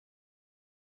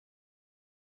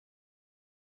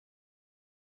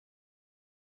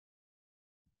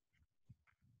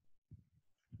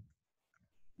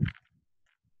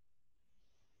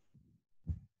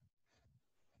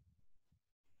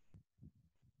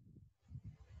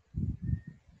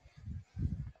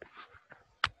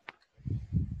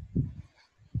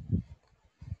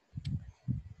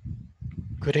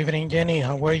Good evening, Jenny.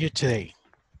 How are you today?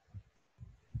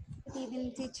 Good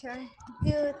evening, teacher.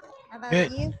 Good. How about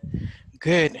Good, you?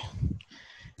 good.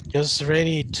 Just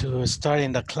ready to start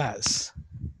in the class.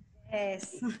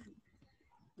 Yes.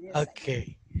 Yes.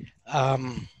 Okay.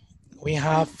 We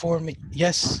have 4 minutes.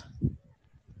 Yes.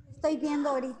 Estoy viendo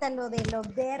ahorita lo de los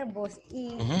verbos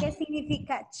y Mhm. qué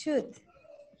significa should.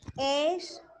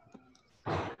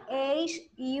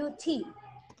 H-U-T.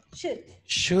 Should.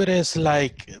 Shoot is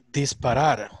like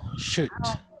disparar. Shoot.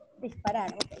 Ah,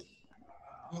 disparar, ok.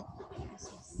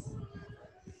 Gracias.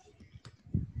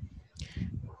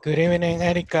 Good evening,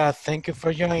 Erika. Thank you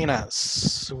for joining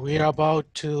us. We are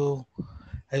about to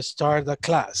start the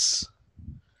class.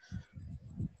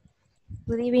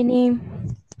 Good evening.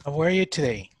 How are you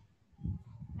today?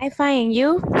 I find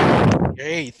you.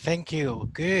 Great. Thank you.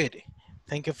 Good.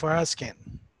 Thank you for asking.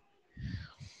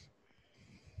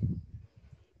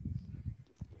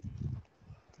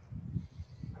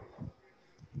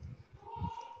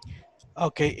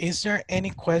 Okay, is there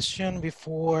any question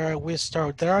before we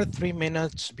start? There are 3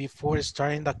 minutes before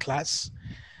starting the class.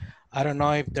 I don't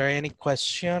know if there are any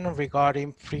question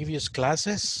regarding previous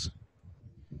classes.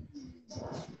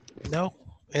 No?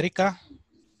 Erika,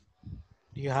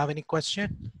 do you have any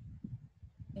question?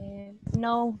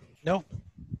 No, No?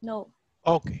 no.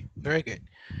 Okay, very good.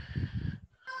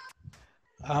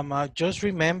 Just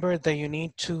remember that you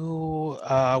need to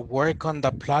work on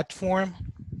the platform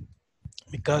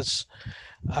because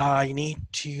you need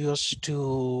to use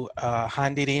to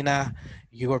hand it in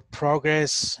your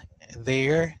progress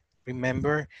there.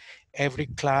 Remember, every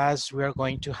class we are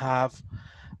going to have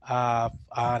a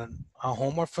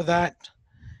homework for that.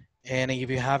 And if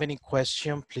you have any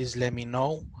question, please let me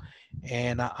know.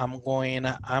 And I'm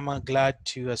glad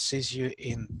to assist you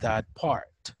in that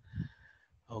part.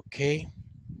 Okay.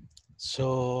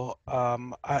 So,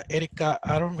 Erika,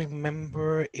 I don't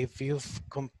remember if you've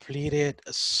completed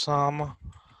some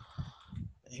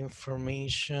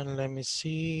information. Let me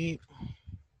see.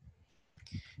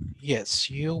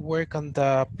 Yes, you work on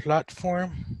the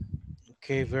platform.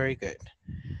 Okay, very good.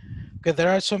 Okay, there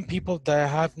are some people that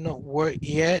have not worked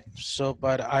yet. So,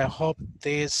 but I hope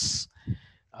this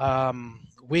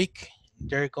week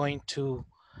they're going to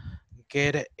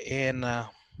get in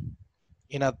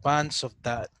advance of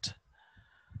that.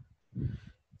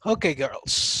 Okay,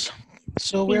 girls.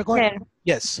 So we're going. Teacher,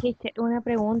 Yes. teacher, una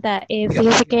pregunta. Dígame.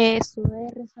 Fíjese que estuve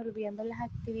resolviendo las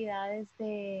actividades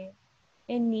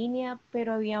en línea,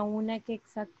 pero había una que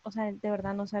o sea, de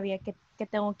verdad no sabía qué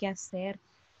tengo que hacer.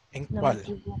 ¿En No me cuál?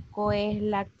 equivoco, es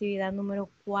la actividad número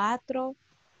 4,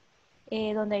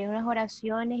 donde hay unas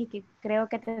oraciones y que creo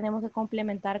que tenemos que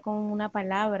complementar con una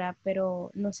palabra, pero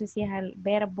no sé si es al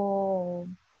verbo.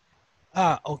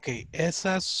 Ah, ok.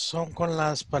 Esas son con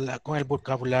con el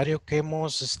vocabulario que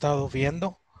hemos estado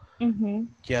viendo. Ujú.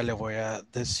 Ya le voy a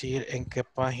decir en qué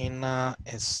página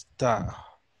está.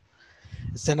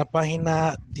 Está en la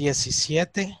página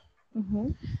 17.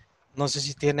 Ujú. No sé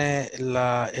si tiene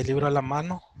el libro a la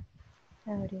mano.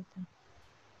 Ahorita.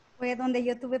 Fue donde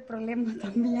yo tuve problemas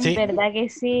también. Sí. ¿Verdad que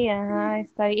sí? Ajá,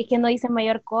 está bien. Es que no dice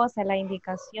mayor cosa la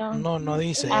indicación. No, no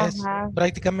dice. Ajá.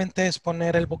 Prácticamente es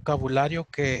poner el vocabulario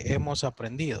que hemos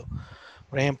aprendido.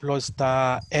 Por ejemplo,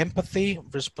 está empathy,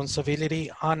 responsibility,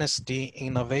 honesty,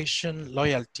 innovation,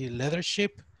 loyalty,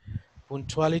 leadership,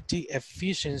 punctuality,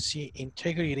 efficiency,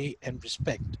 integrity, and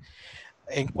respect.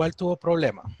 ¿En cuál tuvo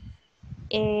problema?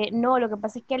 No, lo que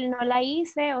pasa es que no la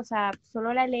hice, o sea,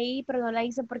 solo la leí, pero no la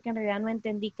hice porque en realidad no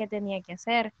entendí qué tenía que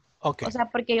hacer. Ok. O sea,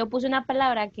 porque yo puse una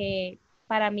palabra que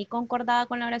para mí concordaba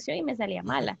con la oración y me salía Ujú.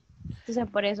 mala. Entonces,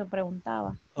 por eso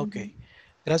preguntaba. Ok. Ujú.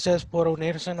 Gracias por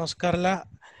unirnos, Carla.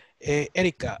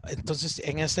 Erika, entonces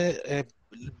en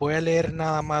voy a leer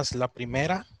nada más la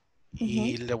primera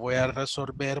y Ujú. le voy a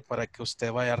resolver para que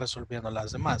usted vaya resolviendo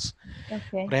las demás. Por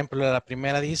Ok. ejemplo, la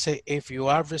primera dice, if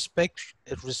you are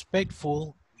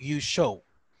respectful, you show.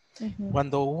 Ujú.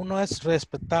 Cuando uno es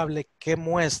respetable, ¿qué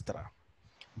muestra?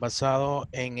 Basado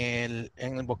en el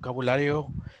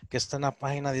vocabulario que está en la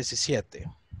página 17.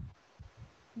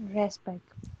 Respect.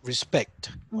 Respect,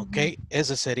 ¿ok? Ujú.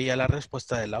 Esa sería la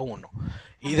respuesta de la 1.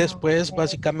 Y Ah, después, ok.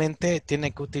 básicamente,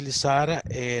 tiene que utilizar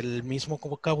el mismo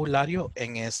vocabulario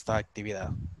en esta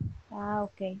actividad. Ah,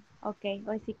 ok. Ok,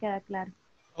 hoy sí queda claro.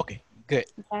 Ok, good.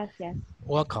 Gracias.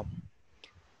 Welcome.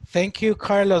 Thank you,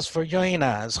 Carlos, for joining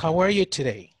us. How are you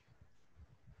today?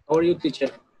 How are you,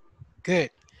 teacher?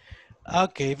 Good.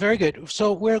 Okay, very good.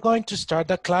 So we're going to start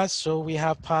the class. So we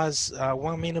have passed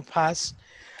 1 minute past.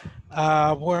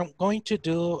 What I'm going to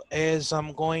do is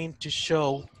I'm going to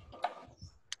show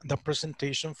the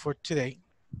presentation for today.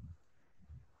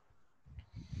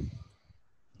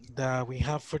 that we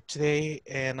have for today,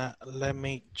 and let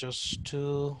me just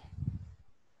to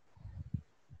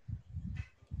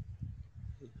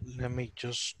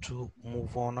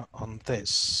move on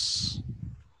this.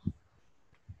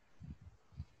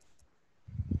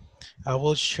 I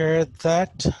will share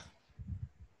that.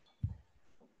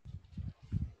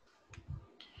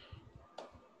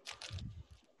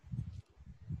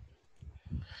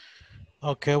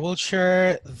 Okay, we'll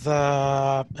share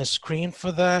the screen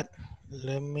for that.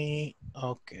 Let me,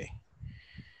 okay.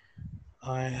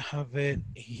 I have it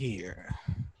here.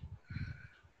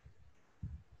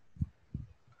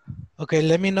 Okay,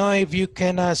 let me know if you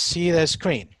can see the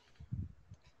screen.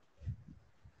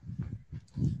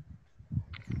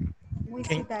 We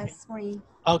see the screen.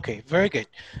 Okay, very good.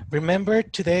 Remember,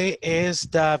 today is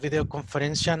the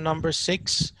videoconferencia number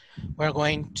 6. We're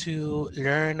going to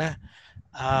learn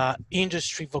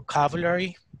industry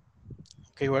vocabulary.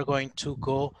 Okay, we're going to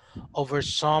go over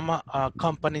some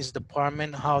companies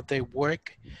department, how they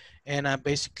work, and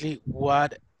basically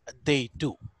what they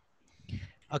do.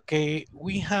 Okay,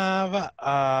 we have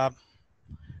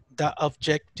the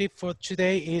objective for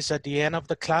today is at the end of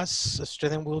the class, the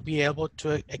student will be able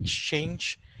to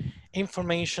exchange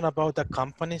information about the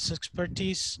company's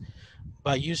expertise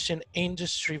by using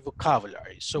industry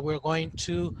vocabulary. So we're going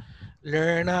to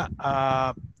learn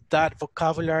that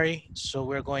vocabulary. So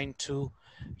we're going to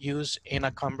use in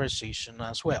a conversation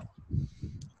as well.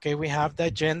 Okay, we have the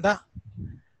agenda.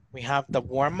 We have the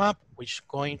warm-up, which is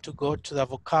going to go to the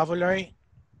vocabulary.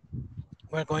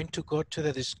 We're going to go to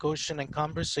the discussion and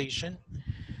conversation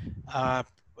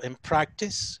and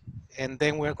practice. And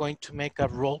then we're going to make a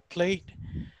role play.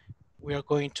 We are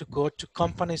going to go to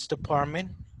companies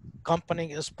department,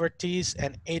 company expertise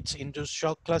and its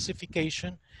industrial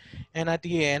classification. And at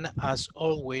the end, as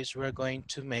always, we're going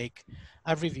to make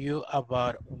a review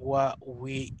about what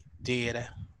we did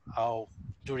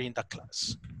during the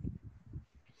class.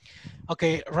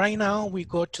 Okay, right now we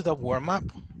go to the warm-up.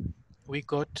 We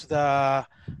go to the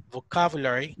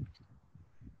vocabulary.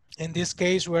 In this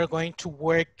case, we're going to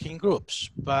work in groups,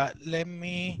 but let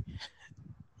me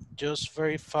just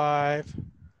verify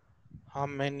how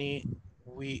many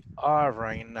we are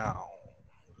right now.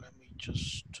 Let me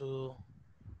just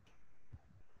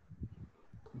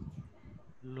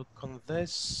look on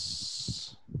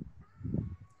this.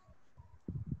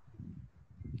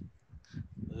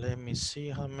 Let me see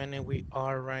how many we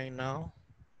are right now.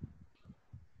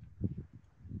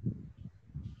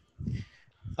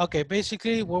 Okay,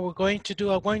 basically what we're going to do,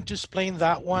 I'm going to explain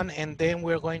that one and then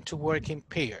we're going to work in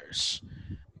pairs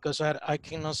because I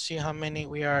cannot see how many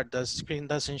we are. The screen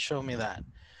doesn't show me that.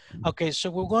 Okay,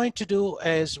 so what we're going to do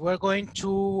is we're going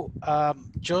to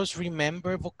just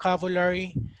remember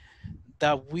vocabulary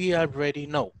that we already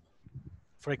know.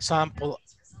 For example,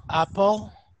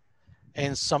 Apple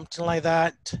and something like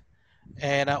that.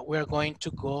 And we're going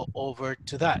to go over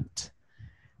to that.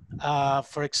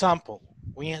 For example,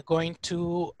 we are going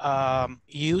to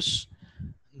use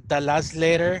the last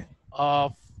letter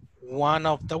of one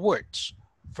of the words.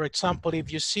 For example,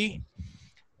 if you see,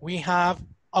 we have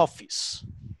office.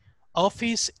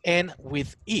 Office and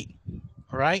with E,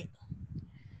 right?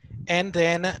 And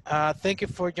then, thank you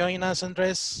for joining us,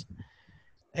 Andres.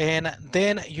 And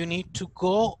then you need to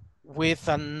go with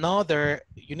another,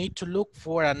 you need to look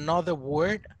for another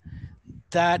word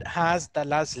that has the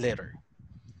last letter.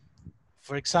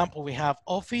 For example, we have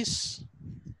office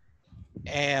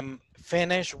and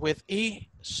finish with E.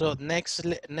 So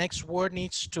next word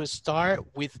needs to start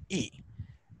with E.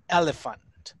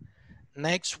 Elephant.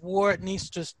 Next word needs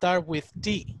to start with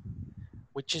T,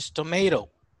 which is tomato.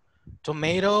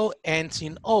 Tomato ends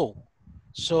in O.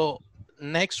 So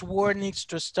next word needs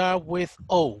to start with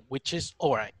O, which is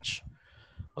orange.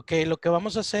 Ok, lo que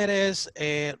vamos a hacer es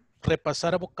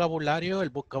repasar el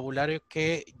vocabulario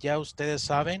que ya ustedes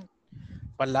saben,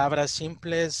 palabras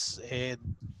simples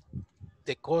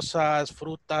de cosas,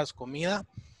 frutas, comida,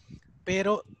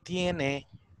 pero tiene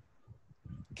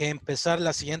que empezar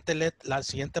la siguiente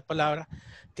palabra,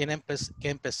 tiene que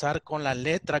empezar con la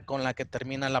letra con la que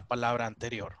termina la palabra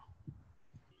anterior.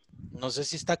 No sé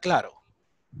si está claro.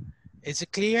 Is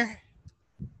it clear?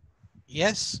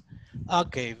 Yes?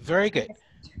 Okay, very good.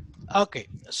 Okay,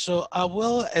 so I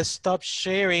will stop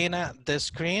sharing the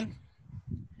screen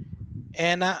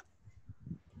and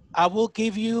I will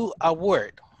give you a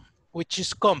word, which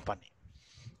is company.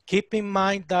 Keep in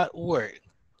mind that word.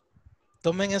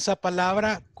 Tomen esa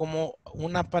palabra como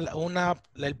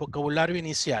el vocabulario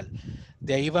inicial.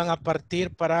 De ahí van a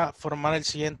partir para formar el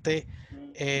siguiente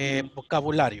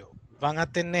vocabulario. Van a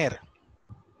tener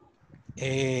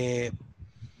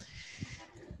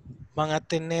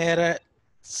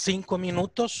 5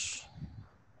 minutos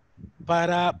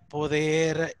para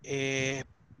poder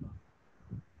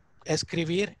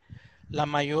escribir la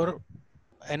mayor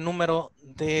número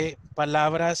de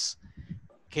palabras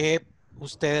que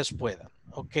ustedes puedan.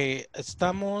 Ok,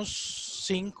 estamos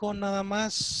 5 nada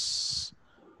más.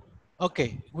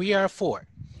 Okay, we are 4.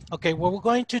 Okay, what we're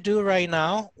going to do right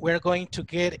now, we're going to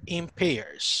get in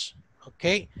pairs.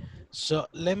 Okay, so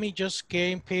let me just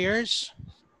get in pairs.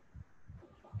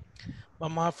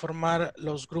 Vamos a formar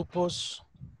los grupos,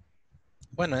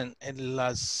 bueno, en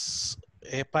las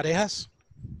parejas.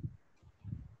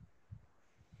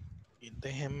 Y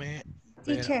déjeme ver,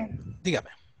 Teacher,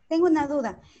 dígame. tengo una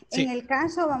duda. Sí, En el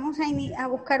caso, vamos a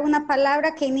buscar una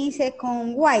palabra que inicie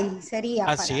con Y, sería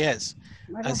para, así es.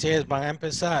 ¿verdad? Así es, van a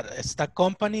empezar. Esta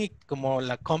company, como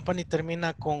la company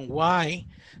termina con Y,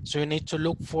 so you need to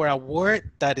look for a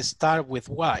word that starts with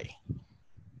Y.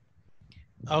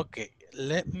 Okay,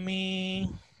 let me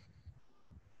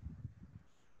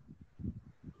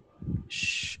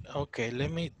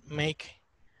make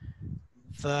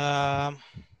the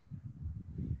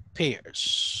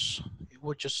pairs. It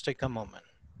will just take a moment.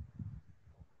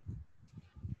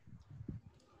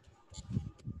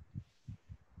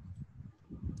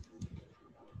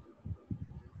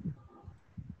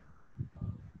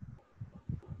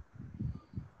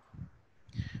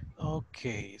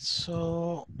 Okay,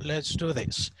 so let's do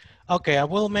this. Okay, I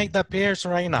will make the pairs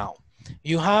right now.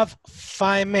 You have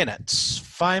 5 minutes,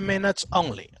 5 minutes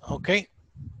only, okay?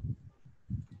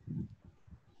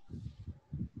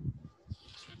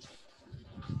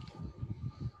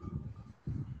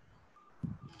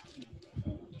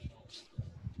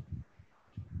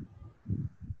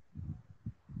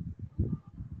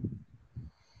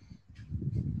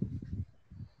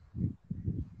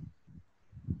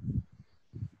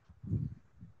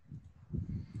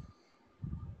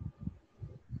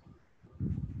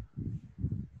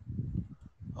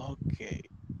 Okay,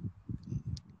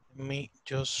 me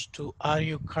just to add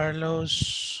you,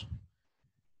 Carlos.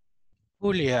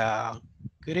 Julia,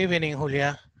 good evening,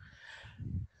 Julia.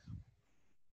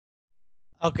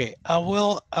 Okay, I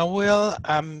will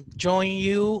join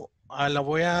you. La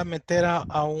voy a meter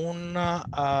a un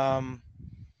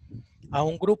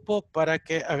grupo para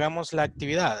que hagamos la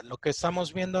actividad. Lo que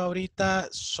estamos viendo ahorita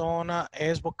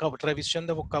es revisión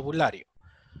de vocabulario.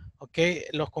 Ok,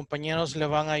 los compañeros le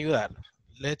van a ayudar.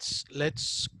 Let's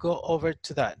go over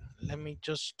to that. Let me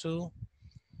just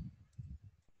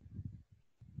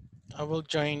I will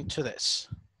join to this.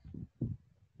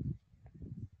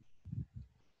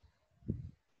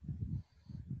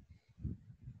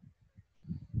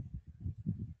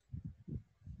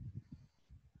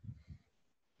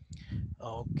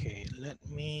 Okay, let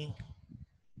me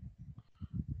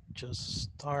just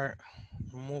start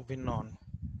moving on.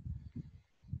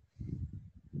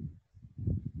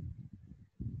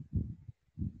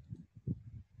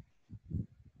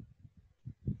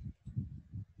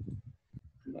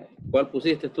 ¿Cuál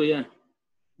pusiste tú ya?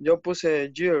 Yo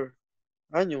puse year,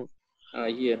 año.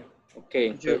 Ayer. Ok,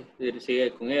 Year. entonces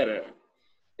sigue con R.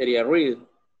 Sería read.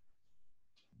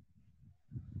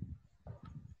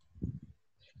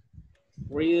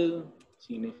 Read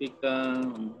significa,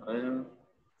 vamos a ver,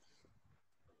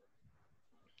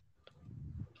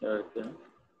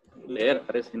 leer,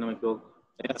 parece, si no me equivoco.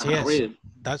 Así es. Read.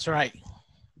 That's right.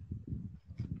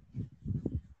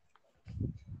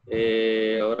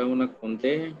 Ahora una con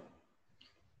D.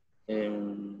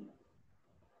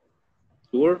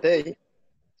 Tour. Day.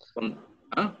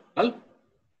 ¿Al?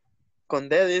 Con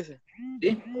D dice.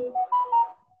 Sí.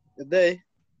 Day.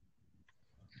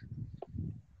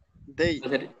 Day.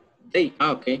 Day.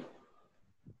 Ok.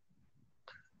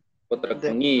 Otra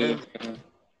Day. con I.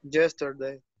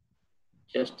 Yesterday.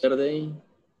 Yesterday.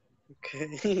 Ok.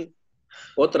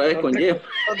 Otra vez con Y.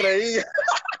 Otra día.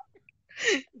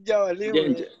 Ya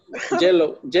valimos.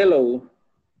 Yellow.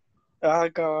 Ah,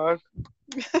 cabal.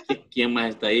 ¿Quién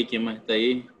más está ahí? ¿Quién más está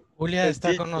ahí? Julia El está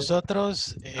con teacher.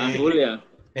 nosotros. Julia.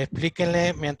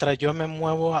 Explíquenle mientras yo me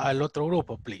muevo al otro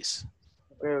grupo, please.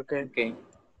 Ok. Ok.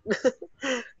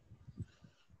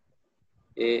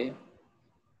 Sí,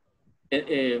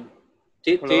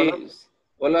 Hola. sí.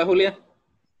 Hola, Julia.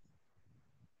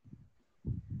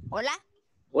 Hola.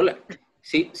 Hola.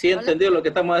 Sí, Hola. entendió lo que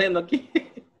estamos haciendo aquí.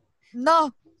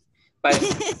 No.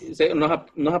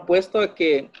 Nos ha puesto a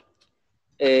que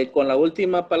con la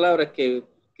última palabra que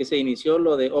se inició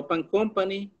lo de Open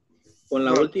Company, con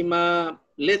la última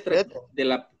letra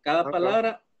de cada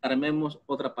palabra, armemos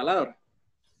otra palabra.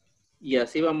 Y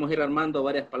así vamos a ir armando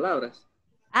varias palabras.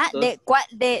 Entonces,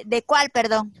 ¿de cuál,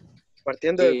 perdón?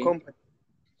 Partiendo de company.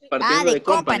 Partiendo de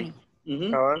company.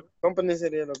 Cabal. Company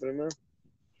sería lo primero.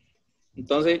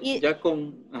 Entonces, Y, ya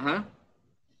con, ajá,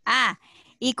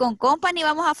 y con company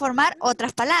vamos a formar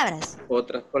otras palabras.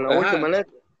 otras, Con la ajá, última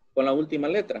letra. con la última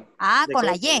letra, De Con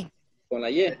la company. Y. con la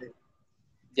Y.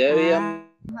 Ya Ah, habíamos,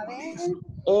 A ver.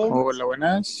 Hola,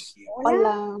 buenas.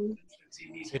 Hola.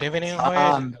 Good evening,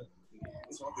 Ah, Joel.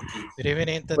 Good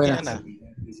evening, buenas, Tatiana.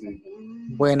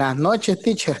 buenas noches,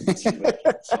 teacher.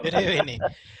 Good evening.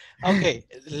 Ok,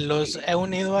 los he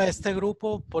unido a este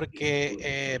grupo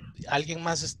porque alguien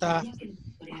más está,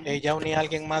 ya uní a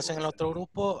alguien más en el otro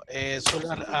grupo. Solo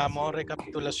a modo de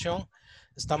recapitulación,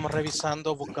 estamos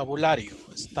revisando vocabulario.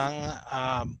 Están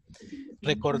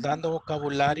recordando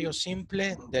vocabulario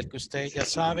simple del que ustedes ya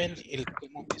saben y el que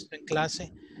hemos visto en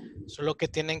clase. Solo que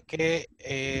tienen que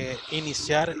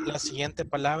iniciar la siguiente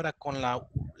palabra con la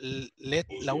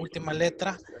última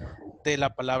letra de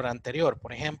la palabra anterior.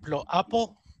 Por ejemplo, apple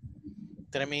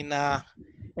termina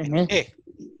En en E. E.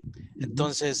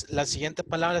 Entonces, la siguiente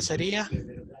palabra sería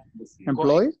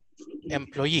Employee.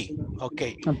 employee. Ok.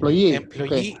 Employee. Employee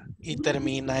Okay. y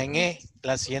termina en E.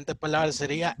 La siguiente palabra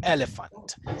sería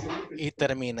elephant y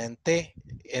termina en T.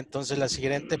 Entonces, la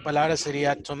siguiente palabra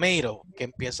sería tomato, que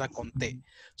empieza con T.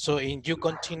 So, you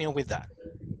continue with that.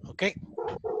 Okay.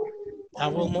 I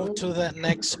will move to the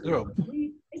next group.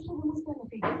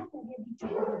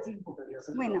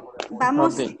 Bueno,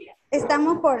 vamos. Ok.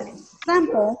 Estamos por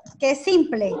sample, que es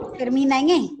simple. Termina en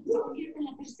E.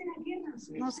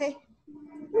 No sé.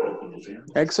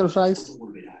 Exercise.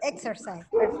 Exercise.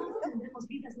 Perfecto.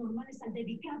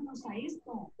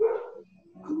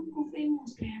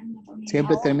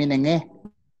 Siempre termina en E.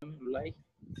 like,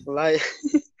 Like.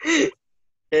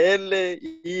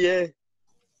 L-I-E.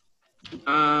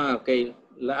 ok,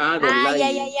 la A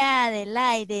de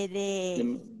like, de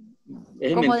lie,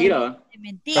 es como mentira, ¿va? de That's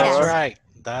mentiras. right.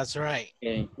 That's right.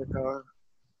 Ok.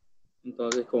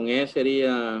 Entonces, con E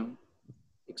sería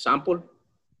example,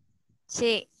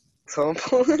 Sí, Somos.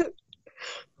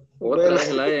 otra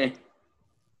vez la E,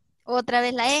 otra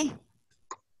vez la E.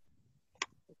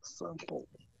 Sample.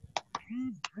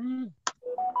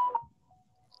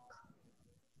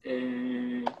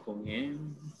 con E,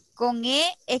 Con E,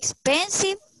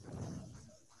 expensive,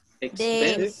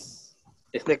 expense,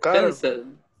 De caro. expense,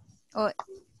 o-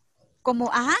 como,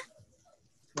 Ajá,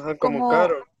 como como,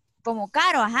 caro. como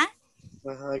caro, ajá.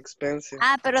 Ajá, expensive.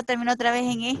 Pero terminó otra vez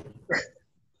en E.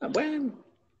 bueno,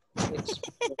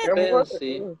 Digamos,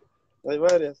 expensive, hay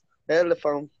varias.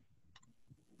 Elephant.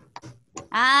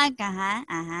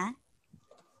 Ajá.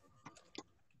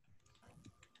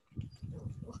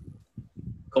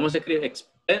 ¿cómo se escribe?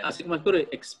 Así como escribe,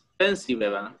 expensive,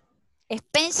 ¿verdad?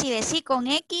 Expensive, sí, con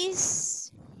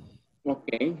X. Ok.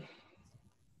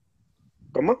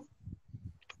 ¿Cómo?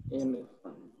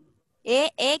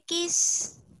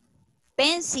 EX,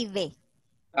 pensive.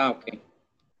 Ok.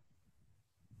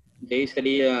 De ahí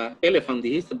sería elephant,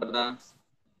 dijiste, ¿verdad? Sí,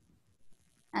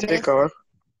 Andrés, cabrón.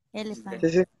 elephant. Sí,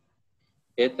 sí.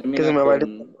 Que Que termina se me va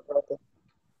el...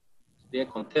 sería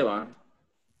con T, ¿va?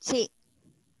 Sí,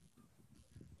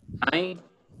 Time,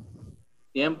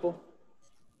 tiempo.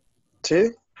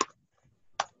 Sí.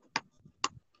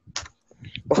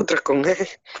 Otra con E.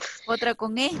 otra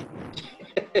con E.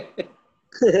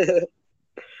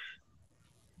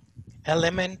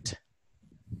 Element.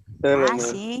 Element.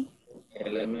 Sí.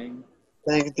 Element.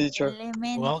 Thank you, teacher.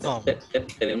 Element. Welcome.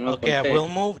 Tenemos Okay, I con T. will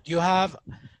move. You have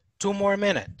 2 more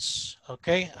minutes.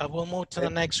 Okay, I will move to the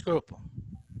next group.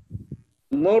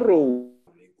 Tomorrow.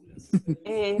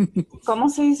 ¿Cómo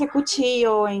se dice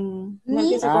cuchillo en... No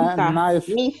empieza con K.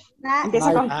 Knife.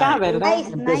 Empieza con K, Knife. ¿verdad?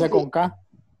 Knife, Empieza knife. con K.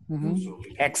 Ujú.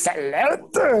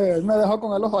 ¡Excelente! Me dejó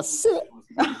con el ojo así.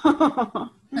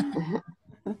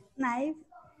 Knife.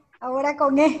 Ahora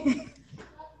con E.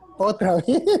 Otra vez.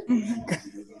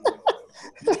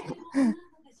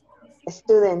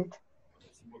 Student.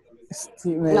 Sí,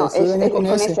 No, student es con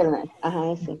con S. ese.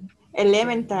 Ajá, ese.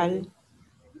 Elemental.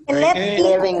 Very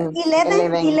good.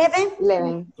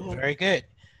 11. Very good.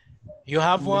 You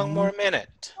have 1 more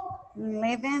minute.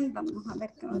 11. Vamos a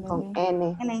ver. Con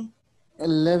N. N.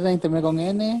 11 termina con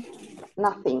N.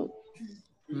 Nothing.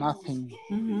 Nothing.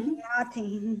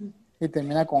 Nothing. Y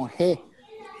termina con G.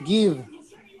 Give.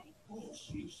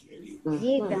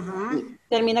 Give, ajá.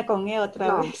 Termina con E otra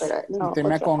No, vez. pero Y no.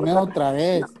 termina con E otra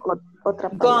vez. No, otra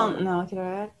palabra. Gone. No, quiero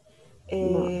ver.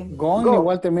 Gone Go.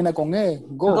 igual termina con E.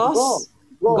 Go. Ghost.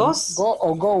 Ghost. Go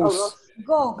o goes.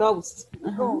 Go. Ghost.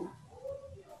 Go.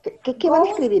 ¿Qué van a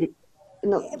escribir?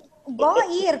 No. Go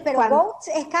ir, pero goat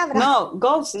es cabra. No,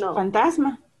 ghost. No.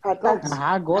 Fantasma.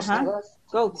 Ajá, ghost. Ajá.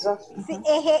 Ghost. Sí,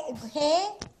 G,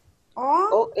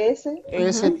 O, O-S.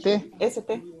 S-T.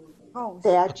 ST. Ghost.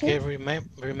 Okay,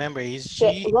 remember, it's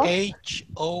Ghost.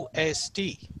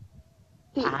 G-H-O-S-T.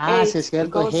 Ah, sí es H,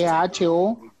 cierto. ghost.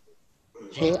 G-H-O.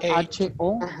 G-H,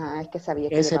 G-H-O. Ajá, es que sabía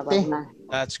que llevaba S-T. una.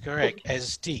 that's correct,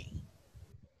 S-T.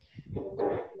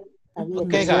 Sabía que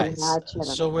Okay, llevaba Sí. una guys, H.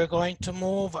 ¿verdad? so we're going to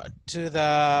move to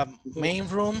the main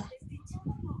room.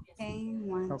 Okay,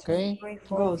 1, 2, Okay. 3,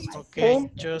 4, Ghost. 5. Okay,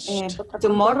 ¿Qué just, otra cosa?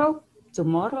 Tomorrow.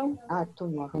 Tomorrow. Ah,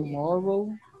 tomorrow.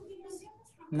 Tomorrow.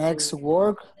 Next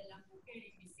work.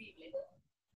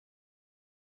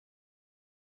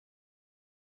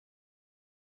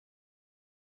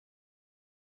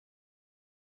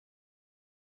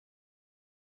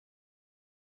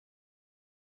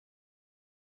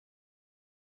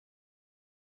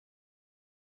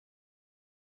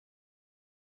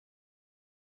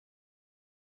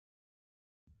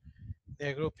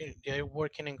 they're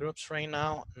working in groups right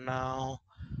now. Now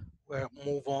we'll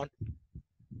move on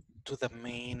to the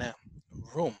main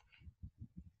room,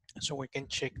 so we can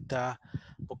check the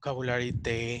vocabulary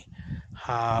they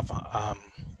have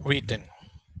written.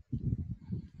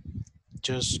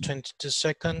 Just 22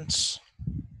 seconds.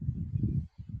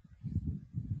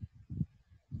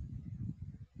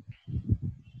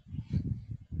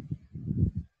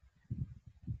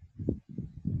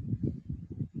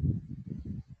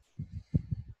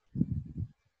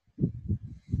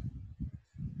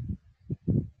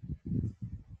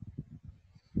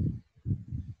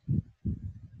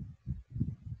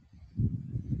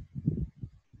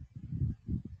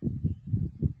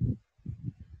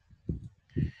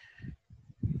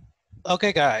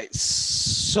 Okay, guys,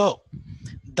 so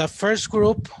the first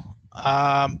group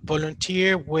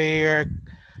volunteer were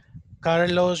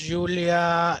Carlos,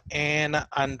 Julia, and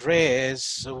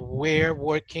Andres were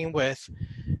working with.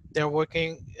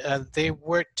 They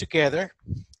work together.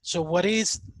 So what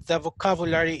is the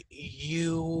vocabulary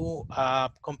you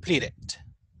completed?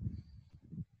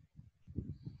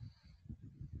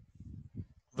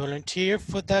 Volunteer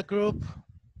for that group?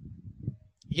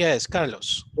 Yes,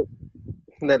 Carlos.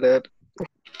 De leer.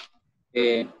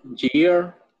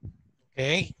 Year,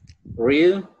 Okay.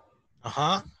 real,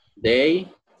 Uh-huh. day,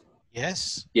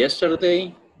 Yes.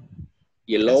 yesterday,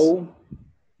 Yes. yellow,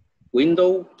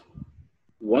 window,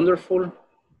 wonderful,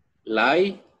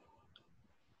 lie,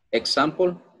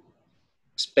 example,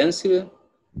 expensive,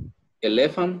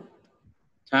 elephant,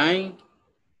 time,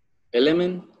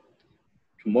 element,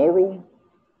 tomorrow,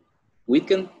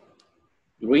 weekend,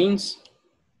 greens,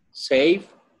 save,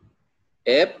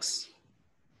 X,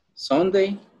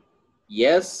 Sunday,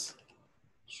 yes,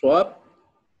 swap,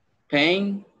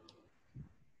 pain,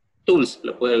 tools.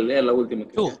 Le puedes leer la última.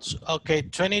 Tools. Okay,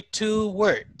 22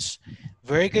 words.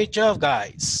 Very good job,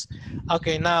 guys.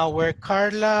 Okay, now we're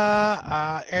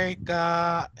Carla,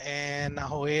 Erica, and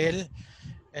Joel,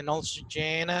 and also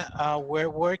Jana.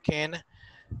 We're working.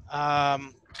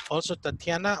 Also,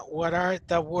 Tatiana, what are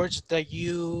the words that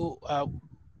you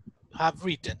have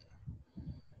written?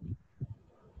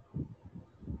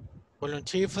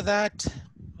 Volunteer for that?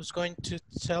 Who's going to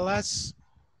tell us?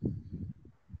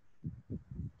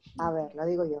 A ver, lo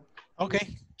digo yo.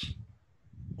 Okay.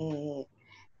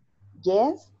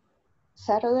 Yes,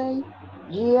 Saturday,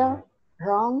 year,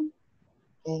 wrong,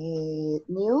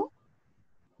 new,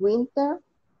 winter,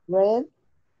 red,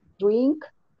 drink,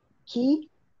 key,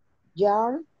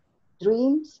 yard,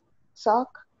 dreams, sock,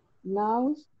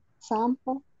 nose,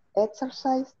 sample,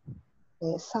 exercise,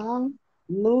 sun,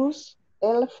 nurse,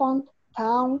 elephant,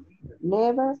 town,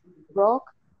 never, rock,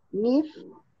 myth,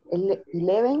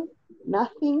 11,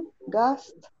 nothing,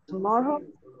 gust, tomorrow,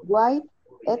 white,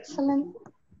 excellent,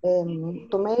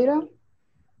 tomato,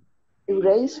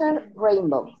 eraser,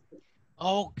 rainbow.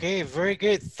 Okay, very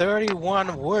good.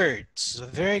 31 words.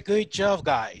 Very good job,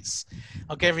 guys.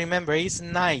 Okay, remember, it's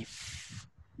knife.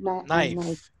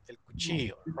 Knife. El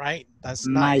cuchillo, right? That's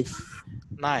Knife. knife.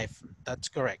 Knife, that's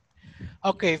correct.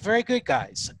 Okay, very good,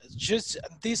 guys. Just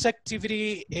this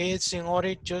activity is in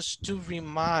order just to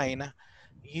remind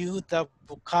you the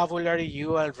vocabulary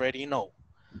you already know.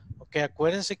 Ok,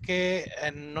 acuérdense que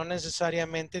no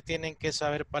necesariamente tienen que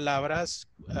saber palabras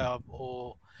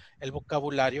o el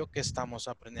vocabulario que estamos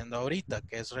aprendiendo ahorita,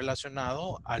 que es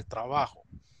relacionado al trabajo.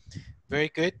 Very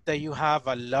good that you have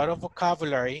a lot of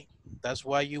vocabulary. That's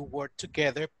why you work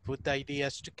together, put the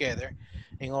ideas together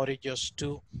in order just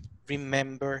to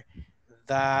remember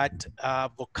that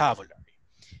vocabulary.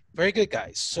 Very good,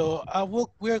 guys. So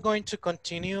we're going to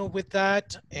continue with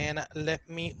that, and let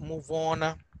me move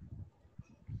on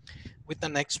with the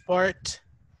next part.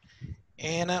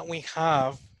 And we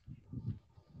have,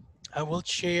 I will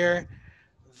share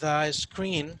the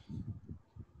screen.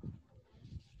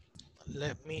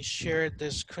 Let me share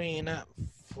the screen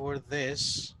for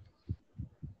this.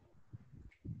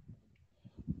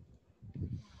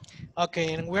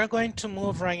 Okay, and we're going to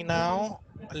move right now.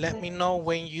 Let me know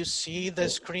when you see the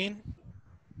screen.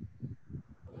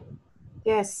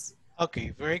 Yes. Okay,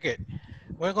 very good.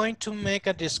 We're going to make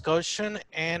a discussion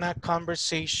and a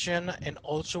conversation, and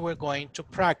also we're going to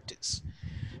practice.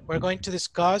 We're going to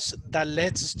discuss the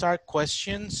let's start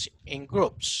questions in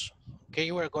groups.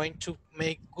 Okay, we're going to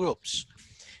make groups.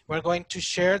 We're going to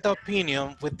share the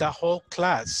opinion with the whole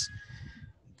class.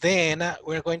 Then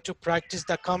we're going to practice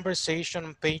the conversation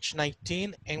on page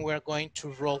 19, and we're going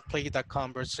to role play the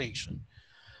conversation.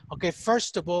 Okay,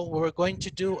 first of all, what we're going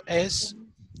to do is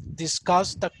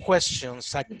discuss the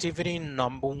questions, activity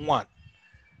number 1.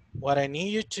 What I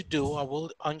need you to do, I will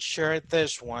unshare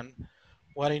this one.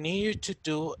 What I need you to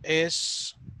do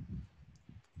is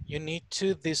you need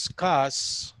to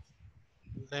discuss,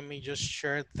 let me just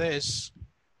share this.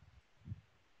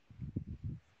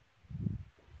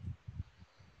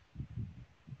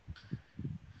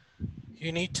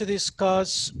 You need to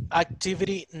discuss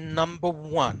activity number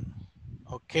 1,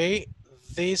 okay?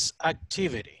 This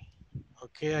activity,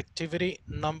 okay? Activity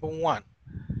number 1.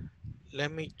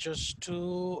 Let me just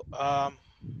do,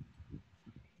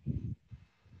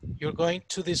 you're going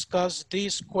to discuss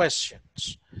these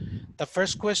questions. The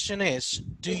first question is,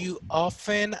 do you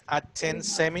often attend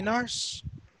seminars?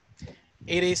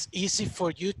 It is easy for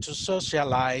you to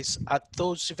socialize at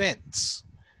those events.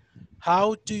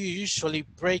 How do you usually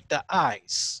break the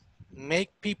ice?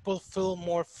 Make people feel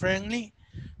more friendly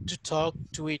to talk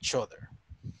to each other.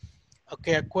 Ok,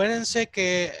 acuérdense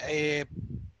que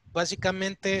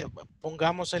básicamente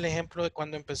pongamos el ejemplo de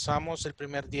cuando empezamos el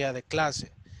primer día de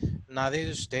clase. Nadie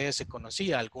de ustedes se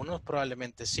conocía, algunos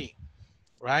probablemente sí,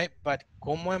 right? But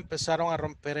 ¿cómo empezaron a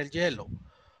romper el hielo?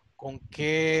 ¿Con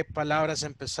qué palabras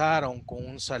empezaron? ¿Con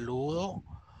un saludo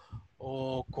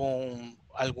o con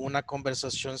alguna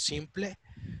conversación simple?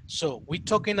 So, we're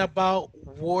talking about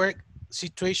work,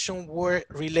 situation work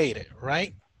related,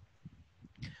 right?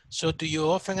 So, do you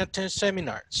often attend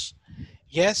seminars?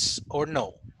 Yes or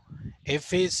no?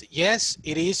 If it's yes,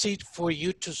 it is easy for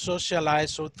you to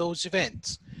socialize with those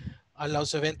events. A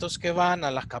los eventos que van, a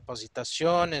las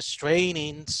capacitaciones,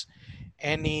 trainings,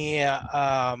 any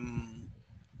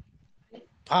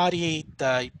party,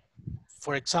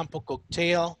 for example,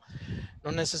 cocktail,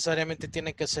 no necesariamente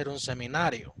tiene que ser un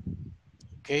seminario.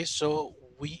 Okay, so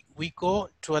we go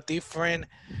to a different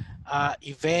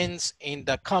events in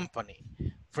the company.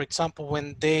 For example,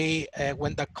 when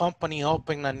the company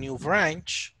open a new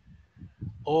branch,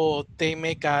 or they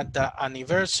make the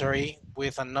anniversary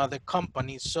with another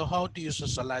company. So how do you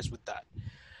socialize with that?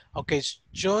 Okay,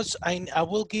 just I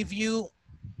will give you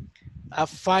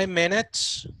 5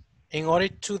 minutes in order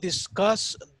to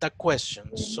discuss the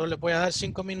questions. So les voy a dar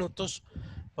 5 minutos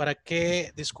para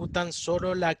que discutan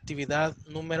solo la actividad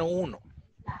número 1,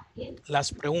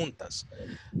 las preguntas.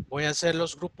 Voy a hacer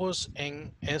los grupos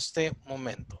en este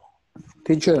momento.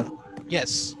 Teacher,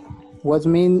 Yes. what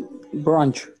mean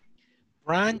brunch?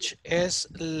 Branch es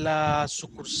la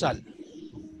sucursal.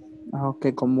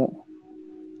 Ok, como.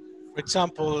 For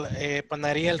example,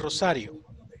 Panadería El Rosario.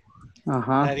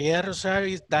 Ajá. Panadería El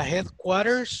Rosario, the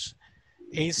headquarters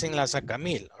is in La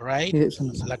Sacamil, right? Yes.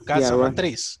 La Yeah, casa right.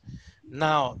 matriz.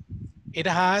 Now, it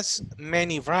has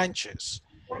many branches.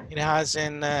 It has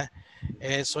in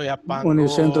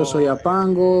Unicentro Soyapango.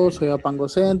 Soyapango, Soyapango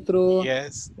Centro,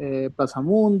 Yes, Plaza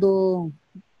Mundo.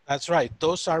 that's right.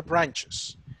 Those are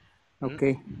branches.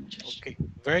 Okay. Okay,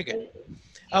 very good.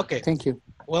 Okay, Thank you.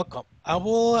 welcome. I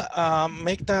will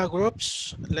make the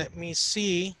groups. Let me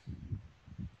see.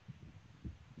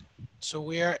 So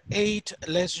we are 8.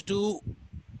 Let's do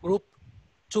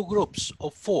two groups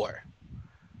of 4.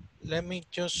 Let me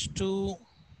just do,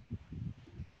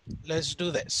 let's do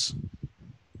this.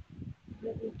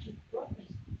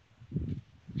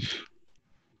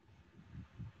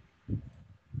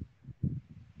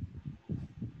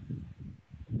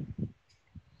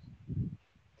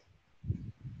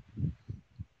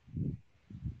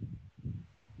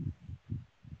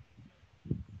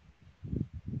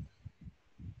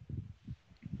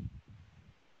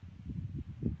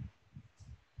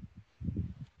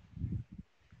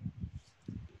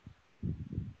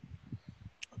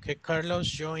 Okay, Carlos,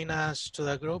 join us to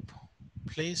the group,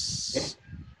 please.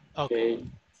 Okay,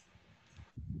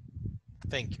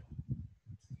 thank you.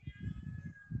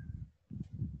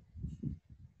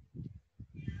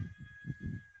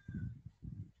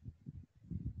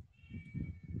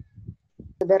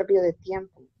 Adverbio de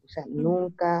tiempo, o sea,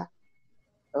 nunca,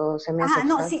 O se me hace Ajá,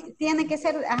 no, fácil. sí, tiene que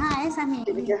ser, ajá, esa es mi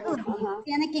duda. Ajá.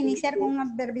 Tiene que iniciar con un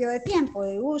adverbio de tiempo,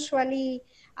 de usually,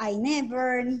 I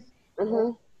never.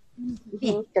 Ujú,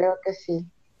 Bien. ujú, creo que sí.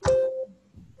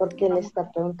 Porque le Vamos.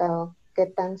 está preguntando qué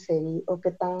tan seguido o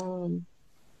qué tan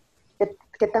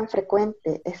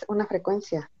frecuente es una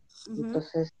frecuencia. Ujú.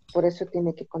 Entonces, por eso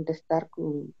tiene que contestar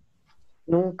con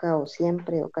nunca o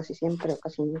siempre o casi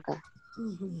nunca.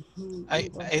 Ujú.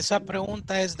 Esa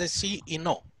pregunta es de sí y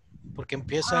no, porque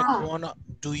empieza con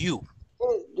do you.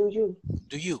 Do you?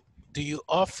 Do you? Do you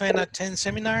often attend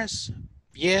seminars?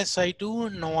 Yes, I do.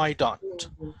 No, I don't.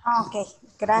 Ok,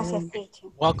 gracias, teacher.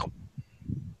 Welcome.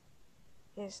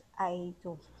 Es I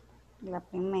do, la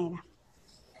primera.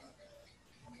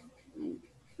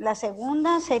 La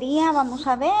segunda sería, vamos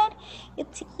a ver,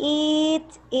 it's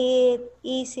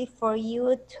easy for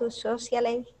you to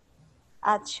socialize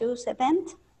at choose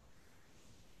event.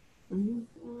 A mí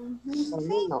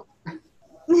no.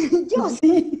 Yo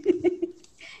sí.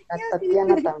 A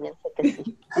Tatiana también sé que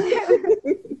sí.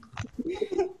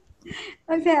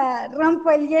 O sea,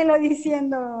 rompo el hielo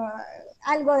diciendo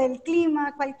algo del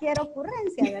clima, cualquier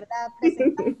ocurrencia, ¿verdad?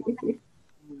 Presentamos.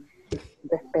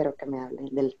 Yo espero que me hablen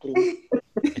del clima.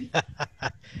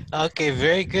 Okay,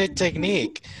 very good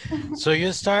technique. So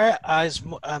you start as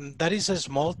that is a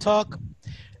small talk.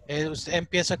 Usted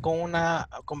empieza con una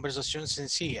conversación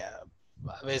sencilla,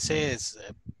 a veces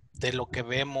de lo que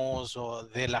vemos o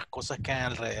de las cosas que hay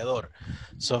alrededor.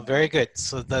 So very good.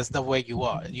 So that's the way you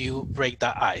are. You break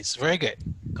the ice. Very good.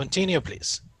 Continue,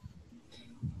 please.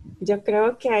 Yo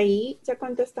creo que ahí ya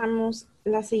contestamos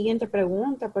la siguiente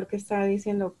pregunta porque está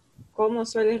diciendo cómo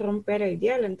suele romper el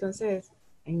hielo. Entonces,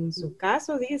 en su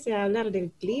caso dice hablar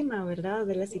del clima, ¿verdad?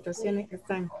 De las situaciones que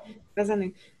están pasando.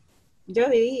 Yo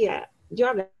diría, yo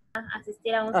hablaría.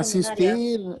 Asistir a un seminario.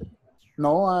 Asistir,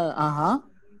 no, ajá.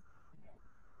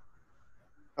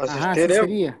 Ajá, así Asistir,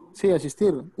 sería. Sí,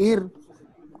 asistir. Ir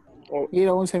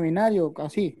a un seminario,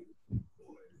 así.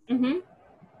 Ujú.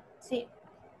 Sí.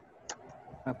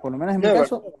 Por lo menos en mi never.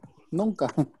 caso, nunca.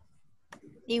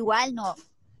 Igual no.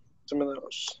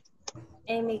 Seminarios.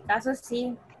 En mi caso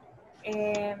sí.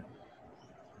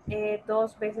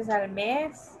 2 veces al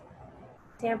mes.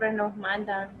 Siempre nos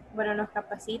mandan, bueno, nos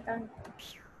capacitan.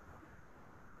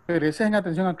 Pero ese es en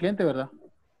atención al cliente, ¿verdad?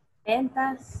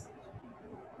 Ventas,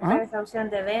 Ajá. resolución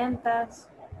de ventas.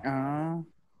 Ah,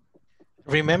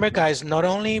 Remember, guys, not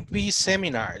only be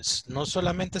seminars, no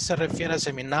solamente se refiere a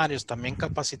seminarios, también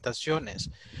capacitaciones.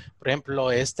 Por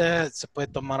ejemplo, esta se puede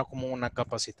tomar como una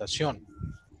capacitación.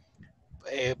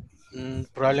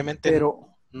 Probablemente pero,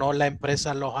 no la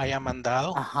empresa los haya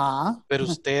mandado, ajá. pero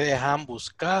ustedes han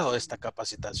buscado esta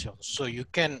capacitación. So you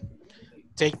can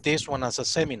take this one as a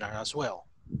seminar as well.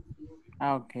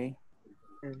 Ah, ok.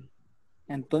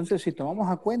 Entonces, si tomamos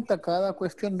a cuenta cada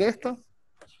cuestión de esto,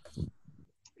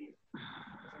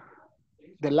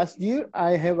 the last year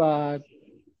I have a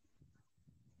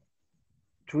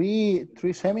three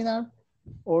seminar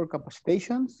or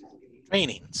capacitations.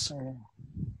 Trainings.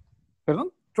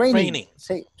 Perdón? Training. Training.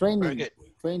 Sí, Very training. good.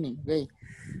 Training, okay.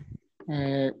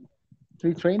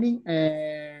 3 training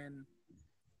and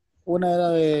una era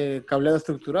de cableado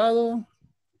estructurado,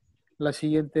 la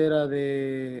siguiente era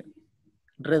de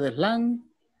redes LAN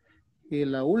y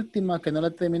la última que no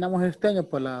la terminamos este año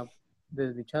por la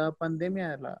desdichada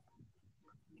pandemia, la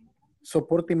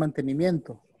soporte y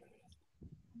mantenimiento.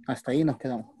 Hasta ahí nos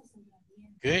quedamos.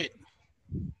 Good.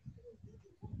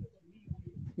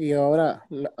 Y ahora,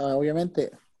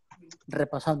 obviamente,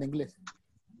 repasando inglés.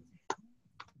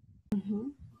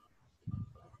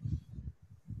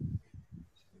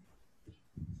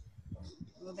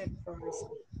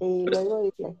 Y luego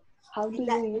dice, how do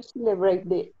you usually break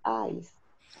the ice?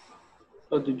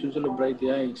 How do you celebrate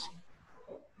the ice?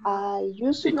 I Sí,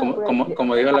 usually break the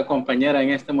como dijo la compañera en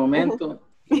este momento,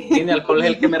 ¿tiene alcohol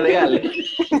el que me regale?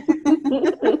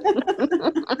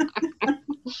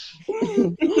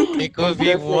 It could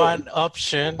be one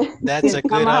option. That's a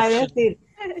good Vamos a option. decir,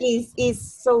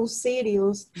 is so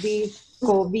serious this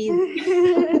COVID.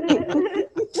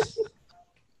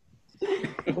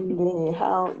 And then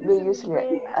how do you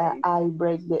usually I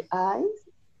break the ice?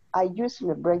 I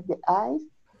usually break the ice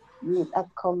with a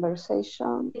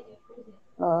conversation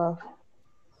of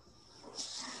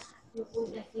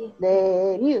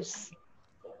the news.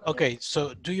 Okay,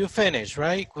 so do you finish,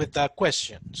 right, with the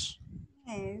questions?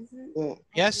 Yeah,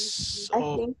 Yes? I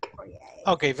Or- think.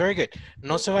 Okay, very good.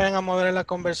 No se vayan a mover en la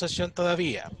conversación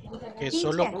todavía. Que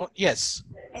solo Teacher. yes.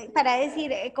 Para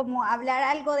decir, como hablar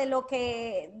algo de lo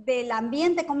que, del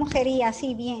ambiente, ¿cómo sería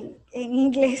así bien en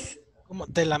inglés? Como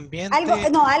del ambiente. Algo,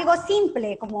 no, algo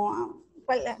simple, como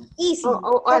Easy.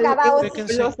 O Talk about You can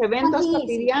say, los eventos easy.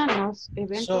 cotidianos. so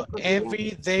Eventos cotidianos.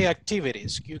 everyday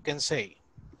activities, you can say.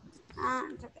 Ah,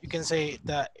 You can say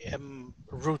that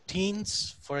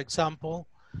routines, for example,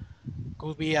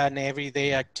 could be an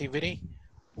everyday activity.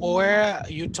 Or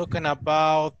you're talking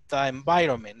about the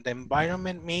environment. The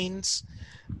environment means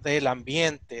del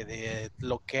ambiente, de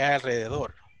lo que hay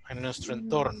alrededor, en nuestro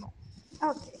entorno.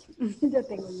 ok. Yo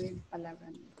tengo mi palabra.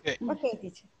 Okay. Ok,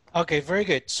 teacher. Okay, very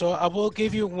good. So I will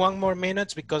give you 1 more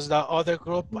minute because the other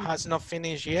group has not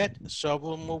finished yet. So I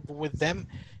will move with them,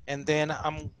 and then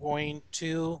I'm going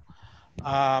to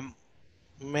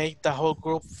make the whole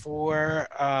group for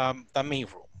the main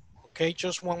room. Okay,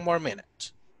 just 1 more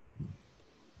minute.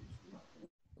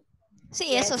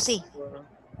 Sí, eso sí.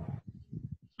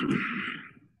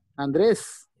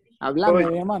 Andrés, háblame,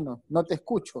 Oye. mi hermano. No te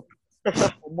escucho.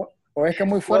 O es que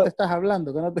muy fuerte estás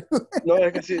hablando. Que no, te... No,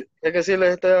 es que sí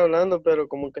les estoy hablando, pero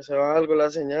como que se va algo la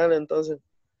señal, entonces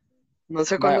no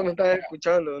sé cuándo Vaya, me estás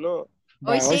escuchando, ¿no?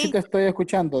 vaya, hoy sí te estoy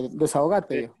escuchando.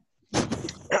 Desahogate yo.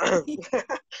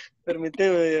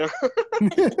 Permíteme, yo.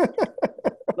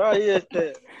 No, ahí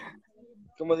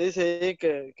como dice ahí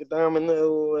que tan a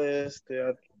menudo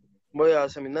voy a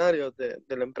seminarios de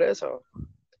la empresa.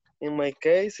 In my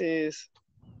case is,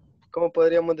 ¿cómo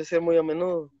podríamos decir muy a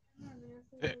menudo?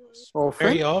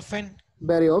 Very often.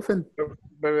 Very often.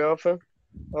 Very often.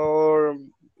 O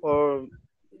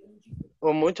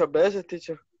muchas veces,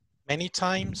 teacher. Many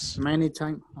times. Many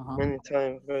times. Many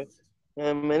times, right.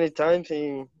 And many times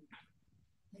in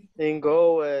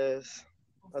go as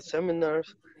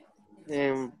seminars,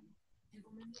 in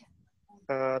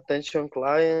attention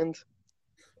clients.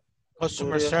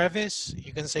 Customer service.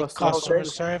 You can say customer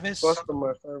service.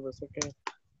 Customer service, okay.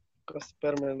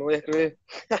 Espérame, lo voy a escribir.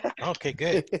 Okay,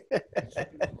 good.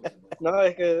 No,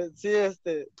 es que sí,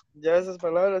 ya esas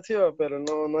palabras sí, pero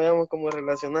no hayamos cómo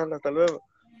relacionarlas hasta luego.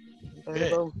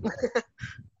 Good.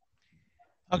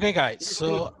 Okay, guys,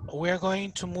 so we're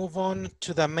going to move on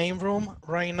to the main room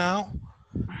right now.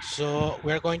 So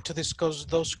we're going to discuss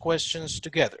those questions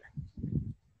together.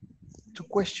 To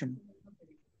question.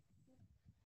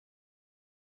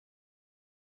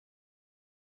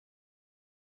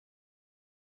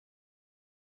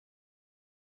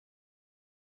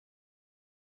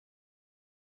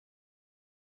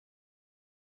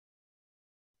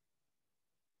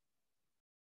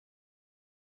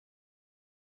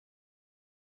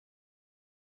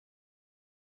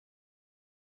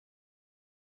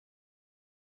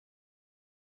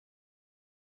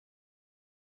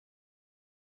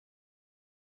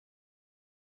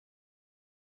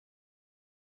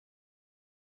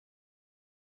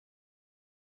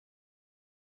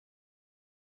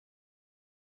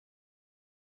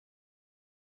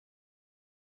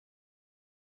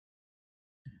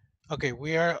 Okay,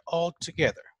 we are all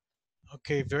together.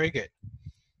 Okay, very good.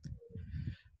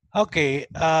 Okay,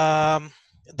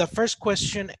 the first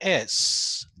question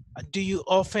is, do you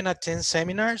often attend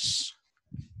seminars?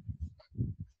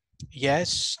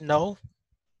 Yes, no?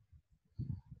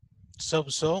 So?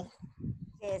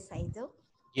 Yes, I do.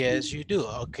 Yes, you do.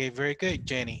 Okay, very good,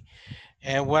 Jenny.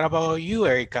 And what about you,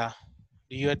 Erica?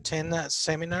 Do you attend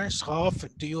seminars? How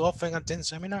often, do you often attend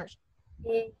seminars?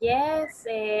 Yes,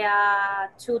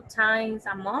 2 times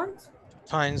a month. 2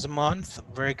 times a month.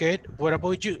 Very good. What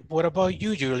about you? What about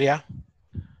you, Julia?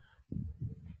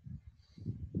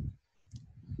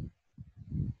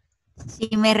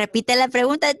 Si me repite la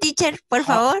pregunta, teacher, por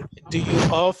favor. Do you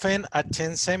often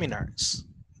attend seminars?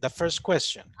 The first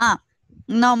question.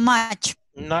 Not much.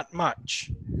 Not much.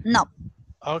 No.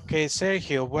 Okay,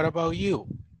 Sergio, what about you?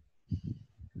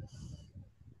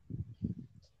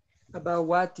 About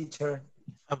what, teacher?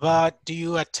 About, do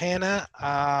you attend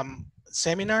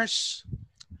seminars?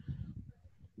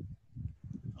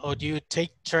 Or do you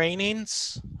take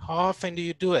trainings? How often do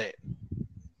you do it?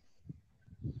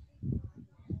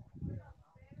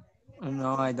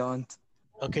 No, I don't.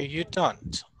 Okay, you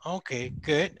don't. Okay,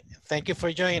 good. Thank you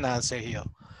for joining us, Sergio.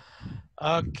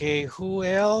 Okay, who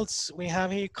else we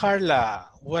have here? Carla,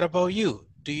 what about you?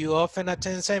 Do you often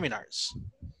attend seminars?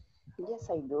 Yes,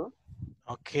 I do.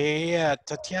 Okay,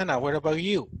 Tatiana, what about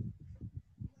you?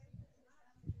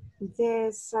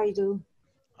 Yes, I do.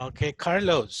 Okay,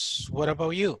 Carlos, what about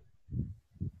you?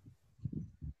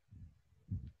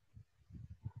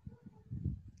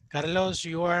 Carlos,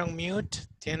 you are on mute.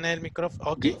 Tiene el micrófono.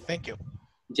 Okay, thank you.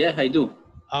 Yes, I do.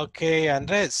 Okay,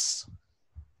 Andres.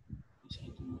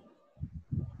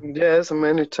 Yes,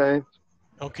 many times.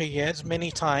 Okay, yes,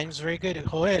 many times. Very good.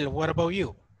 Joel, what about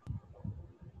you?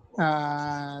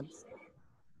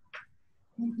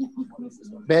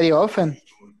 Very often.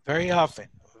 Very often.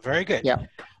 Very good. Yeah.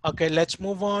 Okay, let's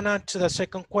move on to the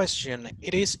second question.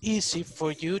 It is easy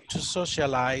for you to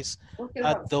socialize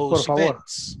at Por those favor.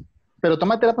 events. Pero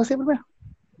tómate la pasilla primero.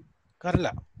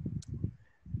 Carla,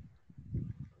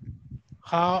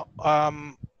 how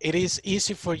it is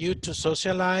easy for you to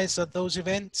socialize at those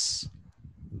events?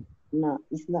 No,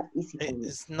 it's not easy for me.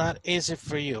 It's not easy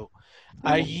for you.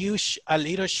 Are you a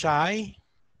little shy?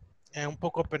 Un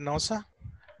poco penosa?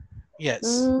 Yes.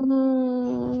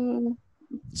 Mm,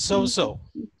 So. so.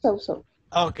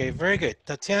 Okay, very good.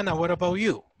 Tatiana, what about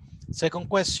you? Second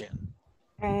question.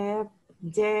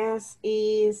 Yes,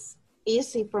 is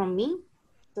easy for me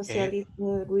to Okay.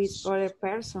 socialize with other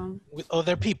person. With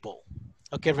other people.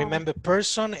 Okay, remember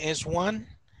person is one,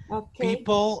 Okay.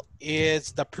 people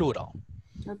is the plural.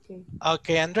 Okay.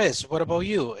 Okay, Andres, what about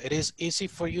you? It is easy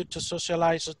for you to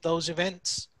socialize at those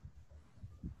events?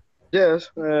 Yes,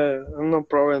 no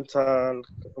problems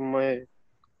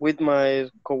with my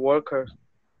coworkers.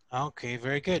 Okay,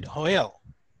 very good. Joel,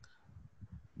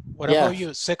 what about Yes.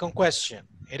 you? Second question.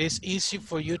 It is easy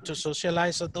for you to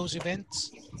socialize at those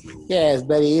events? Yes,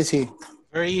 very easy.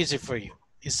 Very easy for you.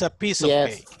 It's a piece of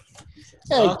Yes. cake.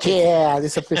 Okay. Yeah,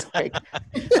 this is a piece of cake.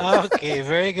 Okay,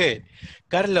 very good.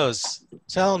 Carlos,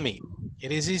 tell me,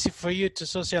 it is easy for you to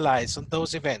socialize on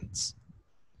those events?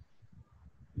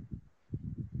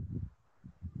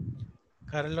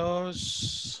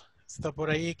 Carlos, está por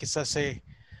ahí, quizás se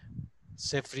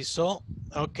frizó.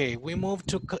 Okay, we move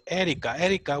to Erika.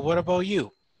 Erika, what about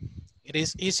you? It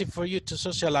is easy for you to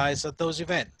socialize at those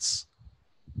events?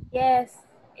 Yes,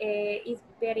 it's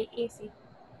very easy.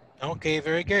 Okay,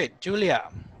 very good. Julia,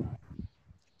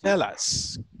 tell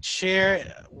us,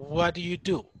 share what do you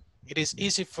do? It is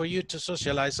easy for you to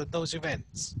socialize at those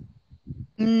events?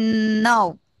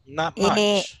 No. Not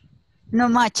much. No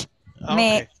much.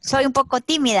 Okay. Soy un poco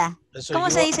tímida. So ¿Cómo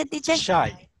you se are dice, teacher?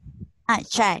 shy.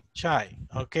 Shy. Shy.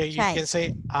 Okay, you Shy. can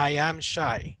say, I am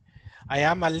shy. I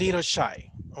am a little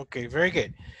shy. Okay, very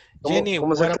good. Jenny,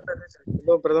 ¿Cómo se what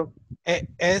escribe? Perdón.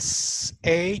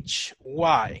 S-H-Y.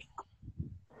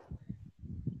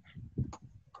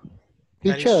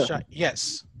 That is Teacher, shy.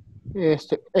 Yes.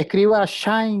 escriba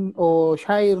shine o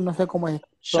shire, no sé cómo se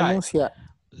Shy. pronuncia.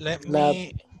 Let La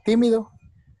me tímido.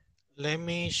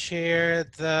 share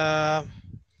the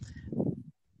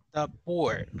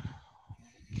board.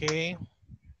 Okay.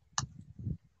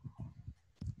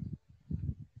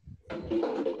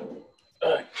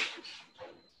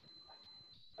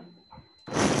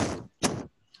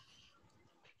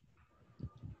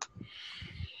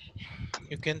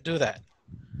 You can do that.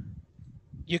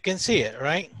 You can see it,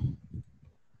 right?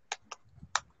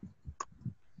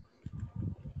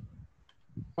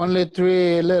 Only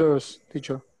 3 letters,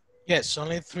 teacher. Yes,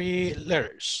 only 3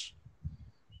 letters.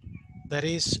 That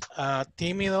is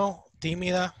tímido,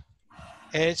 tímida,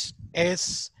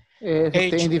 S-H-Y.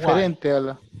 Es indiferente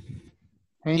al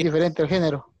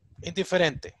género.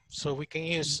 Indiferente. So we can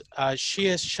use she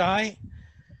is shy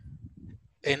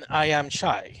and I am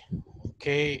shy.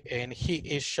 Okay, and he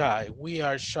is shy. We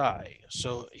are shy.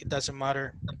 So it doesn't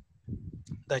matter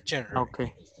the gender.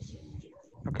 Okay.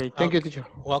 Okay, thank you, teacher.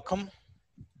 Welcome.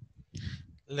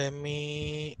 Let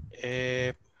me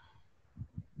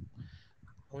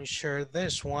share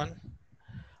this one.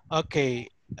 Okay.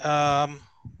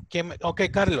 Okay,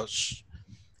 Carlos.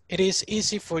 It is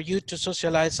easy for you to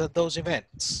socialize at those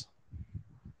events.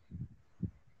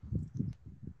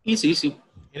 Easy.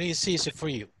 It is easy for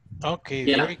you. Okay,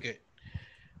 Yeah. very good.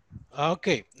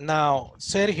 Okay, now,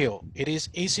 Sergio, it is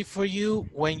easy for you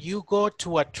when you go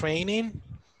to a training.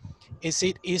 Is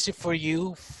it easy for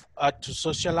you to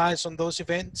socialize on those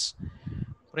events?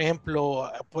 Por ejemplo,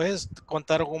 puedes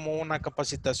contar como una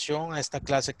capacitación a esta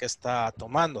clase que está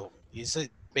tomando.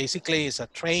 Basically, it's a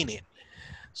training.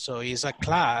 So it's a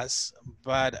class,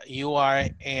 but you are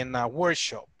in a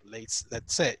workshop, let's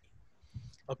say.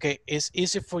 Okay, it's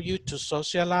easy for you to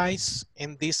socialize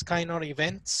in these kind of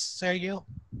events, Sergio?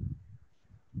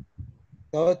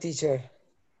 No, teacher.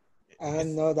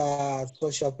 I'm not a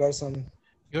social person.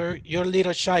 You're a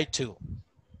little shy too.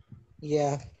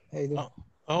 Yeah, I do. Oh,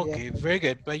 okay, very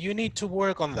good. But you need to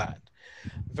work on that.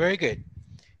 Very good.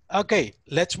 Okay,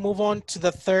 let's move on to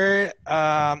the third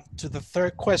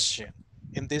question.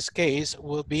 In this case,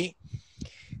 will be,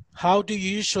 how do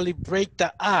you usually break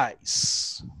the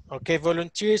ice? Okay,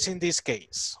 volunteers in this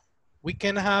case. We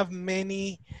can have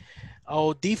many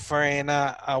different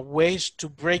ways to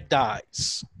break the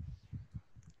ice.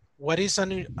 What is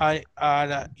an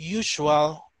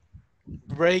usual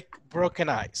broken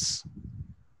ice?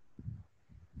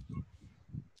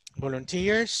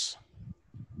 Volunteers?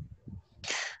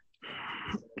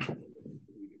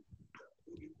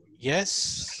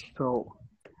 Yes? So,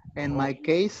 In my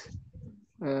case,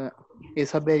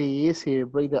 it's a very easy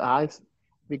break the ice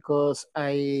because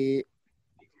I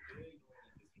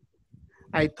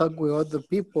talk with other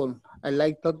people. I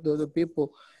like talk to other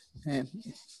people and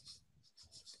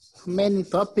many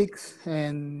topics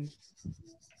and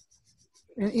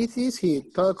it's easy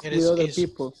talk It with is other easy.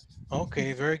 people.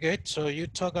 Okay, very good. So you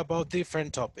talk about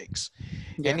different topics.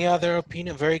 Yeah. Any other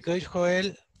opinion? Very good,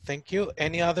 Joel. Thank you.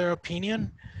 Any other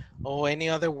opinion or any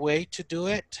other way to do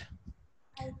it?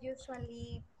 I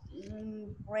usually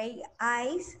break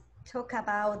ice, talk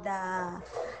about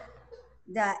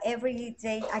the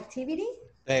everyday activity.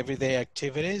 The everyday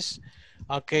activities.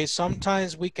 Okay,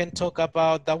 sometimes we can talk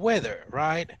about the weather,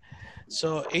 right?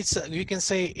 So it's you can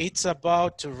say it's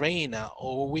about to rain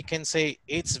or we can say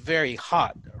it's very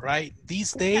hot, right?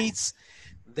 These days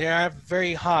they are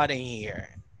very hot in here.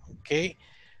 Okay,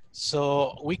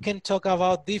 so we can talk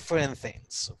about different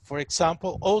things. For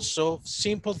example, also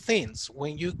simple things.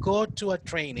 When you go to a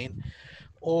training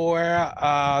or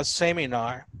a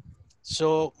seminar,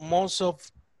 so most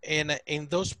of in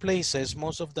those places,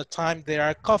 most of the time there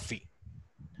are coffee,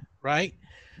 right?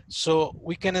 So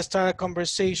we can start a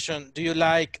conversation. Do you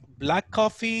like black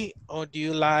coffee or do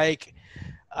you like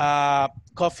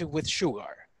coffee with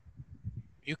sugar?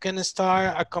 You can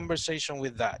start a conversation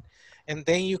with that. And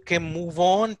then you can move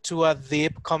on to a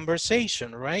deep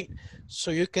conversation, right?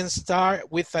 So you can start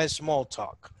with a small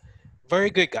talk. Very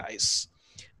good, guys.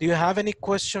 Do you have any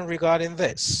question regarding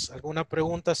this? ¿Alguna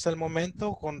pregunta hasta el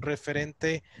momento con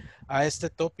referente a este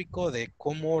tópico de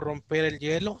cómo romper el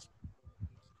hielo?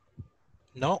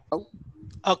 No?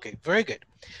 Okay, very good.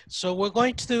 So we're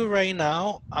going to do right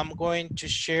now, I'm going to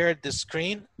share the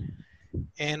screen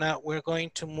and we're going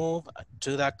to move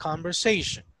to that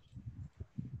conversation.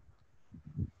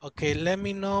 Okay, let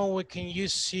me know, can you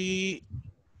see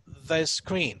the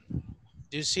screen?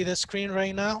 Do you see the screen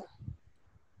right now?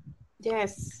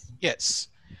 Yes. Yes.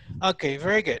 Okay,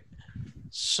 very good.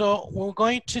 So what we're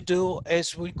going to do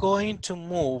is we're going to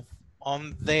move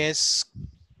on this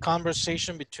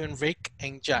conversation between Rick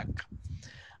and Jack.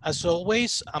 As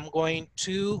always, I'm going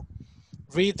to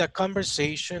read the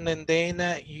conversation and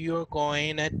then you're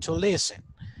going to listen.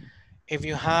 If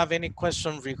you have any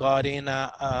question regarding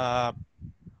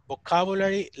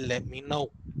vocabulary, let me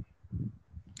know.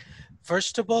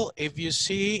 First of all, if you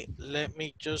see, let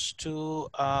me just to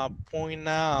point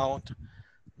out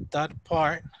that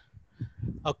part.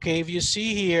 Okay, if you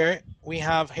see here, we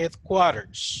have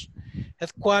headquarters.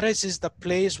 Headquarters is the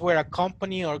place where a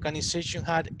company or organization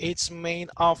had its main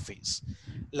office,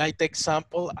 like the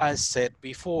example I said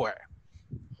before.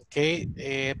 Okay,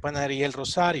 Panadería El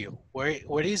Rosario.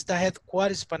 Where is the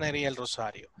headquarters Panadería El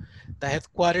Rosario? The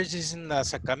headquarters is in the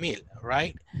Sacamil,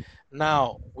 right?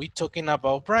 Now, we're talking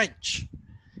about branch.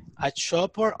 A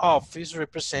shop or office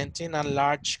representing a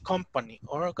large company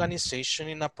or organization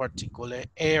in a particular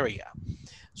area.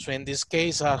 So in this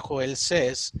case, as Joel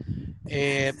says,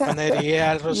 Panadería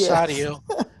El Yes. Rosario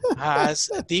has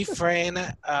different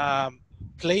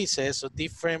places or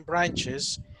different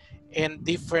branches in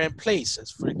different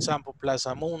places. For example,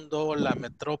 Plaza Mundo, La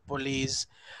Metrópolis,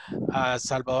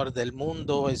 Salvador del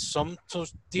Mundo is some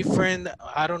different.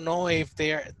 I don't know if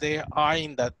they are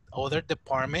in the other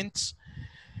departments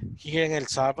here in El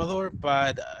Salvador,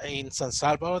 but in San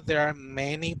Salvador there are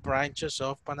many branches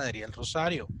of Panadería El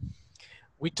Rosario.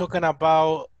 We're talking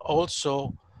about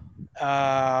also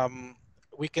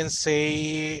we can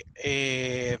say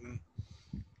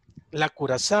La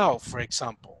Curazao, for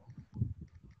example.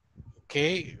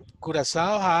 Okay,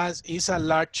 Curazao is a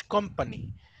large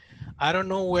company. I don't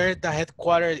know where the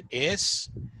headquarters is,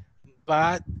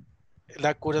 but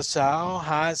La Curazao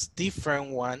has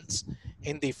different ones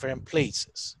in different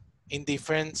places, in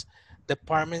different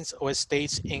departments or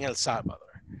states in El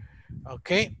Salvador.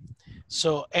 Okay,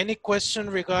 so any question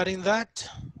regarding that,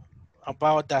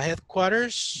 about the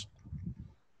headquarters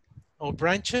or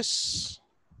branches?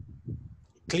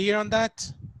 Clear on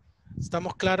that?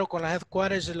 ¿Estamos claros con las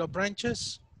headquarters y los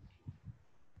branches?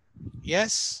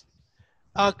 Yes?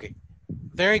 Okay,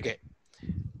 very good.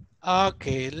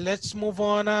 Okay, let's move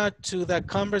on to the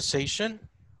conversation.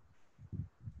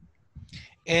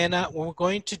 And what we're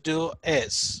going to do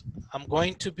is, I'm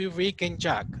going to be Rick and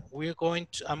Jack.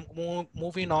 I'm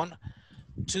moving on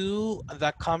to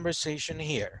the conversation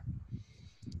here.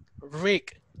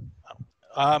 Rick,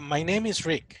 my name is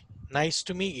Rick. Nice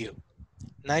to meet you.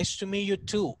 Nice to meet you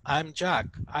too. I'm Jack.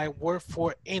 I work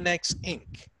for Inex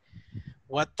Inc.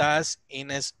 What does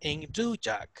Inex Inc. do,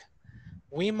 Jack?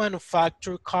 We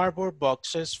manufacture cardboard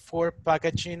boxes for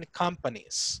packaging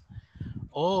companies.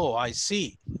 Oh, I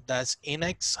see. Does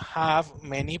Inex have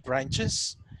many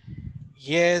branches?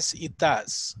 Yes, it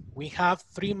does. We have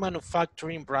 3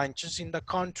 manufacturing branches in the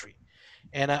country.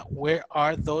 And where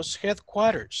are those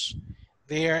headquarters?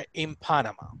 They are in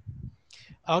Panama.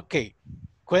 Okay,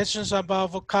 questions about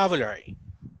vocabulary.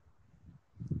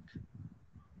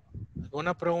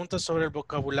 ¿Alguna pregunta sobre el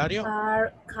vocabulario?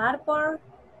 Cardboard.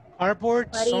 Cardboard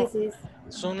What is this?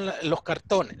 son los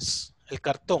cartones, el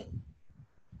cartón.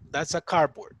 That's a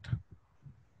cardboard.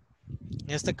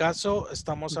 En este caso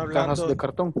estamos Cajas hablando. de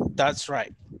cartón. That's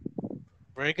right.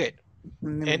 Very good.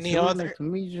 Any other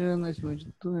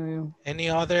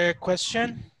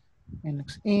question?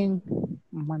 In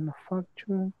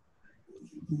manufacture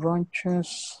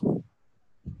branches.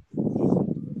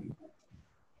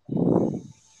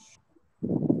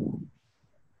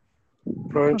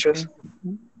 Branches.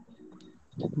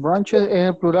 Okay. Branches es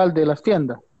el plural de las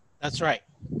tiendas. That's right.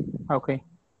 Okay.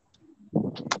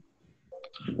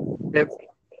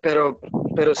 Pero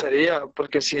sería,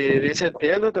 porque si dice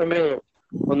tienda también,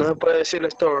 o no se puede decir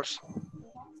stores.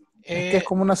 Es que es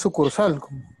como una sucursal.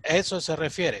 Eso se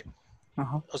refiere.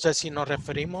 Ajá. O sea, si nos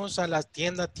referimos a la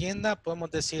tienda,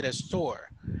 podemos decir store.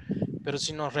 Pero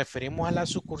si nos referimos a la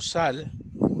sucursal,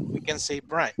 we can say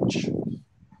branch.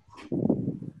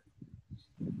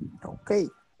 Okay.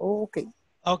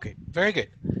 Okay, very good.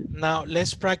 Now,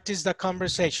 let's practice the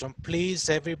conversation. Please,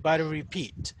 everybody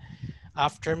repeat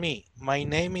after me. My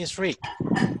name is Rick.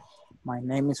 My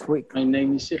name is Rick. My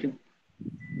name is Rick.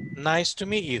 Nice to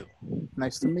meet you.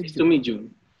 Nice to meet Nice you. to meet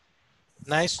you.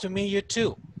 Nice to meet you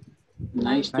too.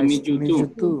 Nice to meet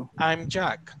you too. I'm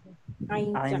Jack.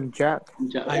 I'm Jack.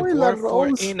 I work for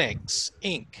Inex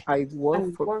Inc. I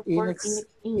work for Inex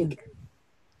Inc.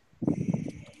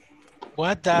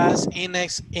 What does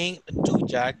Inex Inc. do,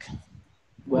 Jack?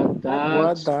 What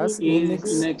does Inex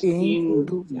Inc.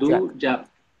 do, Jack?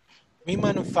 We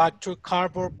manufacture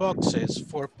cardboard boxes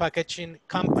for packaging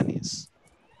companies.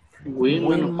 We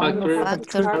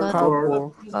manufacture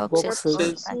cardboard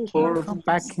boxes for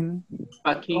packing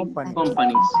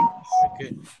companies.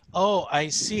 Okay. Oh, I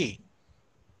see.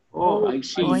 Oh, I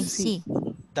see.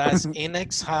 Does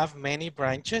Inex have many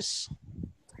branches?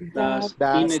 Does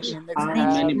Inex have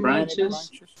many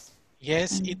branches?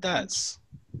 Yes, it does.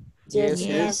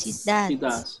 Yes, it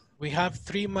does. We have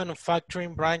 3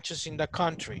 manufacturing branches in the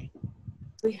country.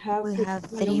 We have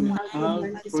 3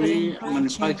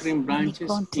 manufacturing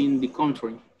branches in the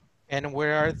country. And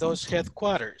where are those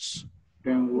headquarters?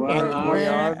 And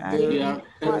where are their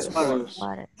headquarters?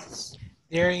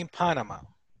 They're in Panama.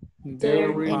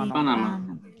 They're in Panama.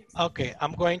 Okay,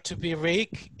 I'm going to be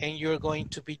Rick and you're going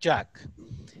to be Jack.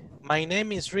 My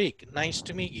name is Rick. Nice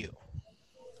to meet you.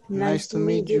 Nice to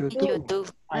meet you too.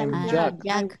 I'm Jack.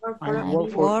 I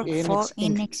work for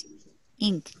Inex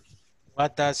Inc.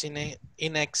 What does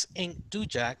Inex Inc. do,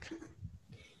 Jack?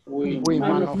 We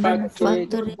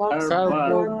manufacture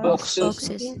cardboard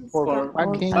boxes for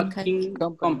packing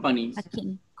companies.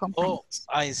 Oh,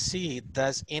 I see.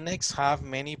 Does Inex have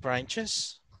many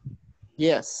branches?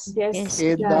 Yes. Yes.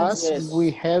 It does. Yes. We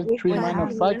have 3 have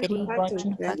manufacturing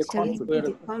manufacturing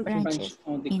branches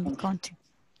in the country.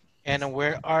 And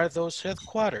where are those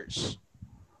headquarters?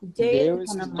 There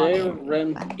is They're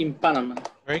in Panama.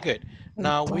 Very good.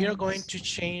 Now we are going to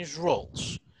change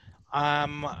roles.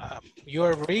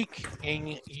 You're Rick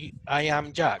and I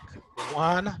am Jack.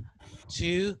 1,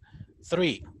 2,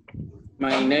 3.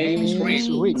 My name is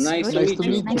Rick. Nice to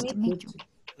meet you.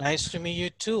 Nice to meet you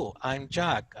too. I'm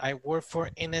Jack. I work for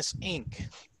Inex Inc.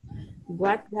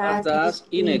 What does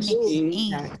Inex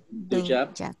Inc. do,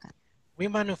 Jack? We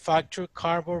manufacture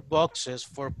cardboard boxes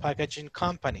for packaging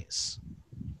companies.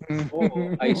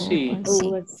 Oh, I see.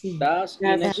 Does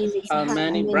Inex have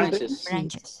many branches?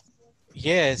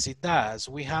 Yes, it does.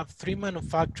 We have 3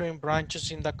 manufacturing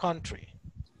branches in the country.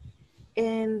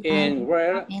 And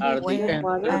where are the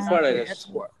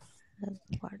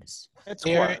headquarters?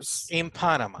 They're in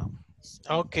Panama.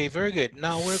 Okay, very good.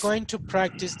 Now we're going to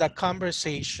practice the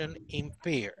conversation in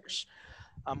pairs.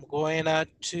 I'm going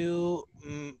to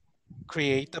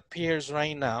create the pairs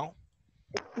right now.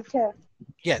 Teacher.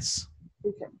 Yes.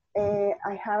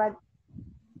 I have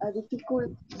a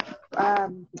difficult,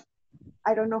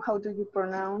 I don't know how do you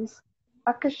pronounce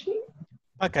packaging?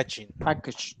 Packaging.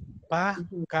 Package.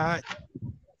 Packaging.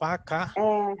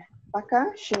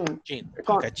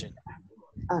 Packaging.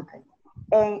 Okay.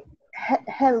 And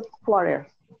headquarters.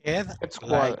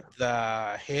 Like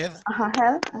the head.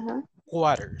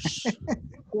 Quarters.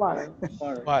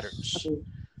 Quarters.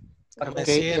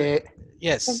 Okay.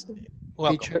 Yes.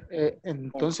 Teacher,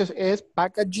 entonces es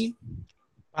packaging.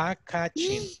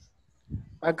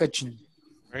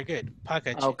 Very good.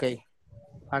 Packaging. Okay.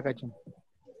 Packaging.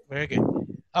 Very good.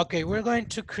 Okay, we're going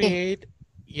to create,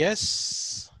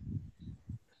 yes.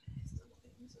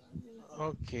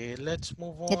 Okay, let's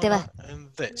move ¿Qué te on va? in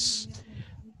this.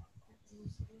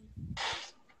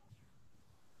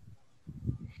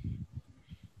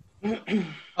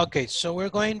 Okay, so we're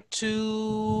going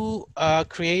to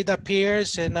create the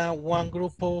pairs in one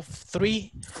group of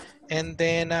 3, and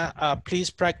then please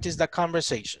practice the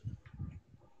conversation.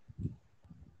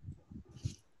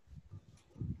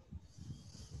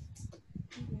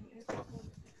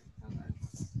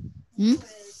 ¿Mm?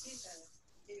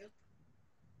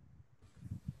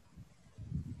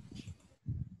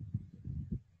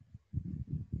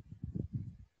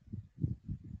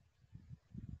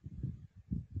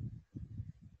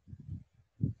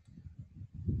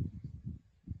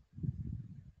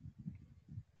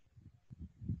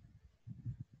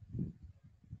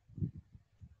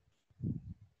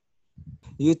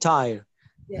 You tired.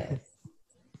 Yes.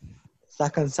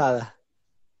 Estás cansada.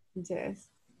 Yes.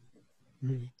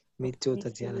 Me too,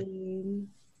 Tatiana.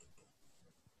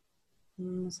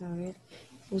 Vamos a ver.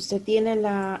 Usted tiene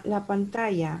la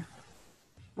pantalla.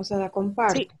 O sea, la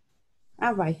comparte. Sí.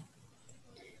 Ah, vaya.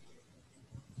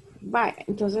 Vaya,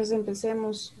 entonces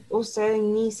empecemos. Usted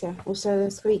inicia. Usted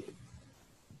es Rick.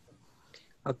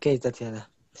 Okay, Tatiana.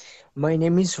 My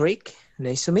name is Rick.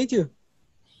 Nice to meet you.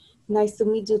 Nice to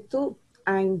meet you too.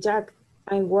 I'm Jack.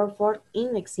 I work for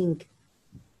Ingles Inc.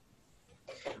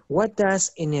 What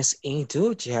does Ines Inc.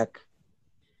 do, Jack?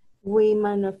 We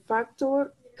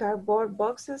manufacture cardboard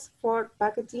boxes for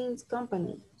packaging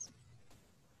companies.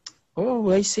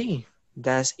 Oh, I see.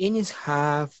 Does Ines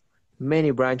have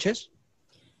many branches?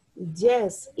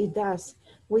 Yes, it does.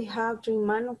 We have 3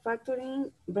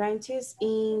 manufacturing branches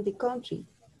in the country.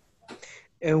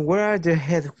 And where are the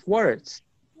headquarters?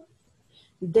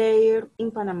 They're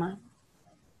in Panama.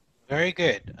 Very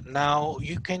good. Now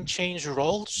you can change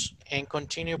roles and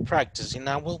continue practicing.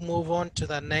 Now we'll move on to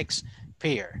the next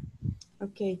pair.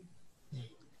 Okay.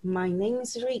 My name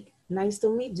is Rick. Nice to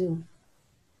meet you.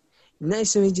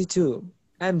 Nice to meet you too.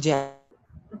 I'm Jack.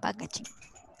 Packaging.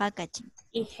 Packaging.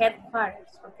 Y headquarters,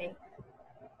 ok.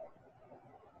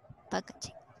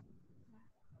 Packaging.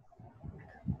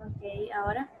 Ok,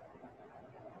 ahora,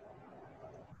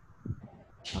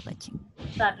 Packaging.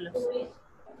 Carlos.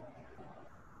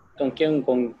 ¿Con quién?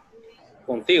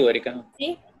 Contigo, Erika.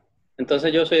 ¿Sí?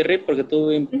 Entonces yo soy Rip porque tú...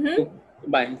 Ujú.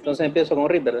 Vale, entonces empiezo con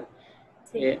Rip, ¿verdad?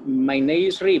 Sí. My name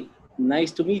is Rip.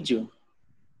 Nice to meet you.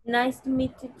 Nice to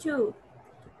meet you too.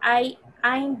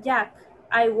 I'm Jack.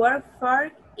 I work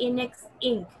for Inex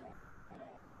Inc.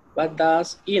 What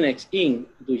does Inex Inc.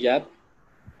 do, Jack?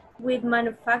 with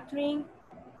manufacturing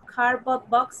cardboard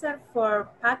boxes for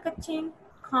packaging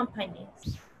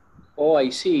companies. Oh, I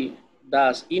see.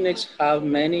 Does Inex have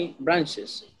many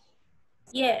branches?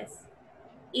 Yes,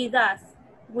 it does.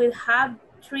 We have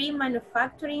 3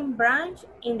 manufacturing branches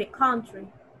in the country.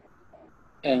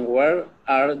 And where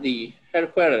are the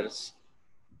headquarters?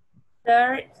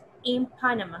 They're in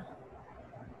Panama.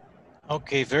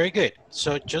 Okay, very good.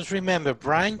 So just remember,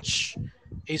 branch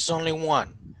is only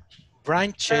one.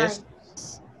 Branches,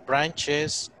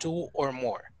 branches, 2 or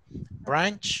more.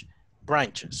 Branch,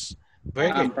 branches.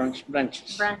 Very good.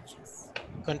 Branches. Branches.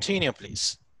 Continue,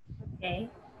 please. Okay.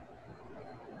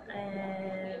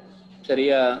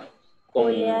 Sería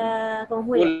con Julia.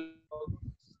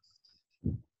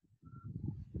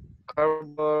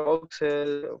 Cardboard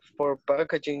boxes for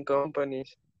packaging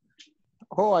companies.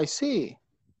 Oh, I see.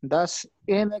 Does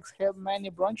Inex have many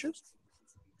branches?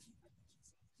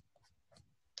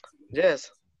 Yes,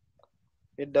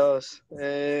 it does.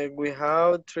 We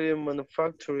have 3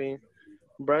 manufacturing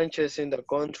branches in the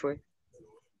country.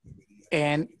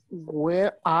 And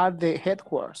where are the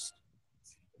headquarters?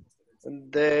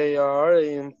 They are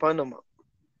in Panama.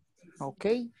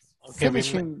 Okay.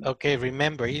 Okay,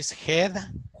 remember, it's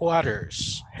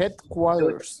headquarters.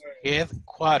 Headquarters.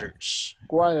 Headquarters.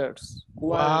 Quarters.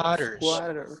 Quarters.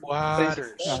 Quarters.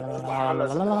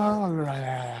 Quarters.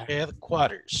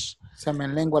 Headquarters. Se me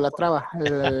lengua la traba.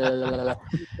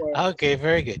 Okay,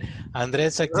 very good.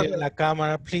 Andrés, activa la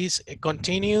cámara, please.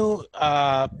 Continue.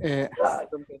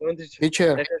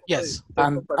 Teacher. Yes.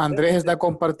 Andrés está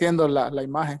compartiendo la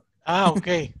imagen. Ah,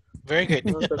 okay. Very good.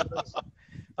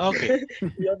 Okay.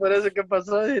 Ya por eso que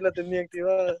pasó y la tenía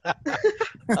activada.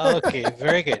 Okay,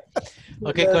 very good.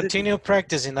 Okay, continue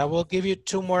practicing. I will give you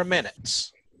 2 more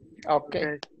minutes.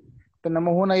 Okay.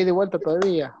 Tenemos una ida y vuelta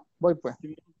todavía. Voy pues.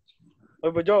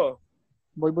 Voy yo.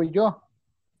 Voy yo.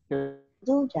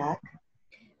 Do, Jack.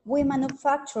 We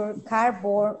manufacture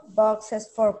cardboard boxes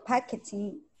for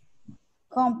packaging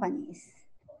companies.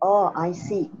 Oh, I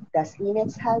see. Does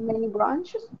Inex have many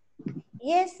branches?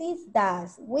 Yes, it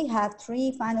does. We have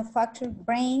 3 manufacturing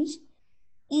branches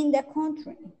in the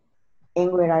country.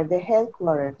 And where are the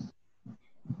headquarters?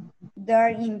 They're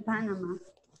in Panama.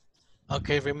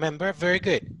 Okay, remember, very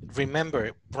good.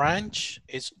 Remember, branch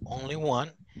is only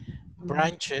one,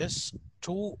 branches,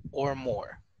 2 or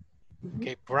more.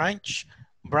 Okay, branch,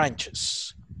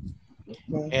 branches.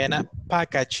 Okay. And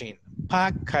packaging,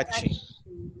 packaging,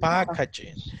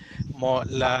 packaging.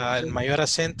 El mayor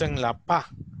acento en la pa,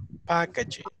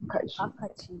 packaging,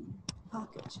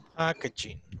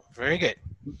 packaging. Very good.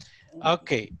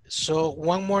 Okay, so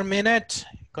 1 more minute.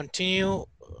 Continue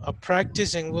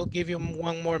practice and we'll give you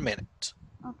 1 more minute.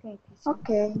 Okay.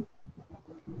 Okay.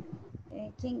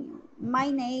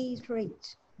 My name is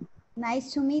Rich.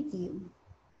 Nice to meet you.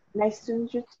 Nice to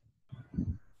meet you.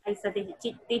 Ahí está,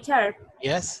 teacher.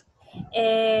 Yes.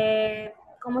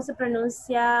 ¿Cómo se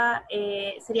pronuncia?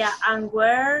 Sería, and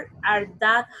where are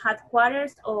that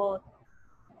headquarters o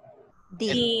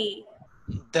the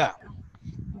The.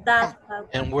 that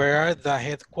And where are the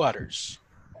headquarters?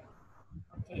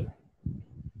 Okay.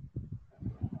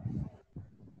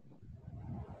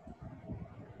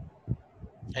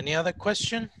 Any other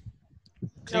question?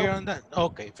 Clear on that?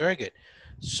 Okay, very good.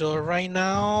 So right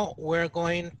now we're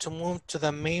going to move to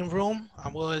the main room. I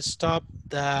will stop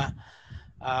the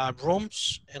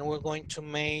rooms and we're going to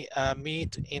meet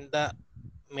in the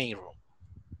main room.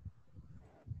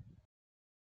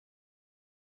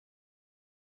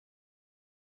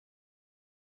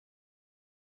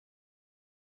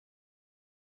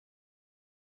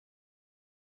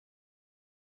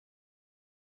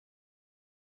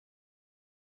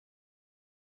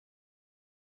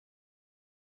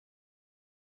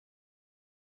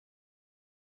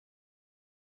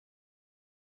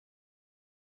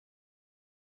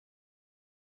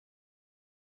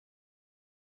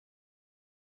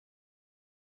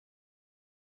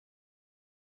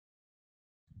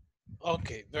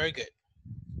 Okay, very good.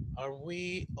 Are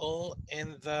we all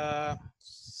in the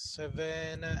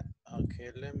 7?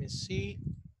 Okay, let me see.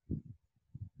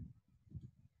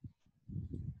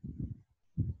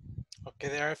 Okay,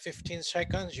 there are 15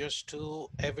 seconds just to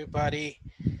everybody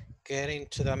get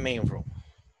into the main room.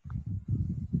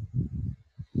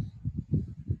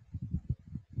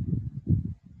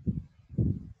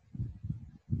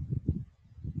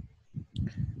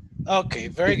 Okay,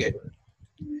 very good.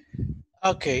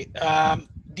 Okay,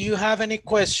 do you have any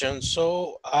questions?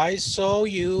 So I saw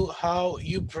you how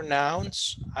you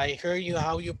pronounce, I heard you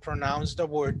how you pronounce the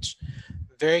words.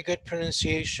 Very good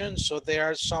pronunciation. So there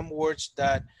are some words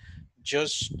that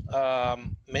just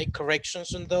make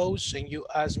corrections on those and you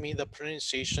ask me the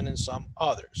pronunciation in some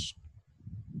others.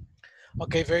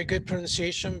 Okay, very good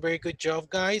pronunciation. Very good job,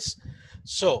 guys.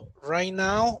 So right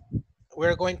now,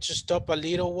 we're going to stop a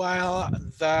little while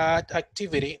that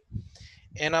activity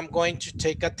and I'm going to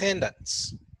take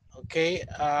attendance. Okay,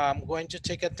 I'm going to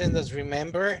take attendance.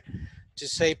 Remember to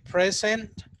say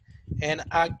present and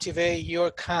activate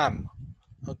your cam.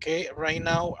 Okay, right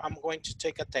now I'm going to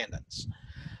take attendance.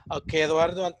 Okay,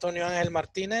 Eduardo Antonio Ángel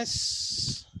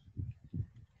Martínez.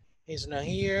 He's not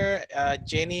here.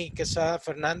 Jenny Quesada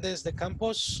Fernandez de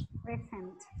Campos.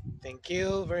 Present. Thank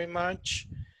you very much.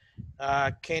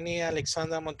 Kenny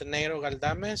Alexandra Montenegro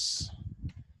Galdames.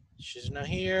 She's not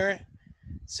here.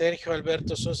 Sergio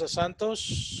Alberto Sosa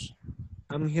Santos.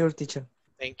 I'm here, teacher.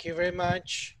 Thank you very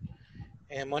much.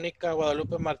 And Mónica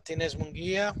Guadalupe Martínez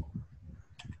Munguía.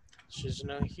 She's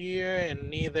not here. And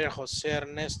neither Jose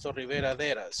Ernesto Rivera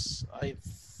Deras.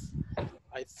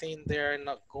 I think they're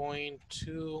not going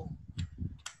to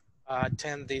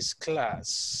attend this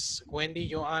class. Wendy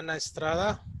Joana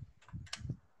Estrada.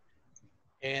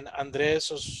 And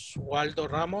Andrés Oswaldo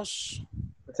Ramos.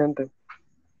 Presente.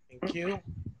 Thank you.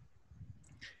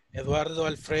 Eduardo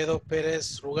Alfredo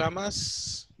Pérez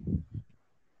Rugamas.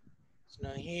 It's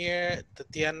not here.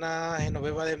 Tatiana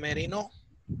Genoveva de Merino.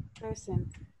 Present.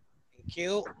 Thank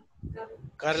you.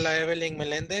 Carla Evelyn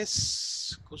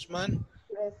Meléndez Guzmán.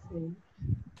 Present.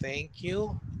 Thank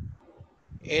you.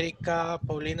 Erika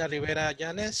Paulina Rivera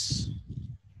Llanes.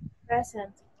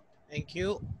 Present. Thank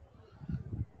you.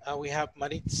 We have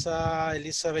Maritza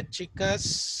Elizabeth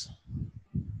Chicas.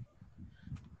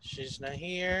 She's not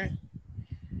here.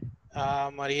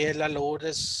 Mariela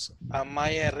Lourdes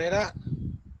Amaya Herrera.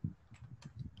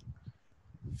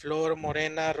 Flor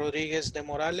Morena Rodríguez de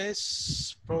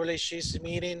Morales. Probably she's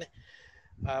meeting.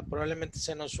 Probablemente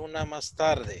se nos una más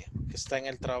tarde, que está en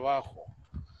el trabajo.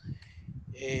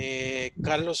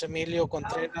 Carlos Emilio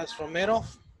Contreras Romero.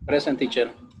 Present,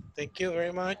 teacher. Thank you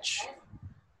very much.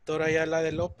 Dora Ayala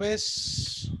de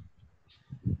López.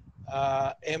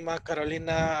 Emma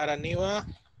Carolina Araniva.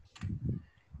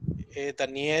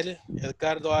 Daniel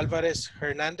Edgardo Álvarez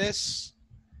Hernández,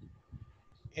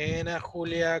 and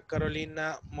Julia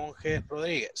Carolina Monge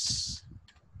Rodriguez.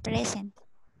 Present.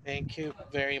 Thank you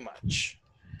very much.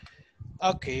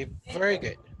 Okay, very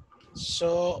good.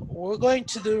 So we're going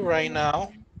to do right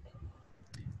now,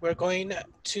 we're going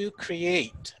to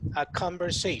create a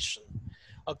conversation.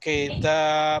 Okay,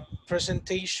 the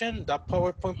presentation, the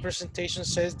PowerPoint presentation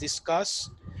says discuss.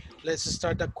 Let's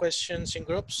start the questions in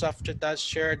groups. After that,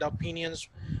 share the opinions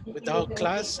with the whole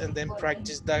class and then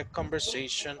practice that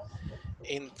conversation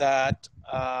in that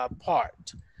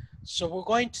part. So we're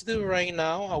going to do right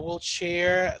now, I will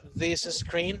share this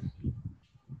screen.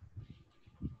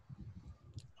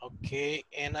 Okay,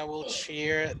 and I will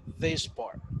share this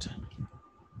part.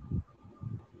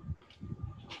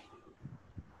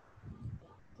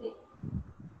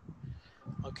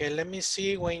 Okay, let me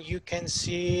see when you can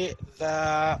see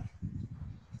the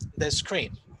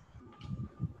screen.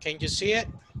 Can you see it?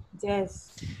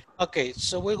 Yes. Okay,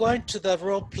 so we're going to the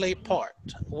role play part.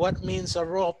 What means a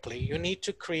role play? You need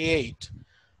to create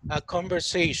a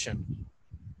conversation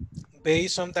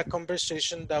based on the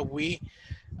conversation that we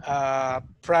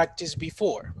practiced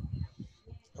before.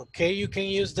 Okay, you can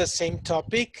use the same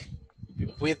topic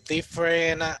with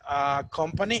different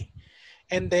company,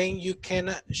 and then you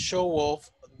can show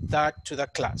off that to the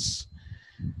class.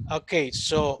 Okay,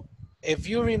 so if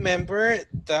you remember,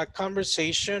 the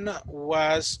conversation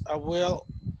was, I will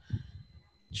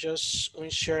just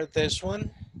share this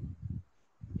one.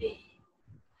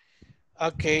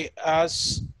 Okay,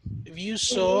 as you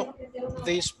saw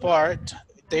this part,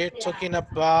 they're talking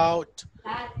about,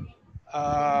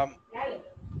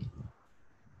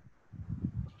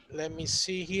 let me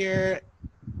see here,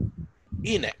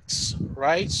 Inex,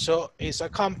 right? So it's a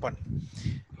company.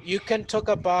 You can talk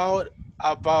about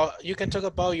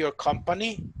your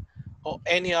company or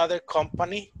any other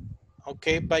company,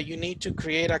 okay, but you need to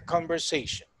create a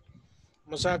conversation.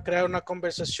 Vamos a crear una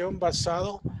conversación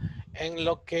basado en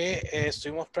lo que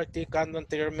estuvimos practicando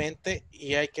anteriormente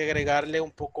y hay que agregarle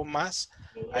un poco más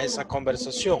a esa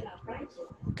conversación.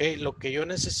 Okay, lo que yo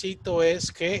necesito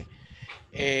es que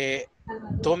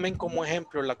tomen como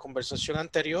ejemplo la conversación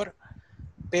anterior,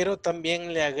 pero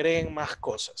también le agreguen más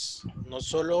cosas. No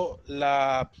solo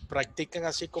la practiquen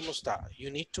así como está. You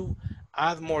need to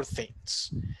add more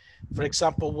things. For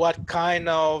example, what kind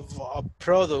of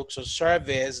products or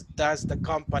service does the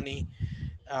company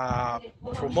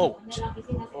promote,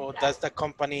 or does the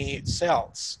company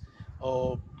sells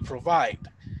or provide?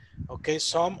 Okay,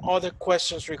 some other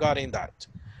questions regarding that.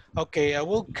 Okay, I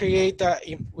will create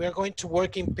we're going to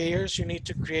work in pairs. You need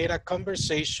to create a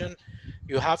conversation.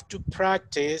 You have to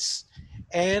practice,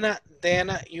 and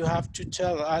then you have to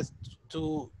tell us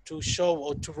to show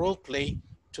or to role play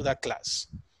to the class.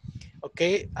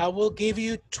 Okay, I will give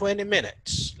you 20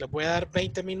 minutes. Le voy a dar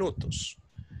 20 minutos.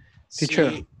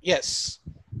 Teacher, Yes.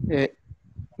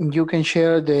 you can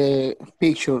share the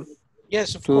picture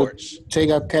Yes, of to course. take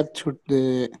a capture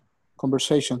the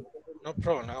conversation. No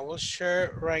problem. I will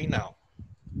share right now.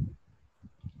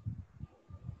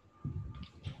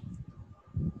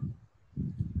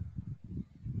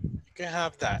 You can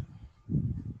have that.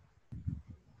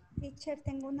 Teacher,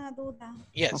 tengo una duda.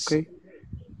 Yes. Okay.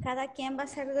 ¿Cada quien va a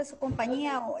ser de su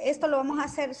compañía? ¿O esto lo vamos a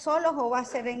hacer solos o va a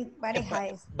ser en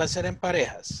parejas? Va a ser en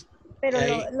parejas. Pero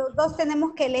ahí, los dos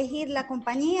tenemos que elegir la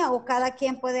compañía o cada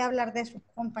quien puede hablar de su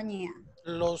compañía.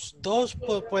 Los dos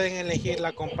pueden elegir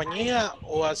la compañía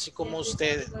o así como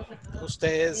ustedes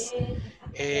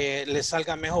les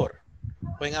salga mejor.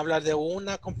 Pueden hablar de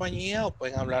una compañía o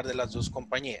pueden hablar de las dos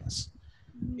compañías.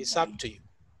 It's up to you.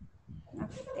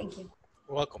 Okay, thank you.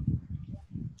 Welcome.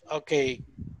 Okay.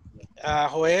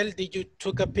 Joel, did you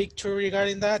took a picture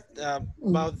regarding that?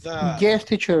 About the... Yes,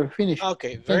 teacher, finish.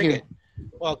 Okay, very good.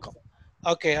 Welcome.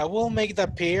 Okay, I will make the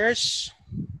pairs.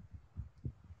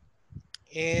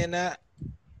 And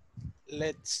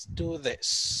let's do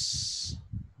this.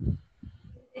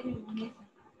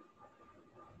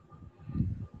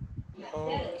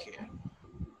 Okay.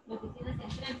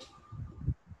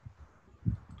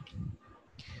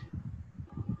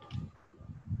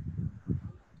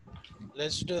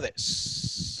 Let's do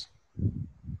this.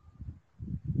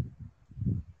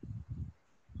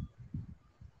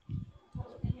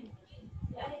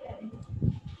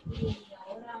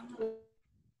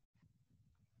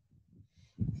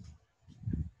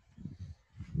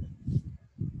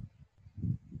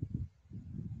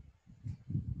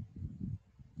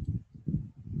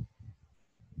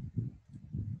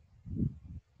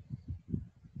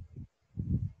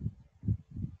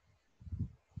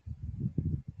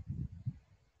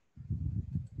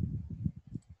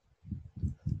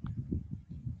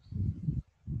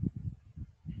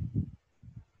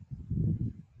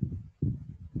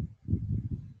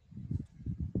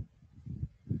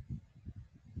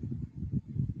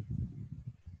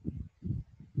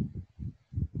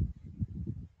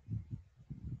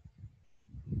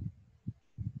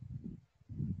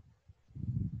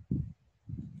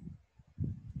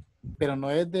 pero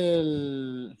no es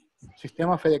del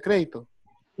sistema Fede Crédito.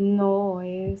 No,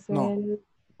 es No. el...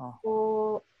 Ah.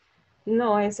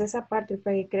 No, es esa parte,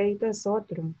 el crédito es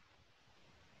otro.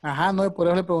 Ajá, no, por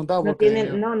eso le preguntaba. No Porque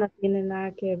tiene, no tiene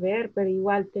nada que ver, pero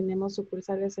igual tenemos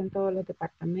sucursales en todos los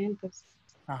departamentos.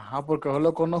 Ajá, porque yo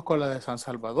lo conozco la de San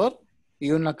Salvador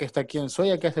y una que está aquí en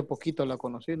Soya, que hace poquito la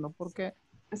conocí, ¿no? Porque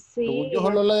según yo Sí,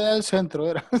 solo la del centro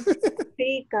era.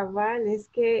 sí, cabal, es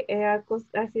que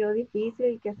ha sido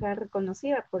difícil que sea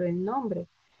reconocida por el nombre.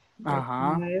 Porque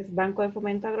Ajá. como es Banco de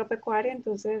Fomento Agropecuario,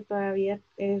 entonces todavía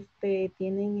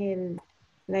tienen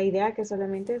la idea que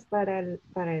solamente es para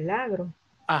el agro.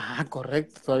 Ajá,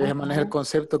 correcto. Todavía se maneja el Ajá.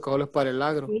 concepto que solo es para el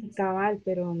agro. Sí, cabal,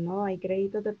 pero no, hay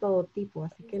créditos de todo tipo,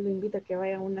 así que lo invito a que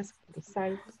vaya a una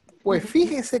sucursal. Pues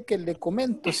fíjese que le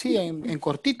comento, sí, en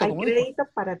cortito, Hay como dijo. crédito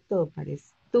para todo, para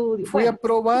estudio. Fui a Bueno,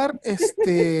 probar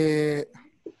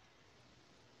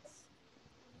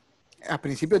a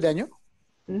principios de año.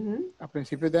 ujú. A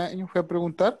principios de año fui a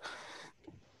preguntar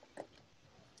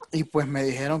y pues me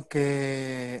dijeron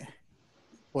que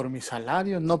por mi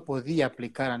salario no podía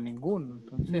aplicar a ninguno.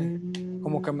 Entonces,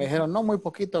 como que me dijeron, no, muy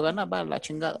poquito ganas, va la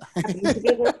chingada.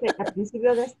 A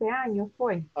principio de este año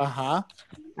fue, Ajá.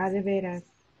 de veras.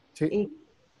 Sí. Y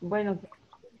bueno,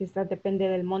 quizás depende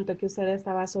del monto que usted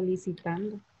estaba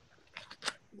solicitando.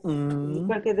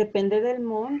 Porque depende del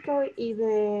monto y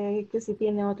de que si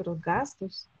tiene otros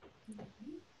gastos.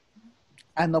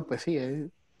 Ah, no, pues sí.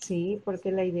 Sí,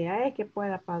 porque la idea es que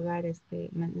pueda pagar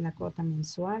la cuota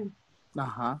mensual.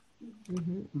 Ajá.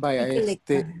 Ujú. Vaya, Y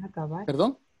que le acabar.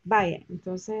 ¿Perdón? Vaya,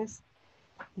 entonces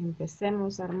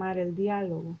empecemos a armar el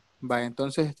diálogo. Vaya,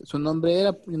 entonces su nombre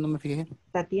era, no me fijé.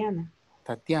 Tatiana.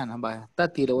 Tatiana, vaya.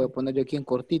 Tati, le voy a poner yo aquí en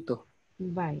cortito.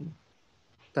 Vaya.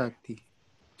 Tati.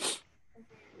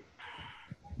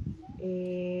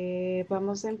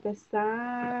 Vamos a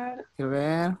empezar. Quiero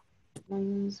ver.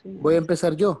 Voy a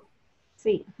empezar yo.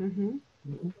 Sí. Ujú.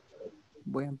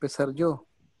 Voy a empezar yo.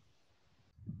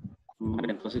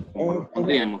 Entonces, ¿cómo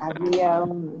podríamos? Había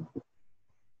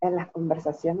en las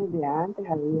conversaciones de antes,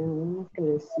 había uno que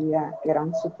decía que era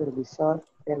un supervisor,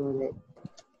 pero de,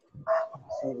 ¿cómo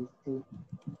se dice?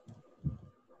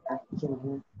 Aquí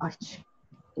no, ay,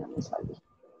 ya me salí.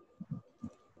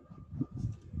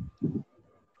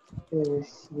 Que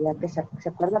decía que se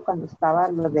acuerda cuando estaba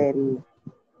lo del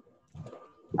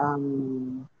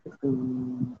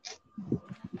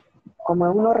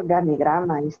como un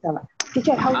organigrama, ahí estaba.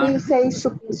 Teacher, how do you say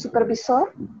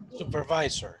supervisor?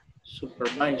 Supervisor.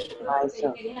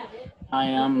 Supervisor. I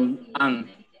am an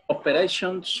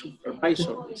operation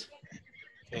supervisor.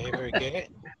 Okay, very good.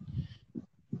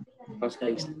 Entonces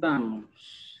ahí estamos.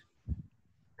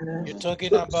 You're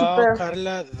talking about,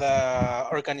 Carla, the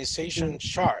organization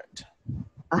chart.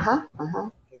 Ajá,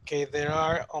 ajá. Okay, there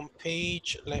are on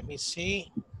page, let me see.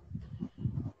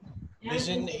 This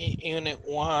in unit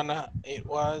 1, it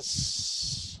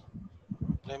was,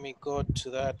 let me go to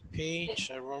that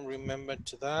page. I don't remember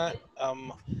to that.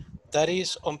 That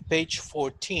is on page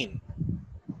 14.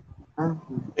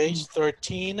 Page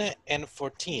 13 and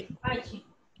 14.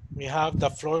 We have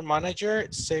the floor manager,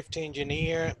 safety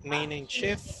engineer, main and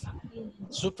chief,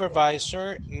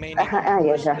 supervisor, main and Ajá,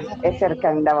 ese era el que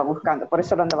andaba buscando, por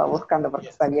eso lo andaba buscando,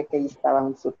 porque sabía que ahí estaba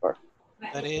un super.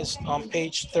 That is on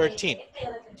page 13.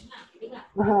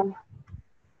 Ajá.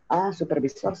 Ah,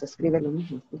 supervisor, se escribe lo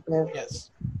mismo.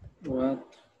 Yes. What?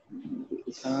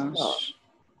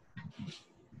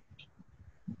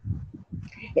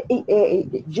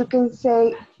 You can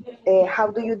say,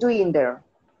 how do you do in there?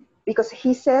 Because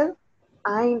he said,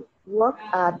 I work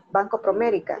at Banco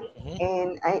Promérica,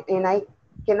 and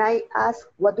can I ask,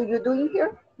 what do you do in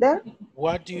here, there?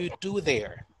 What do you do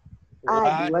there?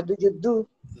 What do you do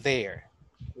there?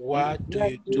 What do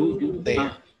you do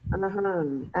there?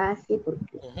 Ajá. Sí,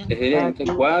 porque.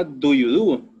 What do you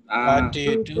do? What do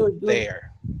you do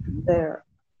there? There.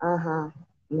 Ajá.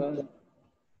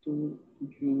 Sí,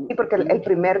 porque el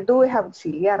primer do es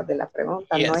auxiliar de la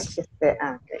pregunta, no es que esté.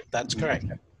 Okay. That's correct.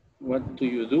 What do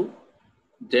you do?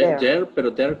 There, pero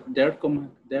there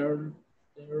como there.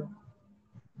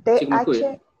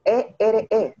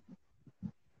 T-H-E-R-E.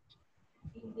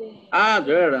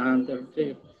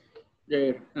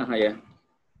 There. Ajá, ya.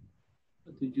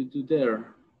 What do you do there?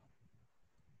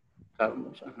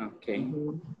 Carlos, ajá, ok.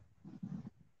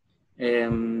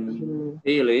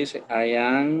 Y le dice, I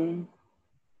am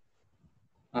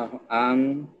an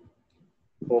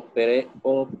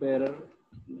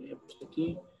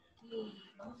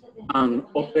an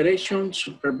operation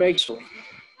supervisor.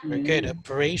 Very good.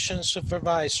 Operation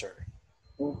supervisor.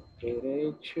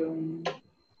 Operation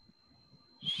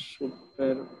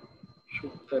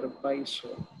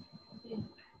supervisor.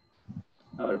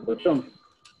 A ver, botón.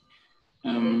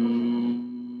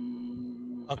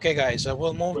 Okay, guys, I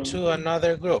will move to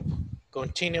another group.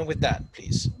 Continue with that,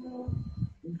 please.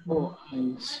 Oh,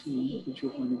 I see.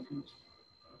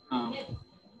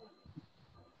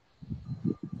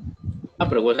 Ah,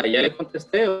 pero pues allá le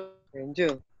contesté.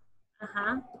 Angel,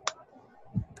 Ajá.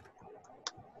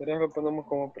 ¿quieres lo ponemos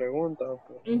como pregunta?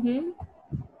 Ujú.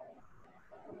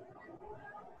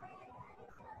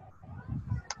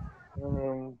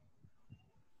 Um,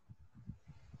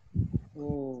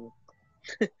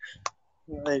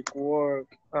 like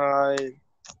work, 3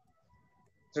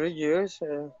 years.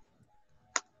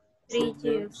 3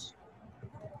 years.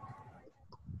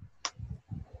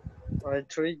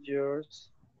 3 years.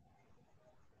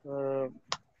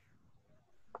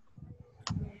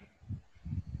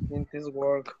 In this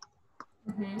work.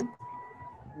 Ujú.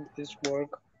 In this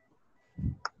work.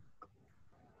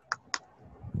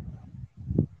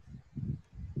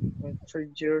 I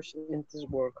 3 years in this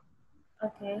work.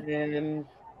 Okay. And,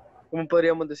 ¿cómo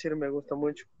podríamos decir me gusta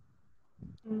mucho?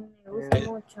 Me gusta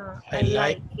mucho. I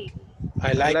like it.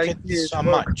 I like it this so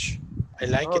work. much. I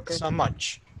like it Okay. so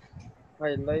much.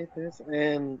 I like this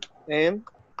and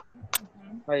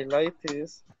I like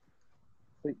this.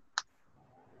 Wait,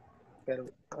 pero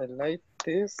I like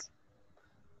this.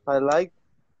 I like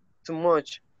too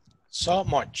much. So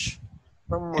much.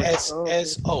 So much.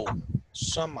 S-S-O.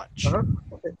 So much.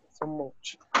 Okay. So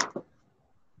much.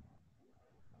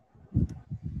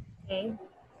 Okay.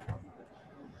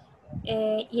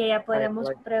 Y allá podemos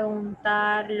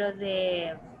preguntar lo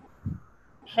de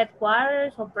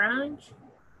headquarters o branch.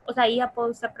 O sea, ahí ya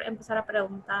puedo empezar a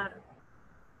preguntar.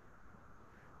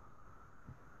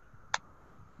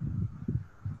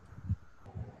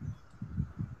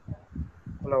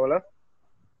 Hola, hola.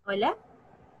 Hola.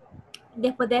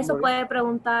 Después de eso puede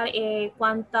preguntar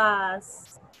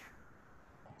cuántas.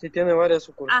 Sí, tiene varias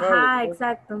sucursales. Ajá,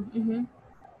 exacto. Uh-huh.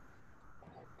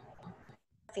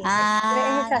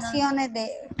 Ah, 3 estaciones de...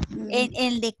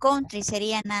 el de country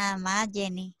sería nada más,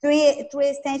 Jenny. 3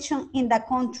 stations in the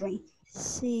country.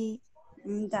 Sí.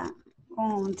 In the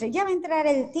country. Ya va a entrar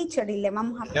el teacher y le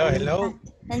vamos a preguntar. Hello.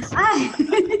 ¡Ay!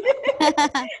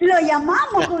 Lo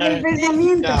llamamos con el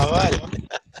pensamiento.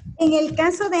 En el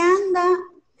caso de ANDA,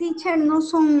 teacher, no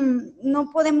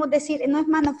podemos decir, no es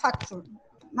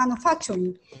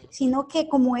manufacturing, sino que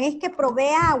como es que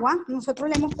provee agua, nosotros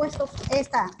le hemos puesto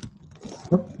esta.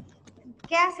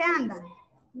 ¿Qué hace ANDA?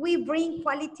 We bring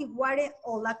quality water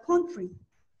all the country.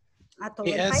 A todo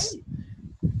el país.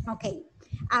 Ok.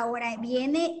 Ahora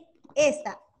viene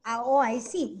esta. Oh, I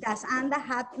see. Does ANDA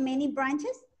have many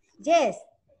branches? Yes,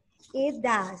 it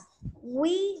does.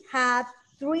 We have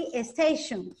 3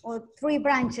 stations o 3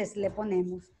 branches le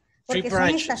ponemos. Porque son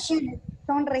estaciones,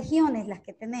 son regiones las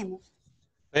que tenemos.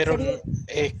 Pero,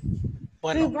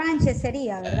 bueno. 3 branches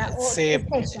sería, ¿verdad? O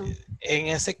station. En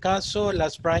ese caso,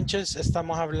 las branches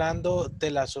estamos hablando de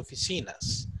las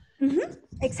oficinas.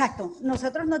 Exacto.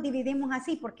 Nosotros nos dividimos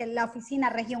así porque la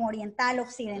oficina región oriental,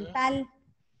 occidental,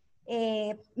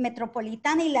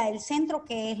 metropolitana y la del centro,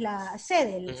 que es la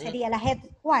sede, sería la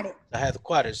headquarters. La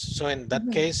headquarters. So in that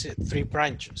case, 3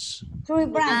 branches. 3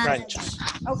 branches.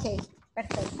 Ok,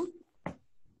 perfecto.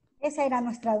 Esa era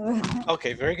nuestra duda.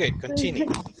 Okay, very good. Continue.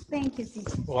 Thank you,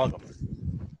 teacher. Welcome.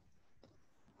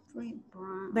 3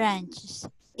 branches.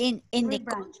 In the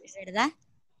branches, ¿verdad?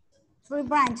 3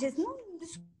 branches, ¿no?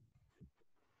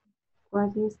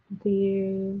 What is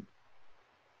the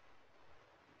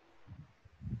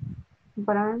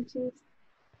branches?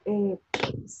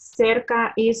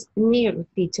 Cerca is near,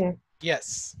 teacher.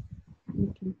 Yes.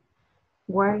 Okay.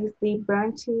 Where is the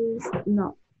branches?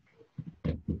 No.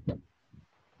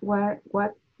 What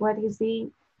is the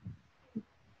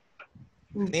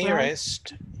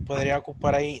nearest? Podría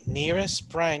ocupar ahí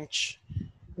nearest branch.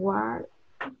 Where?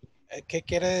 ¿Qué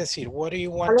quiere decir? What do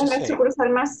you want ¿Cuál to es la say? sucursal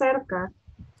más cerca?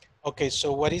 Okay,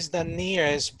 so what is the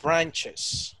nearest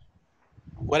branches?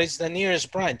 What is the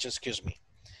nearest branch? Excuse me.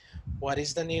 What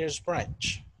is the nearest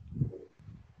branch?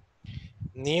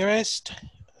 Nearest,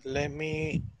 let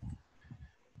me,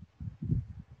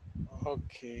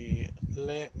 okay,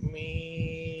 let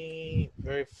me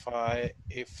verify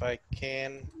if I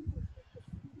can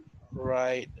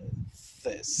write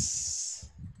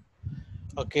this.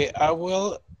 Okay, I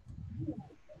will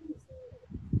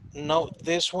note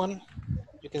this one.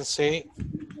 You can say,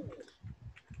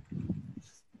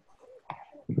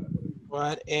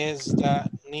 what is the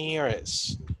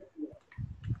nearest?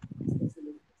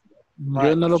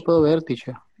 Yo no lo puedo ver,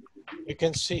 teacher. You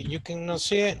can see, you cannot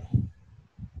see it.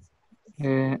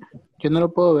 Yo no lo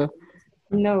puedo ver.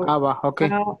 No. Va, ok.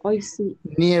 Hoy sí.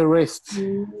 Nearest.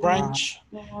 Branch.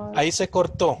 Ahí se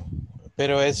cortó,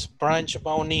 pero es branch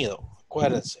va unido.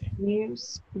 Acuérdense.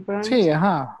 Nearest branch. Sí,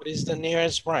 ajá. What is the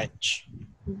nearest branch?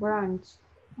 Branch.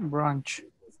 Branch.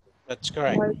 That's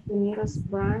correct. What is the nearest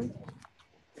branch?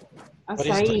 What Hasta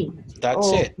is ahí. that's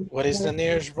Oh, it. What is the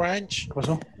nearest branch? ¿Qué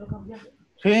pasó?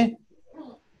 Sí.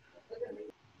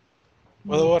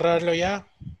 ¿Puedo borrarlo ya?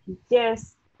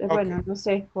 Yes. Ok. Bueno, no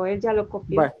sé. Joel ya lo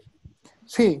copió. Vale.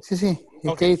 Sí. Es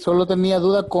Ok. que solo tenía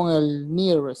duda con el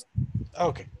nearest.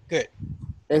 Ok, good.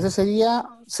 Ese sería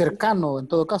cercano en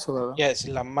todo caso, ¿verdad? Yes,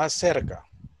 la más cerca.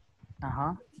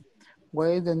 Ajá.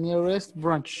 Where is the nearest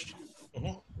branch?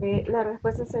 La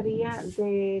respuesta sería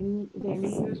the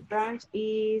nearest branch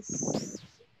is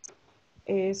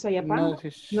Soyapango.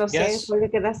 No sé, Yes. puede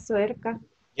quedar cerca.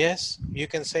 Yes, you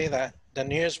can say that. The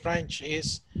nearest branch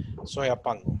is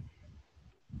Soyapango.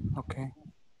 Okay.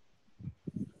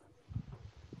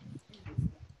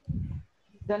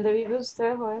 ¿Dónde vive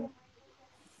usted, Joel?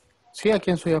 Sí,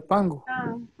 aquí en Soyapango.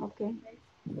 Ah, ok.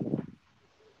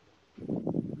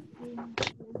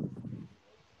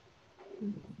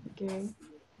 Okay.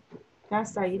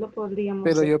 Hasta ahí lo podríamos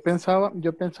Pero hacer.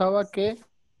 yo pensaba que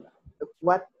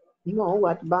What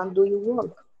band do you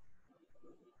work?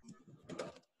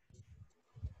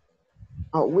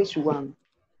 Oh, which one?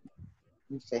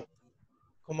 No sé.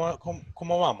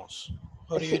 ¿Cómo vamos?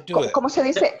 How do you do it? ¿Cómo se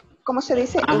dice?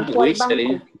 ¿En cuál Which banco?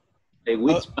 sería,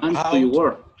 which bank do you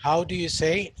work? How do you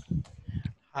say?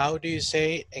 How do you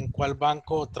say en cuál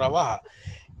banco trabaja?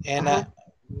 And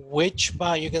which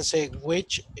bank, you can say,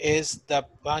 which is the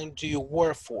bank do you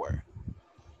work for?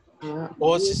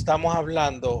 O si estamos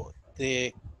hablando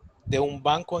de un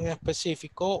banco en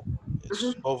específico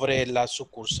sobre las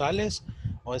sucursales,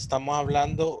 o estamos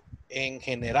hablando en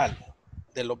general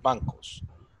de los bancos.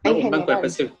 No, un banco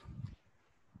específico.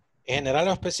 ¿En general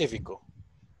o específico?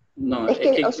 No, es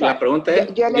que o sea, la pregunta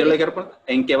es, yo le quiero preguntar,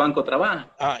 ¿en qué banco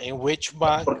trabaja? In which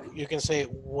bank, you can say,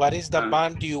 what is the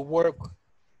bank do you work?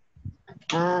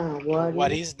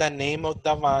 What is the name of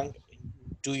the bank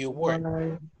do you work?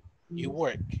 You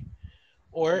work.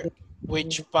 Or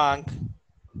which bank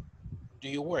do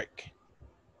you work?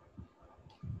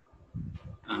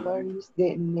 What is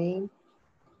the name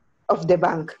of the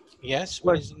bank? Yes,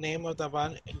 what is the name of the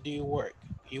bank do you work?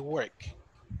 You work.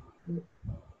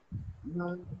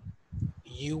 No.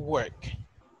 You work.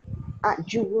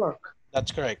 You work.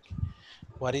 That's correct.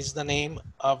 What is the name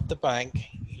of the bank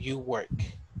you work?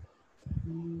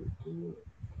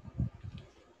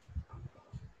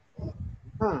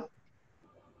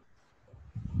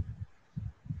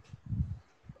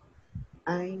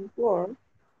 I work.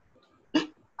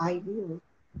 I'm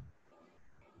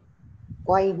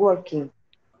working.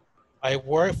 I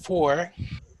work for,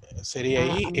 sería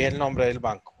ahí el nombre del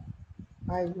banco.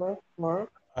 I work for.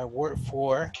 I work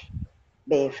for.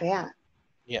 BFA.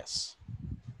 Yes.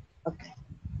 Okay.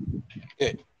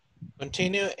 Good.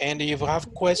 Continue, and if you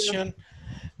have question,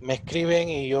 me escriben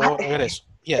y yo regreso.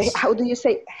 Yes. How do you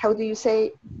say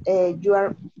you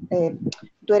are,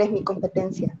 tú eres mi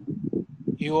competencia?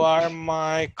 You are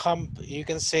my you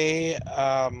can say,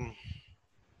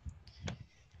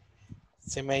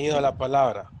 se me ha ido la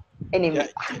palabra. Enemy.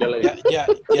 Yo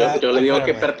le digo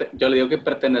que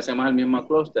pertenecemos al mismo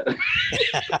clúster.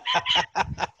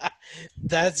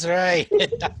 That's right.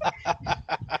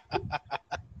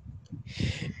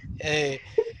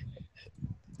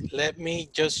 Let me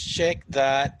just check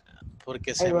that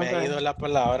porque se me ha ido la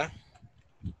palabra.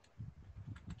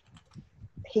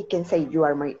 He can say you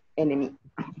are my enemy.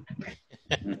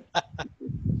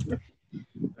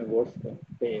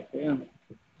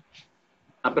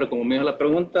 Pero como me dijo la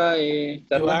pregunta, you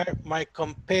are my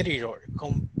competitor.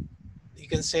 You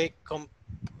can say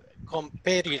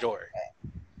competitor.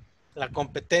 La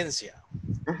competencia.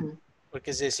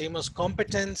 Porque si decimos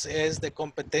competence es de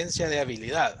competencia de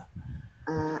habilidad.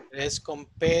 Es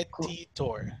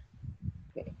competitor.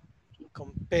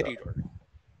 Competitor.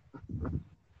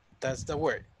 That's the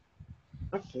word.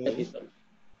 Okay.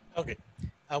 Okay.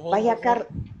 Vaya, Carlos,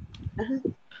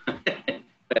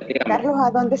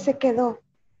 ¿a dónde se quedó?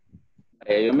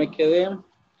 Yo me quedé,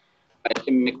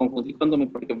 me confundí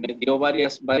porque me dio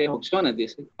varias opciones,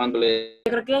 dice. Cuando le...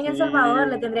 Yo creo que en El Salvador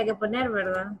le tendría que poner,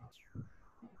 ¿verdad?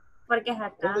 Porque es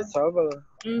acá. El Salvador.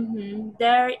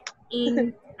 They're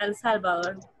in El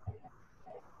Salvador.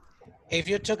 If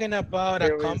you're talking about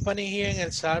a company here in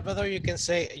El Salvador, you can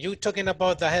say, you're talking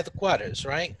about the headquarters,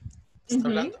 right?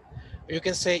 You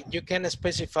can say, you can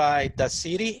specify the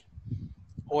city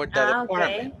or the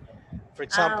department. For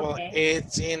example,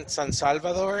 it's in San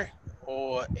Salvador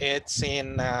or it's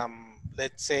in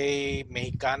let's say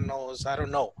Mexicanos, I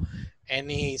don't know,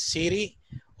 any city,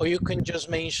 or you can just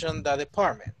mention the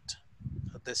department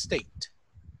of the state.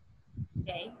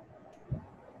 Okay.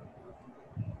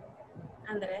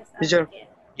 Andrés, Teacher,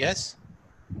 Yes?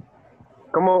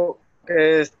 como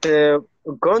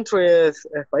country es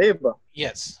país, ¿va?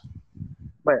 Yes.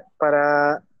 Vaya,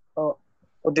 para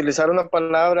utilizar una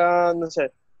palabra, no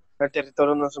sé, el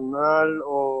territorio nacional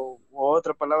o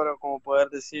otra palabra como poder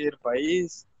decir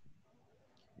país.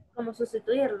 ¿Cómo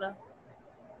sustituirlo?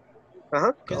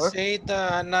 Ajá. You can say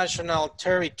the national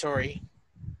territory.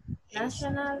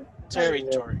 National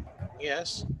Territory.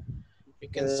 Yes. You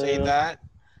can say that.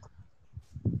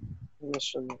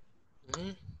 National.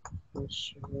 Mhm.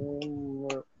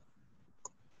 National.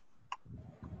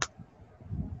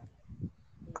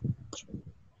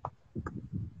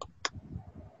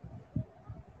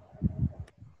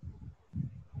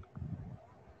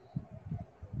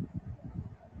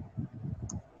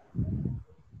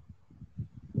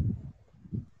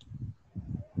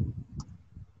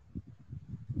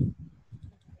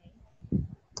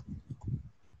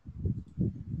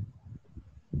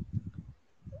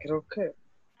 Creo que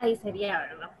Ahí sería,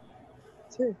 ¿verdad?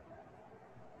 sí.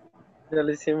 Ya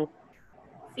lo hicimos.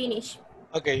 Finish.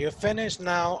 Okay, you finished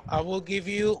now. I will give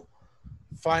you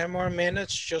 5 more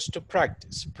minutes just to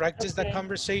practice. Practice the Okay.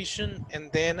 conversation,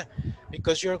 and then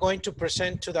because you're going to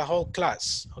present to the whole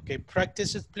class. Okay,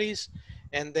 practice it please.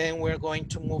 And then we're going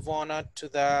to move on to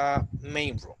the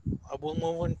main room. I will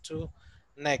move on to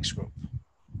next group.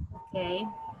 Okay.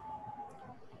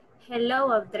 Hello,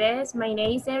 Andrés. My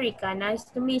name is Erica. Nice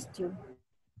to meet you.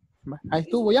 Ahí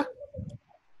estuvo ya.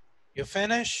 You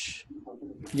finish?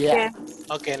 Yeah.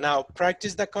 Okay, now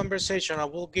practice the conversation. I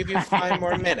will give you 5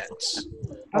 more minutes.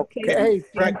 Okay,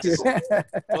 thank you. Practice.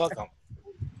 Welcome.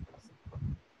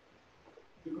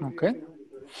 Okay.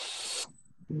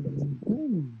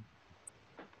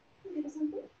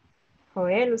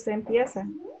 Joel, usted empieza.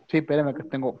 Sí, espérame que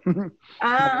tengo.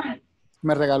 Ah,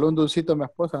 Me regaló un dulcito a mi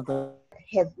esposa. Entonces...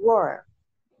 Headword.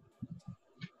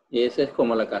 Y esa es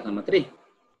como la casa matriz.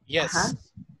 Yes. Ajá.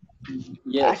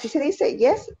 Yes. Así se dice,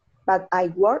 yes, but I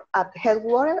work at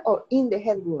headquarters or in the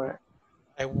headquarters.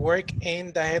 I work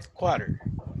in the headquarters.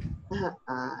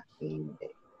 Ajá, In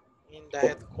the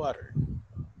headquarters.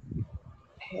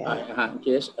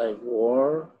 Yes, I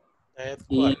work The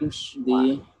in headquarters.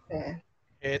 the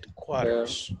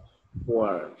Headquarters.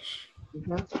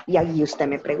 Y ahí usted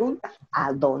me pregunta,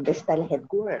 ¿a dónde está el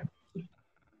headquarters?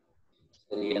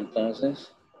 Sería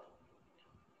entonces.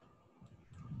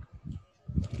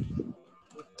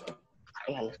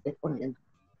 Ya lo estoy poniendo.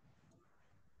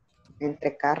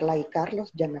 Entre Carla y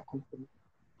Carlos ya me confundí.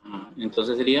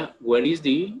 Entonces sería, where is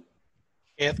the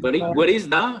headquarters? Where is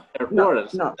the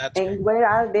headquarters? No. That's And right. where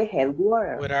are the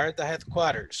headquarters? Where are the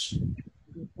headquarters?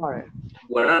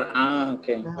 Where are,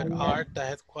 okay. Where are the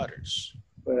headquarters?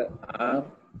 Where are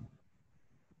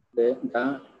the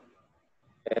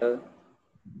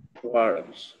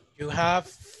headquarters? You have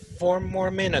 4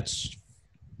 more minutes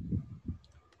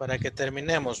para que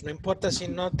terminemos. No importa si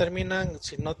no terminan,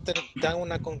 si no dan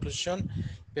una conclusión,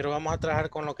 pero vamos a trabajar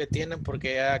con lo que tienen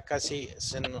porque ya casi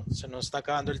se nos está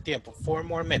acabando el tiempo. 4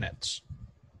 more minutes.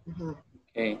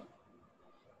 Okay.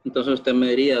 Entonces usted me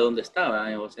diría dónde estaba,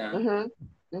 o sea.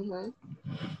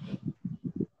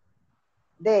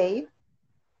 Dave.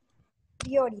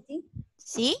 Priority.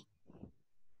 ¿Sí?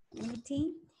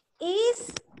 Priority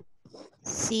is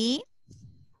Sí.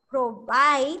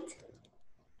 provide.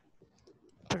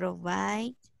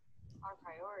 Provide.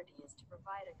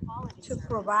 To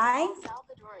provide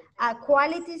a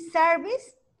quality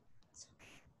service.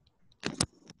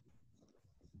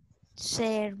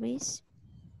 Service.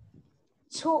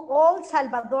 To all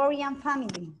Salvadorian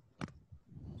family.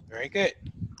 Very good.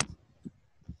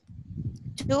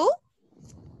 To?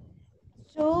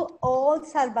 To all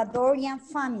Salvadorian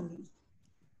family.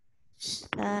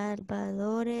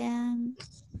 Salvadorian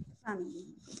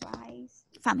Family.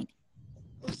 family.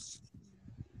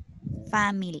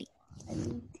 Family.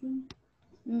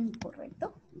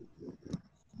 Correcto.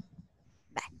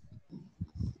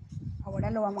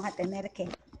 Ahora lo vamos a tener que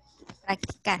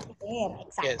practicar.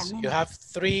 Yes, you have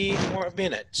 3 more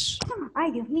minutes.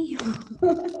 Ay, Dios mío.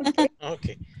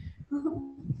 Okay.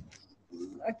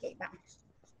 Ok, vamos.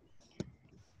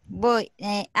 Voy.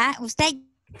 Usted.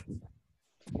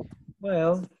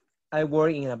 Well, I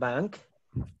work in a bank.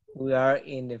 We are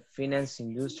in the finance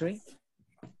industry.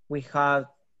 We have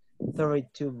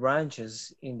 32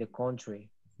 branches in the country.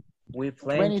 We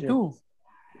plan 22.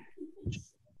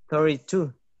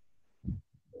 32.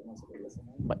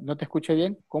 No te escuché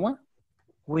bien. ¿Cómo?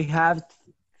 We have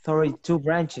 32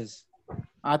 branches.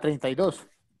 Ah, 32.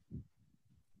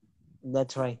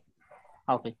 That's right.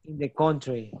 Ok. In the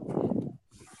country.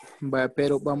 Vaya,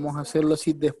 pero vamos a hacerlo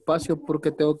así despacio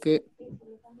porque tengo que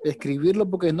escribirlo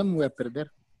porque no me voy a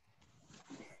perder.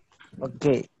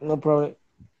 Okay, no problem.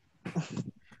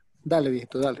 Dale,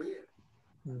 viejito, dale.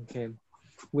 Okay.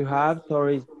 We have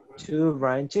 32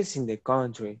 branches in the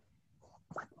country.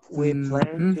 We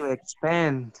plan to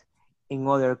expand in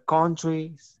other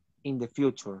countries in the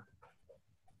future.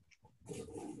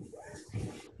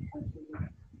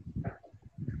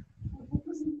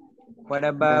 What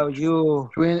about you?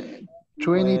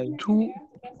 22,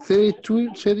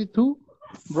 32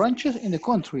 branches in the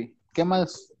country. ¿Qué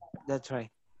más? That's right.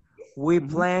 We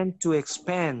plan to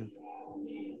expand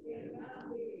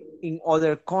in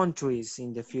other countries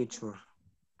in the future.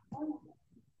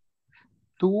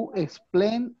 To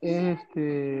explain, To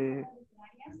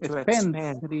expand.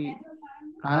 expand.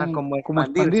 Como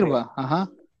expandirse. expandir, va. Ajá.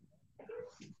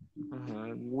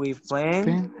 We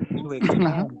plan to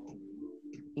expand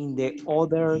in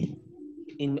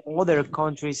other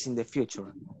countries in the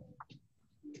future.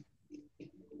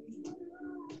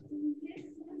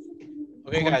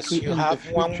 Okay, guys, you have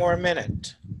 1 more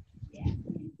minute.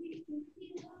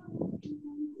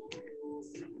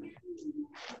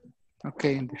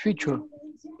 Okay, in the future.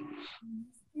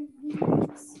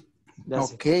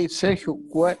 That's okay, Sergio,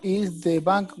 what is the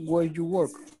bank where you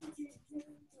work?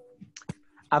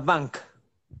 A bank.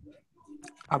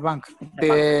 A bank.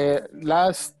 The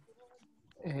last...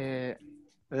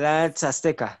 That's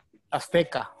Azteca.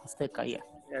 Azteca, yeah.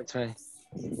 That's right.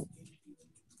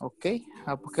 Ok,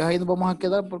 porque ahí nos vamos a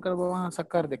quedar porque lo vamos a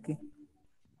sacar de aquí.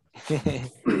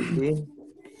 Sí.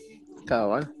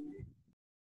 Cabal.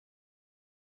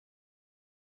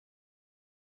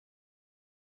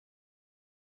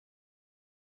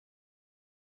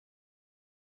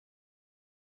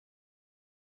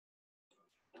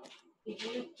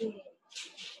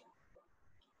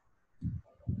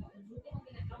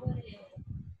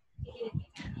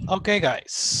 Okay,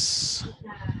 guys.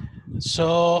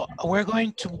 So we're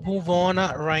going to move on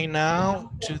right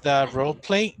now to the role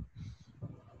play.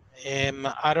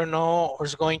 I don't know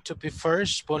who's going to be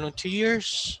first.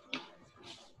 Volunteers?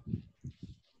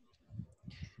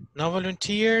 No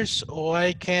volunteers, or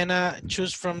I can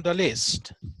choose from the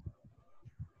list.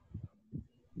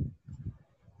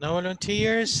 No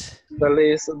volunteers? The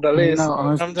list.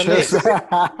 No, From the list.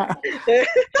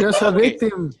 Just a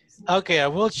victim. Okay, I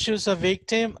will choose a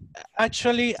victim.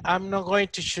 Actually, I'm not going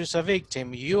to choose a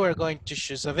victim. You are going to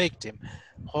choose a victim.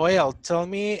 Joel, tell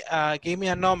me, give me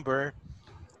a number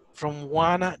from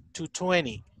 1 to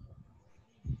 20.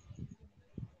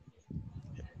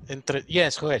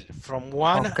 Yes, Joel, from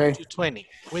 1 to 20.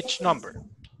 Which number?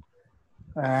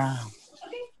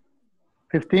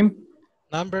 15.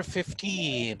 Number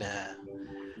 15.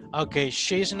 Okay,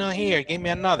 she's not here. Give me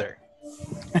another.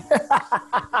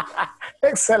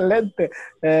 Excelente.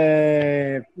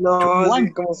 No, one.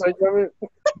 sí, como soy yo.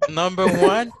 Number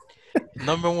 1?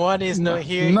 Number 1 is not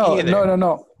here either.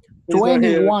 No.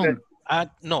 21.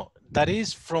 No, that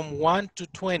is from 1 to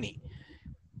 20.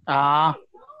 Ah,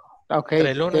 okay.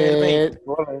 Entre el 1 y el 20.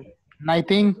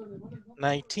 19.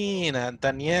 19. And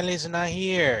Daniel is not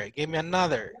here. Give me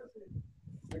another.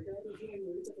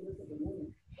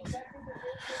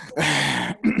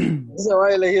 Se va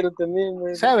a elegir usted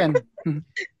mismo. 7.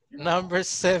 Number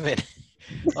 7.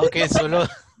 Okay, so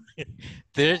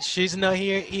she's not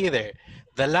here either.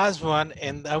 The last one,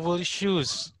 and I will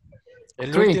choose.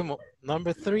 El último,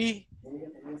 number 3.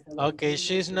 Okay,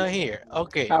 she's not here.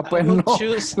 Okay, pues I will no,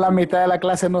 choose. la mitad de la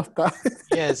clase no está.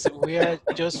 Yes, we are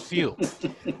just few.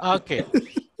 Okay,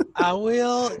 I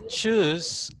will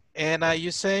choose, and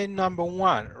you say number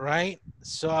 1, right?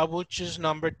 So I will choose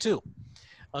number 2.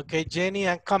 Okay, Jenny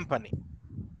and company.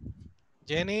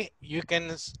 Jenny, you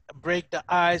can break the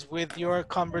ice with your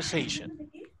conversation.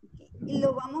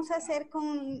 ¿Lo vamos a hacer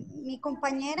con mi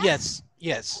compañera? Yes,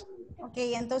 yes. Ok,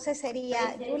 entonces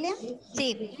sería Julia.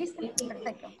 Sí. ¿Listo?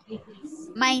 Perfecto.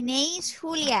 My name is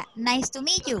Julia. Nice to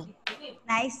meet you.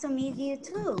 Nice to meet you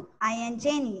too. I am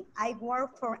Jenny. I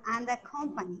work for Anda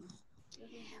Company.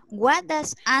 What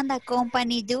does Anda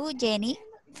Company do, Jenny?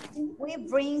 We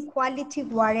bring quality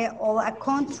water all a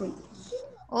country.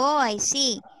 Oh, I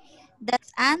see.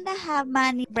 Does Anda have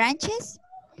many branches?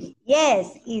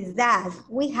 Yes, it does.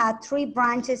 We have 3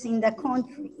 branches in the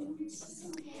country.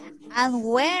 And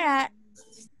where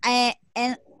are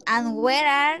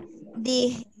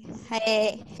the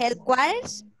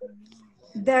headquarters?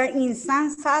 They're in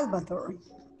San Salvador.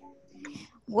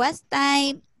 What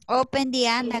time open the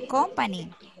Anda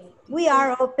Company? We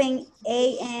are open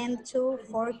 8 a.m. to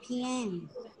 4 p.m.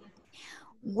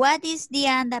 What is the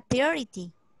ANDA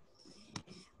priority?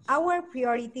 Our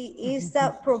priority is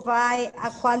to provide a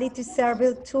quality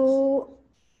service to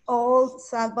all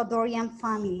Salvadorian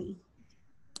family.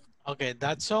 Okay,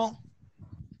 that's all.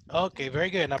 Okay, very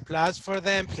good. Applause for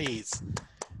them, please.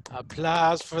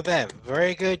 Applause for them.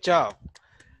 Very good job.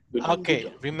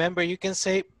 Okay, remember you can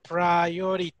say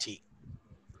priority.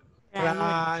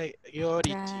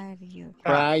 Priority.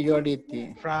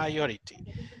 Priority. Priority.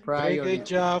 Very good Priority.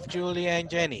 job, Julia and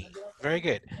Jenny. Very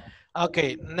good.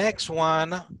 Okay, next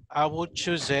one, I will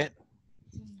choose it.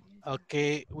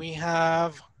 Okay, we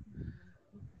have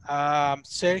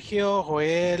Sergio,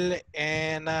 Joel,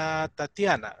 and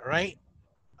Tatiana, right?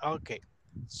 Okay,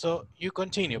 so you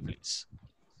continue, please.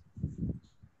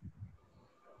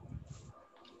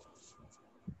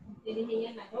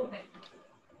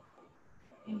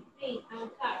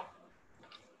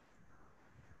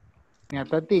 Yeah,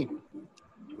 Tati.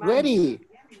 Ready?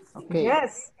 Okay.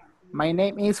 Yes. My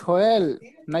name is Joel.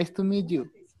 Nice to meet you.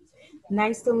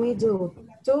 Nice to meet you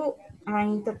too.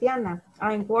 I'm Tatiana.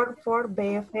 I work for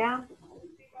BFA.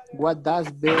 What does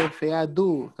BFA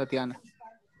do, Tatiana?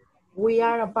 We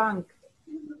are a bank.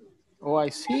 Oh, I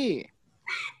see.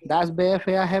 Does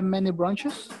BFA have many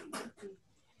branches?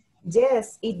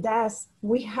 Yes, it does.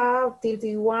 We have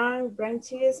 31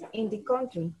 branches in the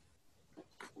country.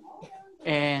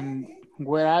 And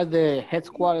where are the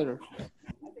headquarters?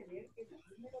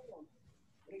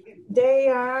 They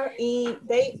are in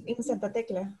Santa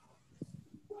Tecla.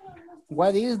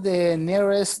 What is the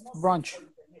nearest branch?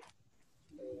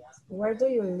 Where do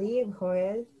you live,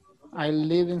 Joel? I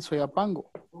live in Soyapango.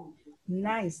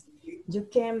 Nice. You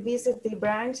can visit the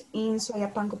branch in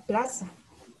Soyapango Plaza.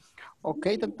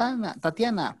 Okay,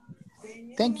 Tatiana.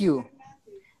 Thank you.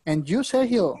 And you,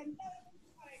 Sergio?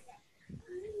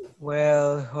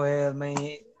 Well,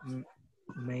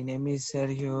 my name is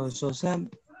Sergio Sosa,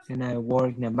 and I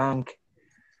work in a bank.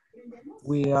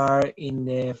 We are in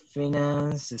the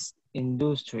finance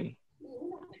industry.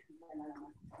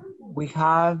 We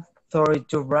have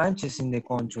 32 branches in the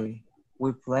country.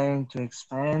 We plan to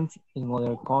expand in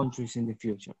other countries in the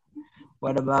future.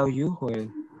 What about you,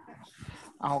 Joel?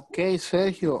 Okay,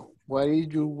 Sergio. Where is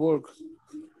your work?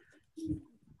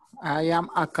 I am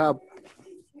a cop.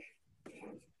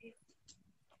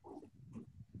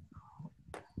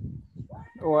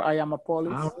 Or I am a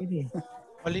police. Oh, really?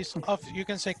 Police officer. You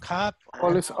can say cop.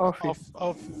 Police office.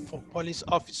 Police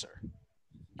officer.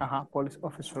 Police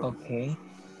officer. Okay.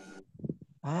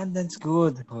 Ah, that's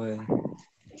good, Joel.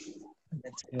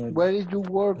 That's good. Where is your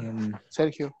work,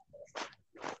 Sergio?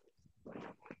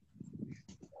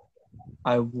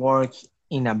 I work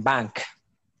in a bank.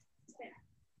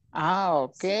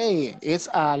 Okay. It's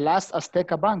a Last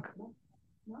Azteca Bank.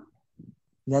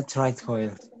 That's right,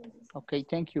 Joel. Okay,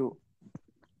 thank you.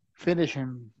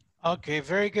 Finishing. Okay,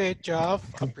 very good job.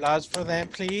 Applause for them,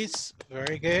 please.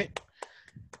 Very good.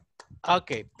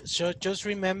 Okay, so just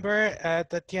remember,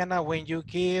 Tatiana, when you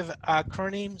give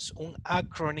acronyms, un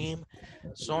acronym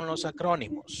son los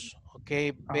acrónimos.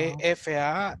 Okay,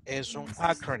 BFA es un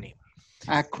acronym.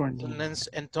 Acronym.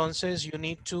 Entonces, you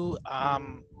need to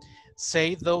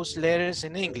say those letters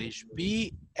in English.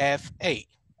 BFA.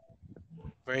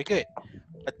 Very good.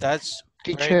 But that's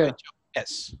very good job.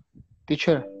 Yes.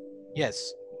 Teacher.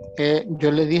 Yes.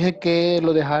 Yo le dije que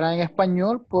lo dejara en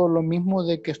español por lo mismo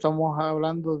de que estamos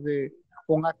hablando de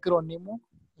un acrónimo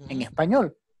en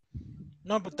español.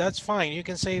 No, but that's fine. You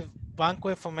can say Banco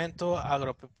de Fomento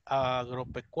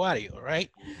Agropecuario, right?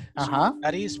 So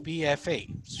that is BFA.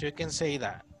 So you can say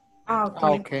that.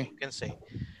 Okay. You can say.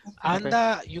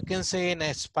 ANDA, you can say in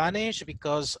Spanish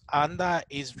because ANDA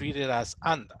is read as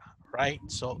ANDA, right?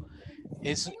 So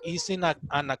it's in an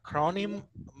acronym,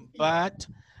 but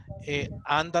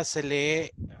ANDA se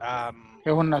lee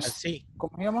es una, así.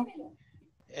 ¿Cómo se llama?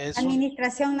 Es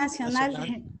Administración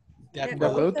Nacional de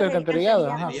Acueductos y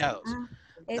Alcantarillados.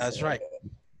 That's right.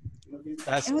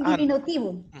 That's es un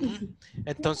diminutivo.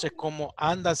 Entonces, como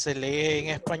ANDA se lee en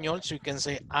español, so you can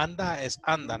say ANDA es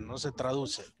ANDA, no se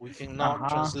traduce. We cannot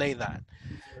translate that.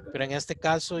 Pero en este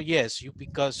caso, yes,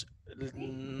 because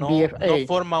no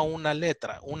forma una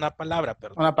letra, una palabra,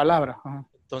 perdón. Una palabra.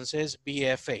 Entonces,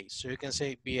 BFA. So you can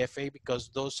say BFA because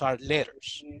those are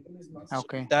letters.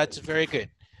 Okay. So that's very good.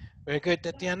 Very good,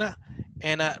 Tatiana.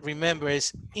 And remember,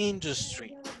 it's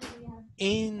industry.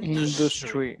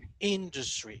 Industry.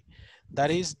 That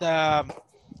is the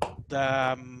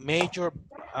major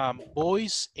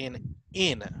voice in.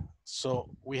 So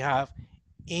we have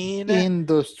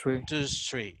industry.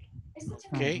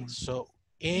 Okay, so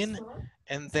in,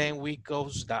 and then we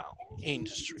goes down.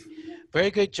 Industry.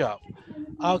 Very good job.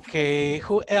 Okay,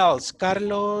 who else?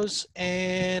 Carlos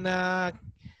and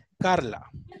Carla.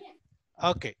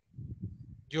 Okay,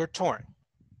 your turn.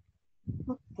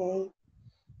 Okay.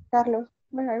 Carlos,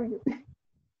 where are you?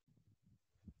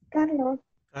 Carlos.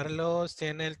 Carlos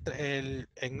tiene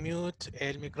en mute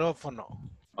el micrófono.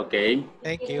 Okay.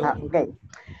 Thank you. Okay.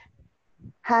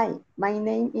 Hi, my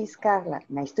name is Carla.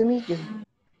 Nice to meet you.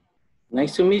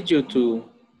 Nice to meet you too.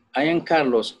 I am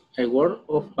Carlos. I work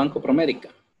of Banco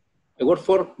Promérica. I work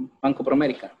for Banco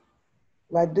Promérica.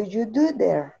 What do you do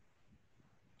there?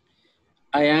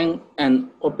 I am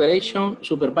an operation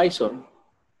supervisor.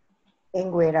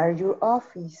 And where are your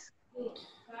office?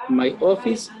 My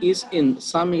office is in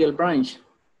San Miguel branch.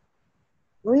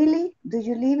 Really? Do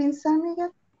you live in San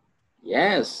Miguel?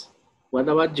 Yes. What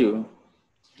about you?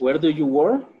 Where do you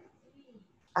work?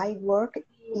 I work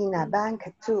in a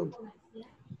bank too.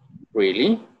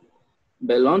 Really?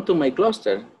 Belong to my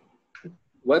cluster.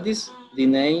 What is the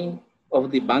name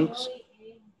of the banks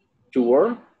you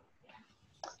work?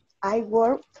 I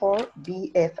work for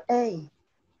BFA.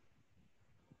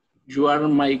 You are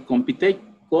my competitor.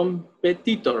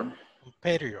 Competitor.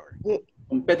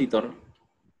 Competitor.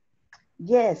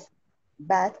 Yes,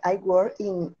 but I work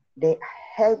in the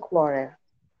headquarters.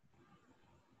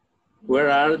 Where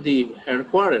are the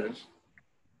headquarters?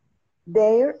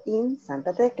 They're in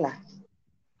Santa Tecla.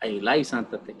 I like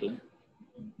Santa Tecla.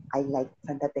 I like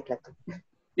Santa Tecla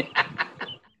too.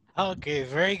 Okay,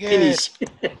 very good. Finish.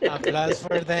 Applause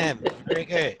for them. Very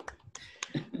good.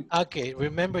 Okay,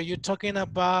 remember you're talking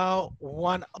about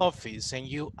one office and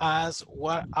you ask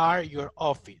what are your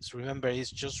office. Remember it's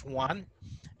just one.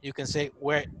 You can say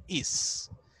where is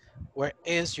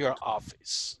your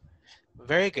office.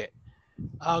 Very good.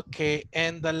 Okay,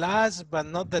 and the last but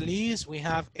not the least, we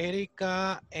have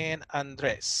Erica and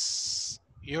Andres.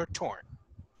 Your turn.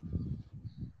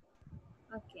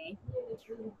 Okay.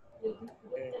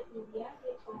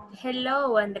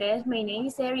 Hello, Andres. My name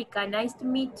is Erica. Nice to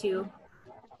meet you.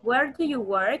 Where do you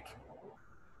work?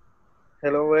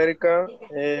 Hello, Erica.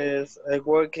 Yes, I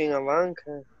work in a bank.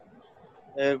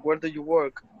 Where do you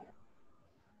work?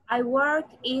 I work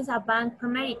in a bank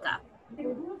Promérica.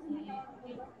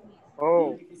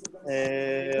 Oh,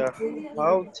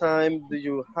 how time do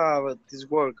you have at this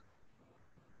work?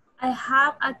 I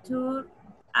have a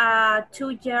 2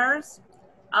 years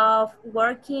of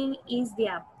working in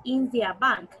the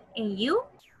bank. And you?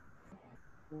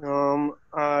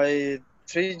 I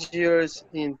 3 years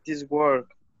in this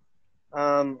work.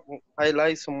 I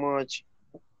like so much.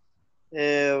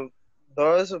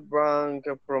 Does Bank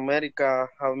Promérica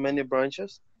have many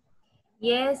branches?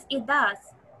 Yes, it does.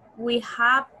 We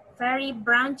have 30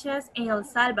 branches in El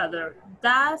Salvador.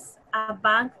 Does a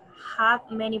bank have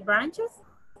many branches?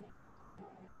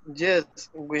 Yes,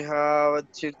 we have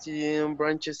 13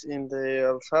 branches in the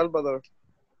El Salvador.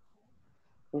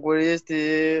 Where is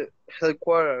the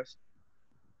headquarters?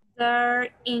 They're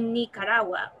in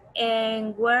Nicaragua.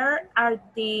 And where are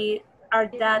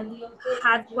that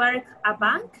headquarters a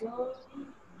bank?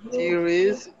 Here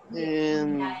is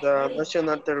in the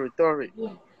national territory.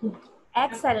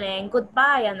 Excellent.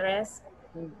 Goodbye, Andres.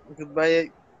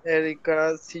 Goodbye,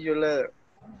 Erica. See you later.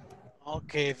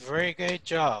 Okay, very good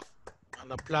job.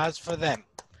 An applause for them.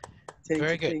 Thank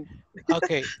Very you. good. Thank you.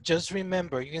 Okay, just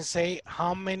remember, you can say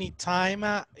how many time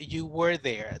you were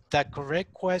there. The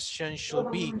correct question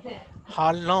should be,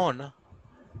 how long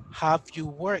have you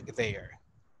worked there?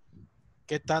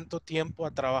 ¿Qué tanto tiempo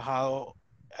ha trabajado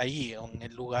ahí, en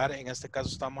el lugar? En este caso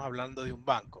estamos hablando de un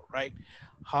banco, right?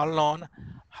 How long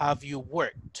have you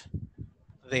worked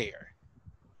there?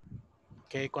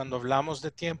 Okay, cuando hablamos de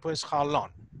tiempo es how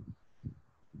long.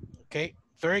 Okay,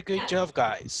 very good job,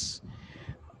 guys.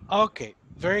 Okay,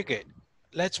 very good.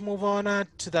 Let's move on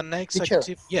to the next Teacher,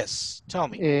 activity. Yes, tell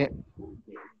me.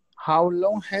 how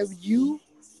long have you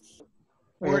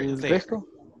Work el there. resto?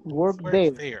 Work Work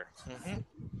there. there.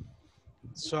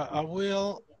 So I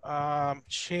will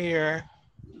share.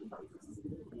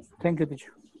 Thank you,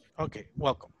 teacher. Okay,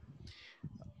 welcome.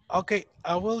 Okay,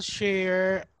 I will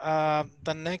share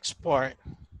the next part.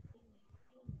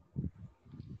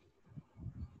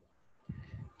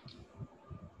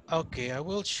 Okay, I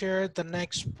will share the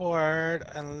next part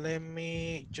and let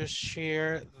me just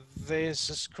share this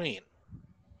screen.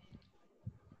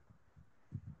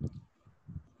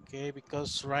 Okay,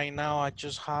 because right now I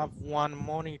just have one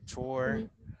monitor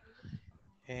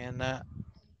and I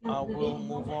will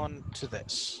move on to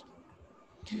this.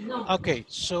 Okay,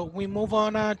 so we move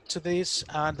on to this,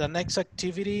 the next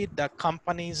activity, the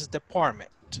company's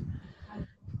department.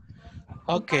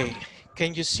 Okay,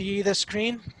 can you see the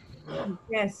screen?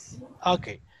 Yes.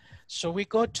 Okay, So we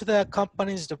go to the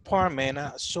company's department.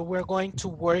 So we're going to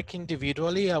work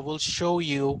individually. I will show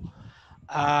you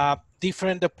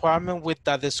different department with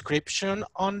the description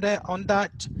on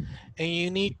that, and you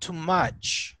need to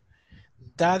match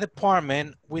that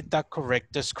department with the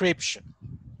correct description.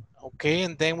 Okay,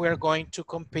 and then we're going to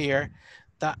compare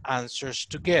the answers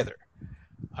together.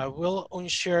 I will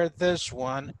unshare this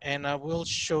one and I will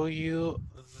show you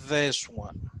this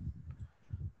one.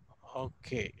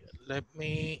 Okay, let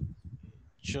me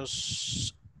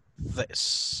just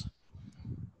this.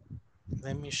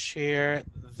 Let me share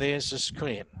this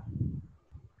screen.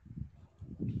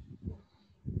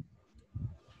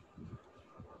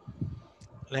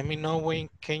 Let me know when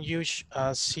can you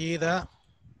see the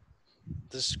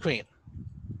screen.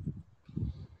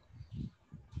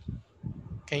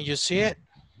 Can you see it?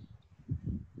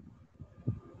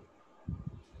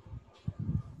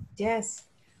 Yes.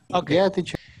 Okay. Yeah,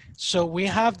 teacher. So we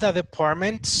have the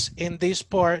departments in this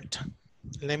part.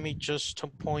 Let me just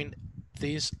point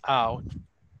this out.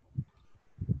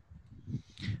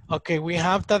 Okay, we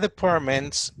have the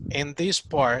departments in this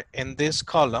part, in this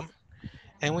column,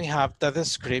 and we have the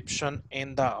description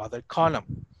in the other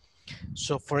column.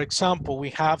 So for example, we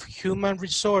have human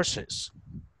resources.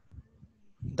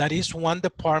 That is one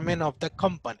department of the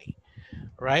company,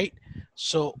 right?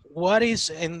 So what is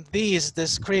in this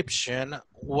description,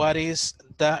 what is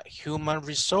the human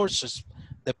resources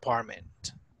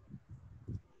department?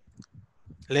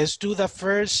 Let's do the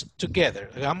first together.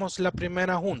 Hagamos la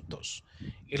primera juntos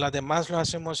y las demás lo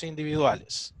hacemos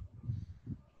individuales.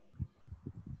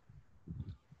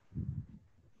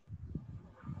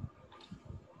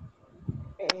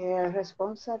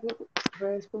 Responsible,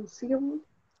 responsible for hitting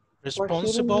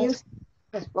Responsible. new,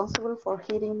 responsible for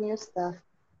hitting new staff.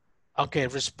 Okay,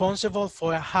 responsible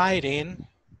for hiring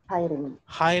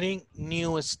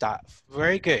new staff.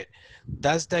 Very good.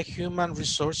 That's the human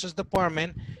resources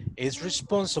department is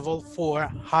responsible for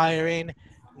hiring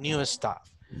new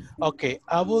staff. Okay,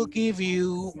 I will give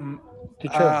you,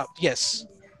 Teacher, yes,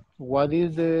 what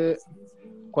is the,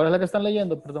 ¿cuál es la que están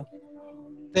leyendo? Perdón.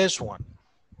 this one.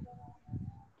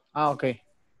 Ah, okay.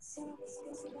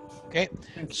 Okay,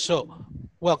 so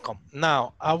welcome.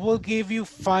 Now, I will give you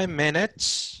 5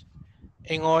 minutes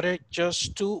in order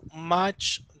just to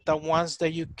match the ones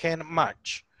that you can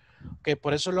match. Ok,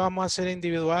 por eso lo vamos a hacer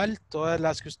individual. Todas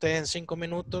las que ustedes en 5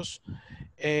 minutos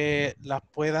las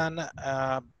puedan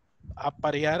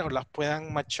aparear o las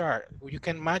puedan matchar. You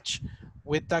can match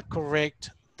with the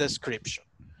correct description.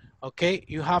 Okay,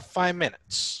 you have 5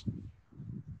 minutes.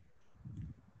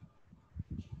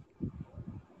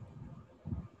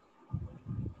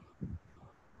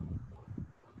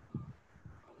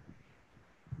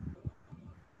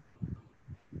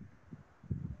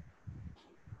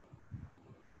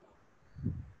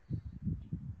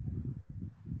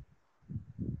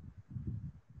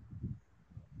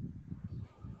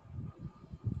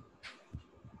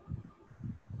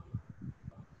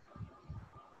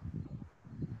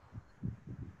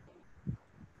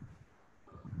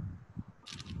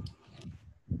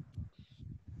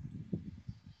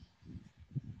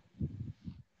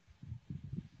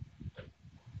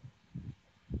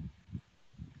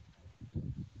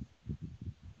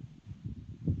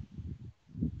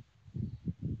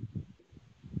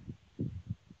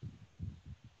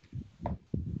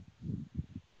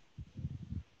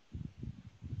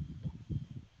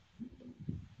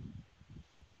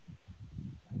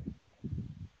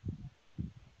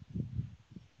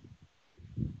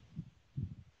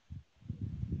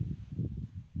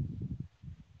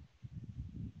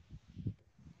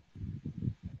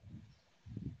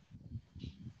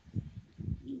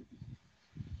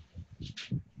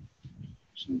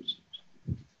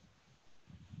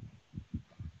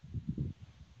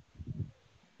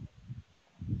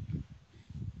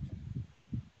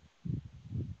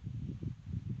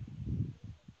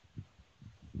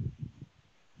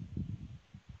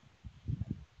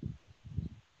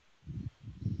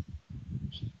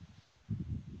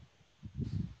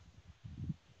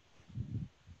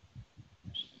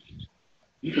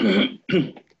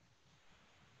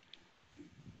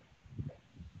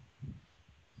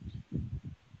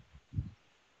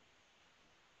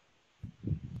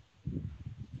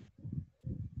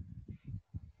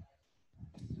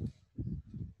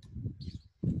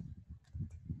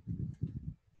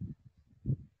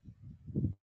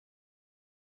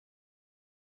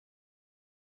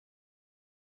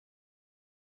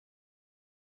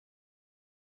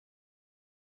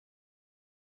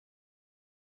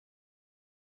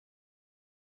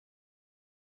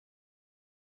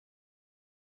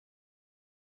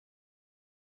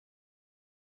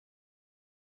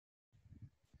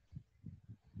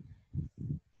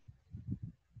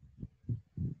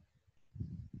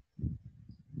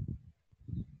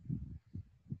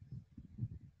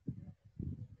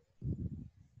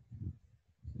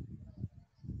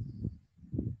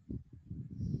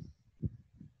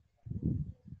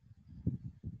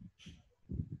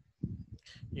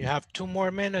 You have 2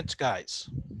 more minutes, guys.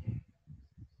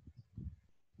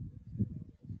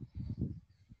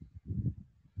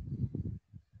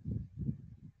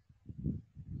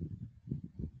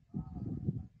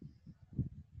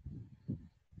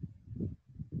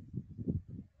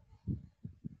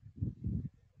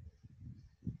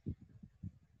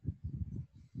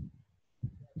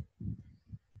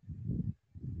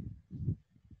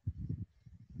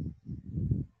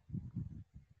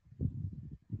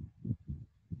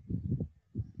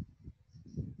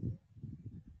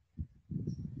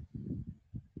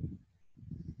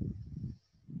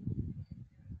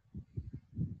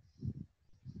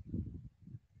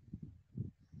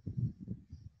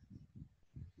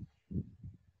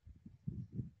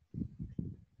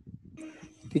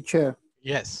 Teacher,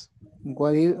 Yes.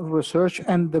 what is research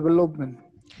and development?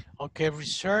 Okay,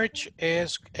 research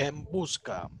es en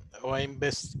busca o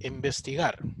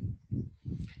investigar.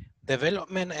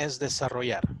 Development es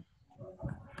desarrollar.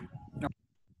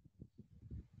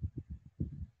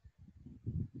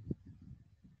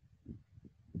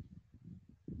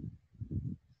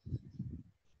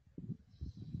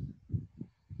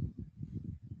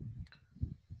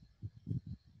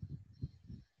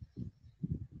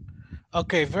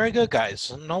 Okay, very good,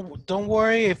 guys. No, don't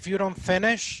worry if you don't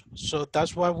finish. So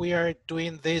that's why we are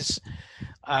doing this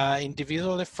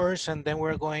individually first, and then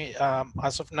we're going,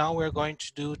 as of now, we're going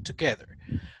to do together.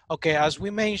 Okay, as we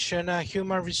mentioned,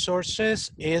 human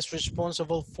resources is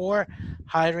responsible for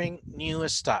hiring new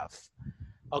staff.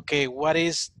 Okay, what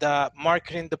is the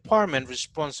marketing department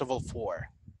responsible for?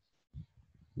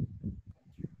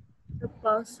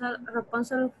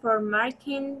 Responsible for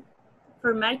marking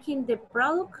the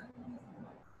product.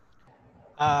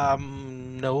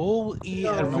 No,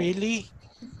 No. really?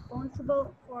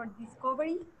 Responsible for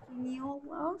discovering new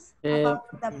laws Uh, about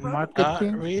the product.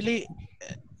 marketing. Really?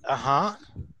 Uh-huh.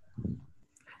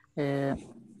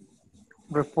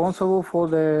 Responsible for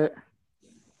the...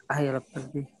 Ay, ya la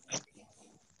perdí.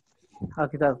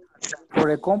 Aquí está. For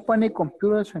the company,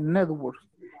 computers and networks.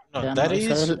 No, Ya that no,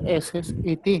 ese is es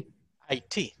IT.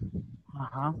 IT.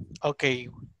 Ajá. Okay.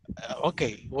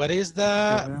 Okay. What is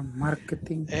the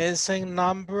Marketing. is a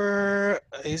number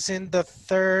is in the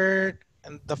third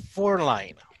and the fourth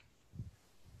line.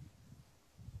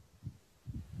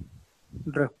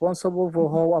 Responsible for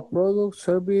how a product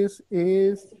service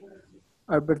is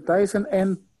advertising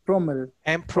and promoted.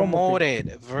 And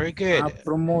promoted. Very good.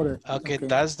 Promoted. Okay,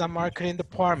 that's the marketing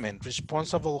department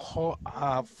responsible for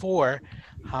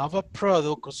how a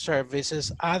product or service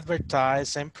is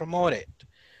advertised and promoted.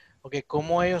 Okay,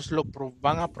 cómo ellos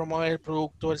van a promover el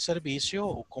producto o el servicio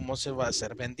o cómo se va a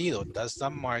ser vendido. That's the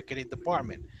marketing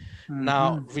department.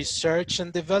 Now, research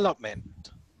and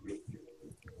development.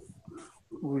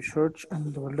 Research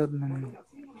and development.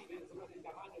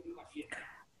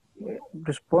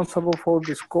 Responsible for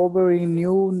discovering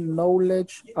new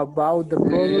knowledge about the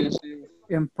product,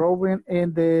 improving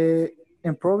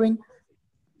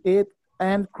it,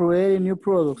 and creating new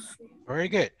products. Very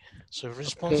good. So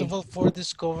responsible for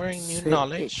discovering new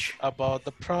knowledge about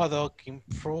the product,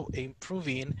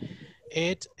 improving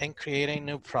it, and creating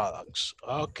new products.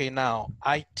 Okay, now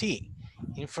IT,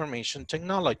 information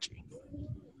technology.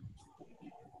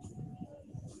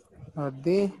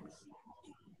 D,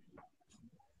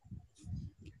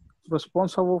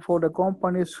 responsible for the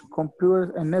company's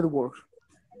computers and networks.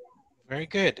 Very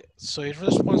good. So it's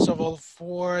responsible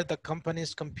for the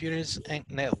company's computers and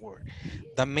network.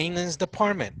 The maintenance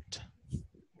department.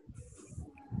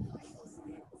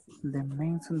 The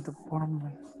maintenance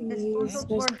department.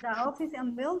 Responsible for the office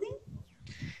and building.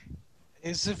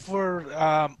 Is it for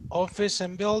office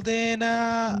and building?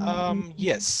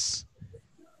 Yes.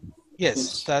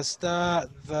 Yes, that's the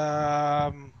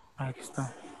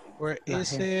where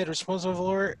is it responsible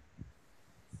for?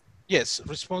 Yes,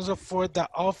 responsible for the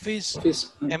office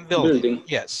and building.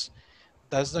 Yes,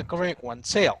 that's the correct one.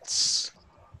 Sales.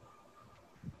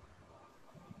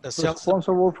 The sales.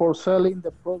 Responsible for selling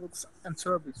the products and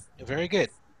service. Very good.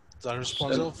 The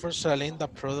responsible for selling the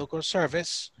product or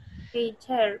service.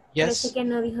 Teacher, Yes. parece que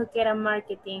no dijo que era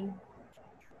marketing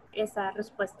esa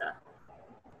respuesta.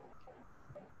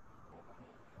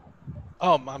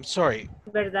 Oh, I'm sorry.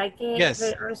 ¿Verdad que yes,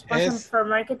 responsible for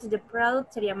marketing the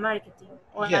product sería marketing?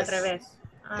 O yes, al revés.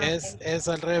 Es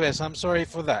al revés. I'm sorry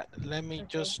for that. Let me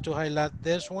just to highlight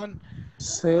this one.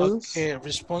 Sales. Okay,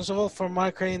 responsible for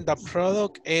marketing the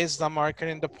product is the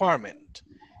marketing department.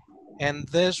 And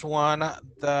this one,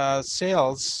 the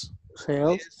sales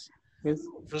is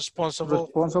responsible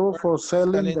for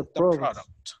selling the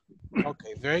product.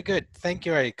 Okay, very good. Thank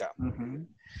you, Erika.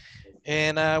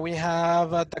 And we have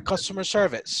the customer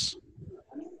service.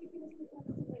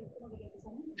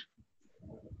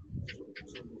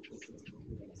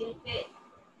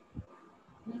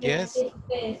 Yes.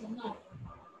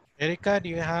 Erika, do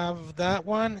you have that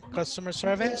one? Customer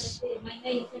service?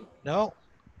 No?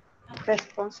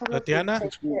 Responsible Tatiana?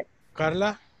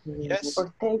 Carla? Yes?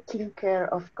 for taking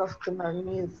care of customer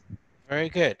needs. Very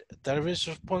good. That is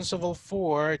responsible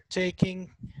for taking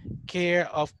care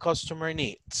of customer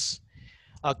needs.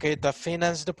 Okay, the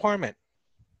finance department.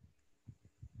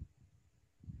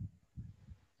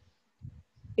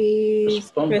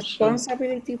 Is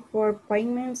responsibility for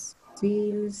payments,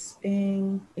 bills,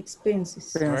 and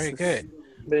expenses. Very good.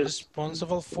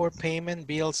 Responsible for payment,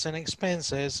 bills, and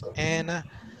expenses. And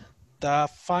the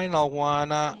final one,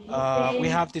 we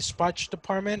have dispatch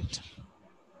department.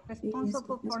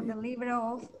 Responsible for delivery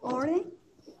of order.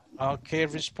 Okay,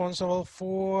 responsible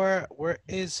for, where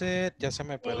is it? Ya se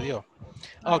me perdió.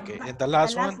 Okay, and the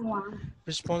last one,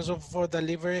 responsible for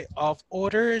delivery of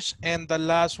orders. And the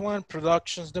last one,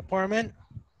 productions department.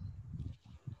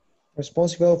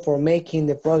 Responsible for making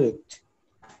the product.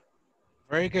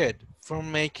 Very good, for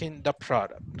making the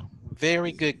product.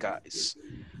 Very good, guys.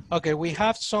 Okay, we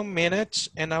have some minutes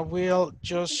and I will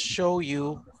just show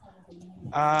you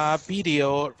a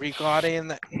video regarding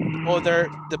the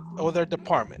other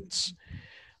departments.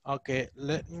 Okay,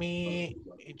 let me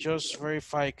just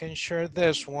verify I can share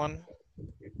this one.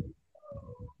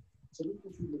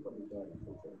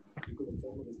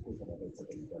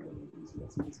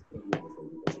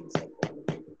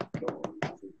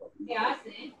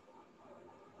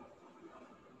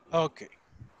 Okay.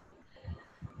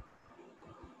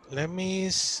 Let me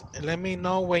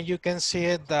know when you can see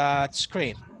it, that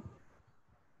screen.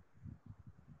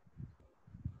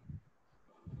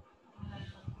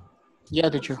 Yeah,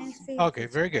 teacher. Okay,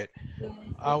 very good.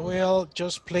 I will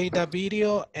just play the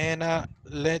video and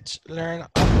let's learn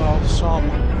about some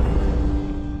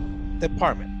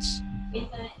departments.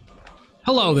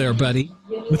 Hello there, buddy.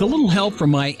 With a little help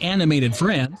from my animated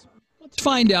friends, let's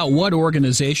find out what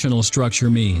organizational structure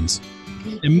means.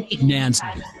 And meet Nancy.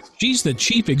 She's the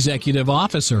Chief Executive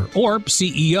Officer, or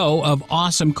CEO, of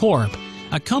Awesome Corp,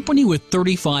 a company with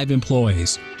 35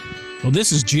 employees. Well,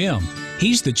 this is Jim.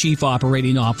 He's the Chief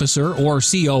Operating Officer, or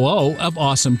COO, of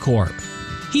Awesome Corp.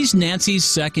 He's Nancy's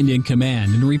second in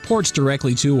command and reports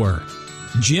directly to her.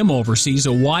 Jim oversees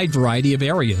a wide variety of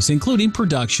areas, including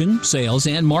production, sales,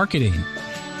 and marketing.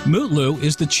 Mutlu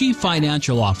is the Chief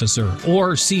Financial Officer,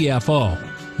 or CFO.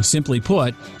 Simply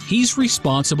put, he's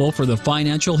responsible for the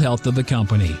financial health of the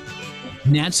company.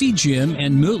 Nancy, Jim,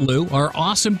 and Mutlu are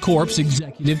Awesome Corp's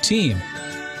executive team.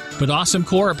 But Awesome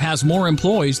Corp has more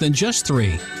employees than just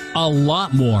 3, a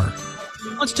lot more.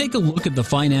 Let's take a look at the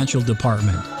financial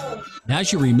department.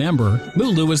 As you remember,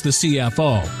 Mutlu is the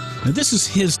CFO, and this is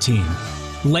his team.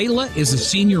 Layla is a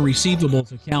senior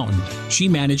receivables accountant. She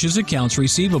manages accounts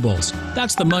receivables.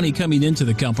 That's the money coming into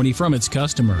the company from its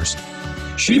customers.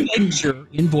 She makes sure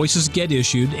invoices get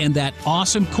issued and that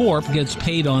Awesome Corp gets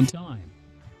paid on time.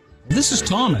 This is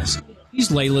Thomas. He's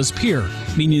Layla's peer,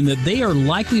 meaning that they are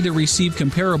likely to receive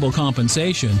comparable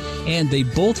compensation, and they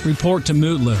both report to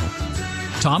Mutlu.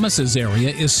 Thomas's area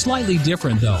is slightly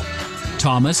different, though.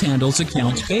 Thomas handles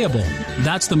accounts payable.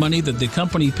 That's the money that the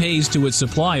company pays to its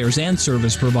suppliers and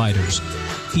service providers.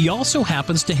 He also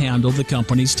happens to handle the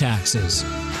company's taxes.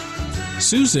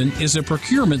 Susan is a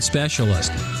procurement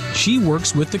specialist. She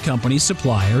works with the company's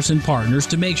suppliers and partners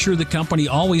to make sure the company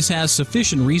always has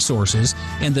sufficient resources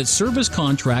and that service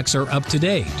contracts are up to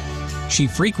date. She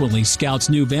frequently scouts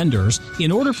new vendors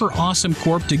in order for Awesome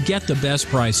Corp to get the best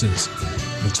prices.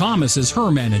 Well, Thomas is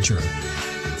her manager.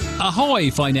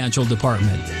 Ahoy, Financial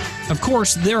Department. Of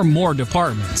course, there are more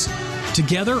departments.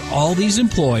 Together, all these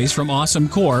employees from Awesome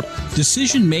Corp,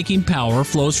 decision-making power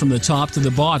flows from the top to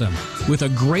the bottom, with a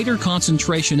greater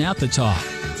concentration at the top.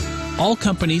 All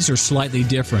companies are slightly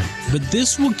different, but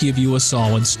this will give you a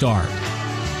solid start.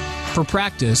 For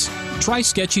practice, try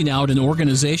sketching out an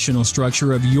organizational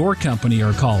structure of your company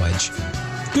or college.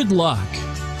 Good luck.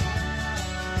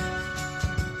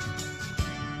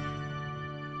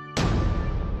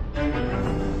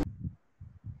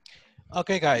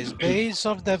 Okay, guys, based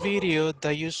off the video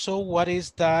that you saw, what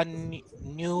is the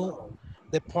new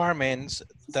departments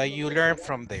that you learned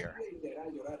from there?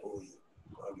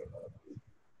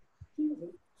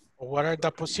 What are the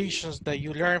positions that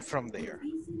you learned from there?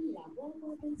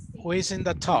 Who is in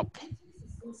the top?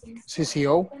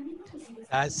 CCO.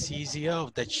 That's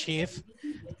CCO, the Chief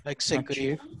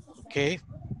Executive. Okay,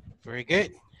 very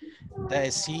good. That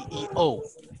is CEO.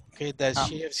 Okay, that's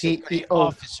Chief Executive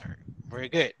Officer. Very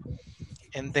good.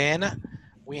 And then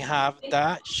we have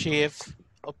the Chief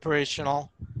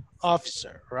Operational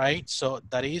Officer, right? So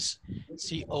that is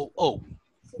COO,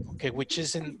 okay, which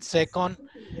is in second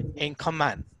in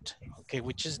command, okay,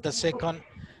 which is the second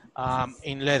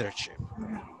in leadership.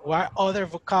 What other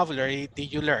vocabulary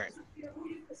did you learn?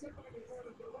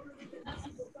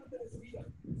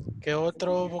 ¿Qué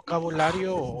otro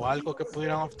vocabulario o algo que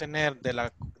pudieran obtener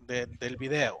del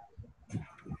video?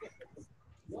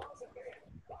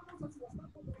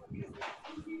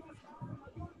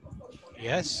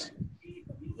 Yes.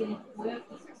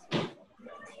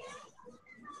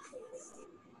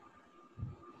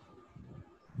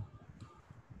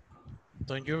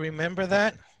 Don't you remember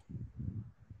that?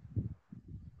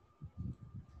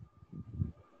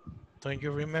 Don't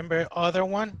you remember other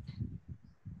one?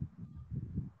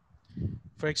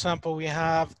 For example, we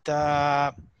have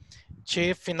the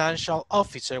Chief Financial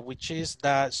Officer, which is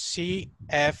the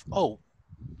CFO.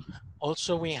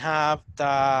 Also, we have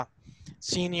the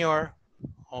Senior,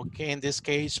 okay, in this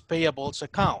case, Payables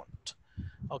Account,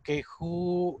 okay,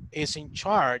 who is in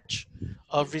charge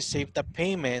of receive the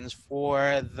payments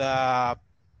for the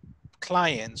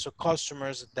clients or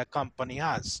customers the company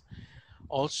has.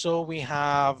 Also, we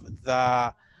have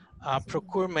the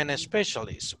procurement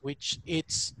specialist, which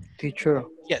it's... Teacher,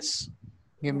 Yes.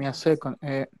 give me a second.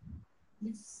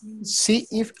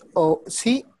 CFO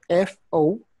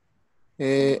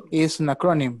is an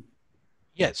acronym.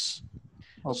 Yes.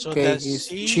 So Okay, it's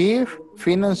Chief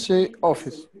Financial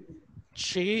Office.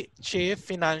 Chief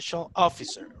Financial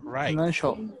Officer, right?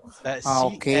 Financial. The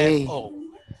Okay. CFO.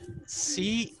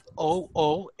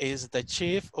 COO is the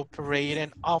Chief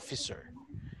Operating Officer.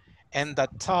 And the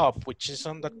top, which is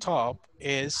on the top,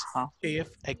 is Chief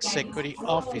Executive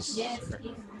Officer, which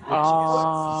is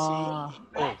CEO.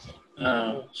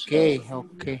 Okay,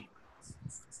 okay.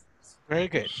 Very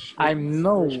good. I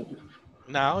know.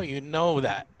 Now you know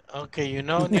that. Okay, you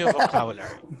know new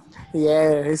vocabulary.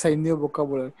 Yeah, it's a new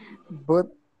vocabulary. But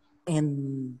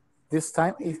in this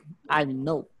time, I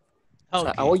know.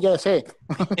 Okay. Oh, yeah, say.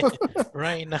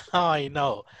 Right now I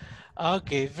know.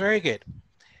 Okay, very good.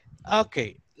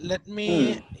 Okay, let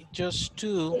me just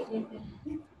to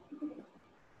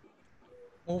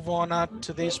move on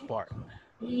to this part.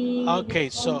 Okay,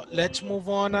 so let's move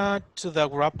on to the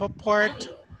wrap-up part,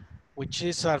 which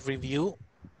is a review.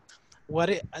 What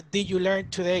did you learn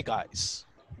today, guys?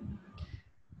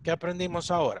 ¿Qué aprendimos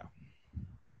ahora?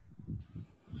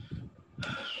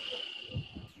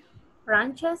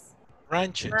 Branches.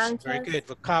 Branches. Very good.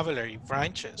 Vocabulary.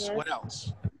 Branches. Yes. What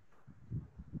else?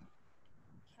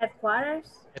 Headquarters.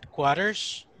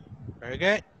 Headquarters. Very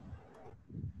good.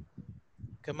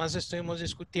 ¿Qué más estuvimos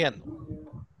discutiendo?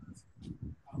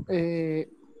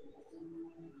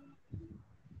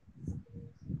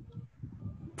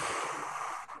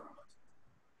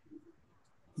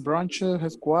 Branches,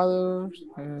 headquarters,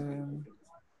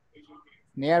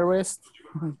 nearest.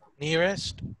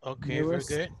 Nearest. Okay, Nearest.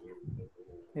 very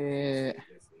good.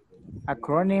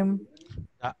 Acronym.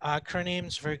 The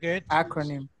acronyms, very good.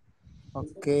 Acronym.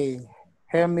 Okay.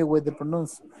 Help me with the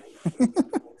pronunciation.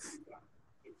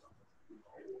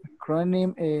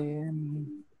 Acronym.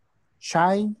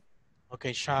 Shy.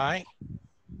 Okay, shy.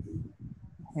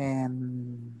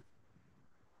 And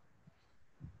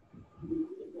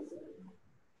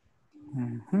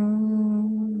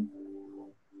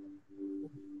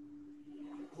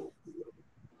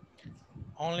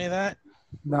Only that?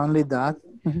 Only that.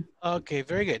 Okay,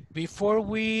 very good. Before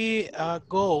we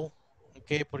go,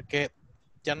 okay, porque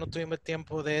ya no tuvimos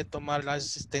tiempo de tomar la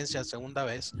asistencia segunda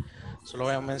vez, solo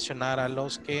voy a mencionar a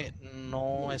los que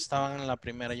no estaban en la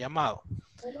primera llamada.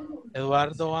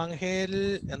 Eduardo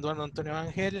Antonio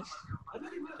Ángel,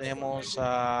 tenemos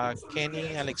a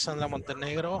Kenny Alexandra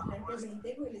Montenegro,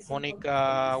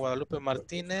 Mónica Guadalupe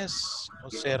Martínez,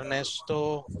 José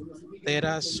Ernesto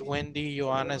Teras, Wendy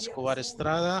Joana Escobar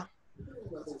Estrada,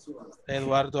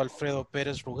 Eduardo Alfredo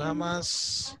Pérez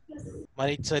Rugamas,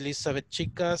 Maritza Elizabeth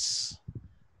Chicas,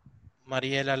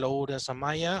 Mariela Lourdes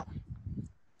Amaya,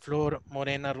 Flor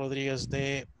Morena Rodríguez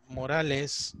de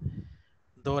Morales,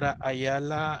 Dora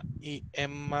Ayala y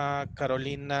Emma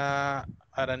Carolina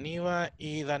Araniva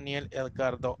y Daniel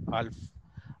Edgardo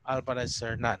Álvarez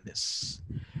Hernández.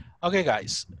 Ok,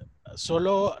 guys,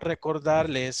 solo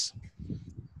recordarles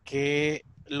que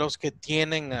los que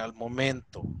tienen al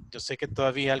momento, yo sé que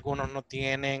todavía algunos no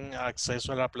tienen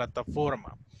acceso a la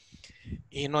plataforma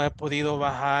y no he podido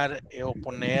bajar o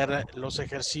poner los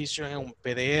ejercicios en un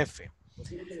PDF.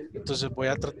 Entonces voy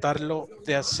a tratarlo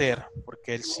de hacer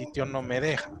porque el sitio no me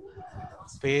deja.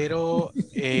 Pero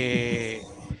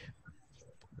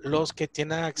los que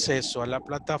tienen acceso a la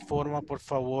plataforma, por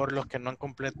favor, los que no han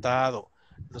completado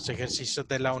los ejercicios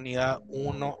de la unidad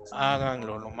 1,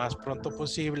 háganlo lo más pronto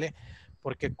posible,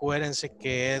 porque acuérdense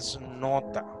que es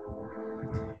nota.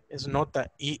 es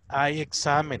nota y hay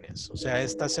exámenes. O sea,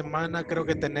 esta semana creo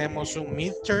que tenemos un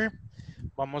midterm.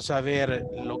 Vamos a ver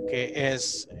lo que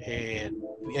es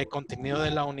el contenido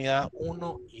de la unidad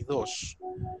 1 y 2.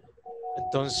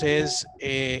 Entonces,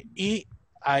 y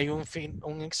hay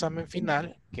un examen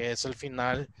final, que es el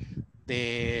final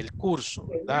del curso,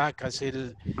 ¿verdad? Casi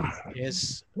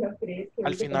es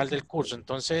al final del curso.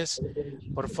 Entonces,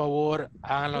 por favor,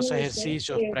 hagan los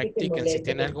ejercicios, practiquen. Si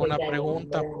tienen alguna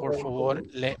pregunta, por favor,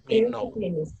 let me know.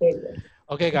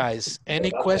 Okay, guys,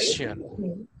 any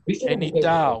question, any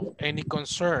doubt, any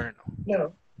concern?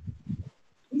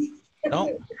 No.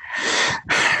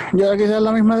 Yo quizás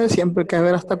la misma de siempre, que a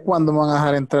ver hasta cuándo me van a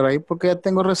dejar entrar ahí, porque ya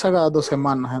tengo rezagadas 2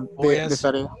 semanas de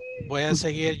tarea. Voy a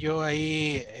seguir yo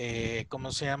ahí,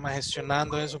 ¿cómo se llama?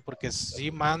 Gestionando eso, porque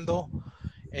sí mando,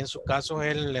 en su caso,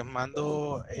 él les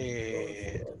mando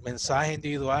mensaje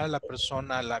individual a la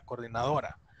persona, a la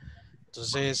coordinadora.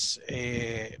 Entonces,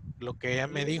 lo que ella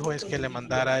me dijo es que le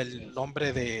mandara el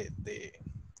nombre de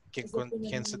con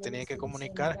quien se tenía que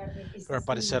comunicar, pero al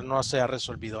parecer no se ha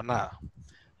resolvido nada.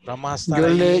 Vamos a estar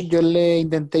ahí. Yo le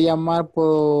intenté llamar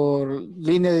por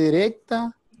línea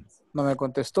directa, no me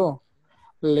contestó.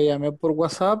 Le llamé por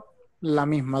WhatsApp, la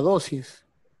misma dosis.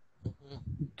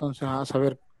 Entonces, a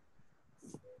saber.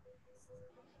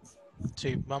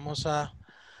 Sí, vamos a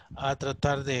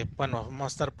tratar de, bueno, vamos a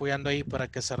estar apoyando ahí para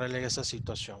que se arregle esa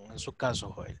situación. En su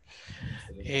caso, Joel.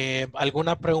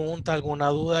 ¿Alguna pregunta, alguna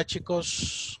duda,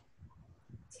 chicos?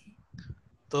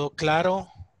 ¿Todo claro?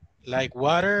 Like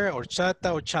water,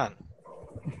 horchata o chan?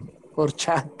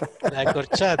 Horchata. Like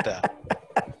horchata.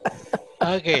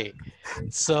 Okay.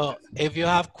 So, if you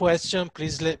have question,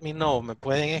 please let me know. Me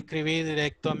pueden escribir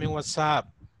directo a mi WhatsApp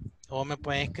o me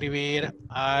pueden escribir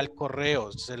al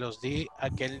correo. Se los di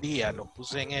aquel día, lo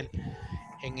puse en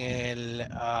el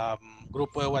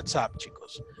grupo de WhatsApp,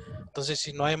 chicos. Entonces,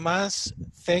 si no hay más,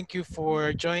 thank you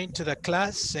for joining to the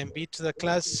class and be to the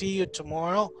class. See you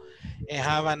tomorrow and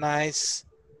have a nice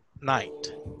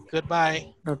night.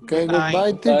 Goodbye. Okay, Good night.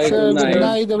 goodbye, teacher. Good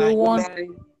night, everyone.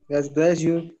 God bless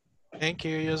you. Thank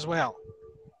you, you as well.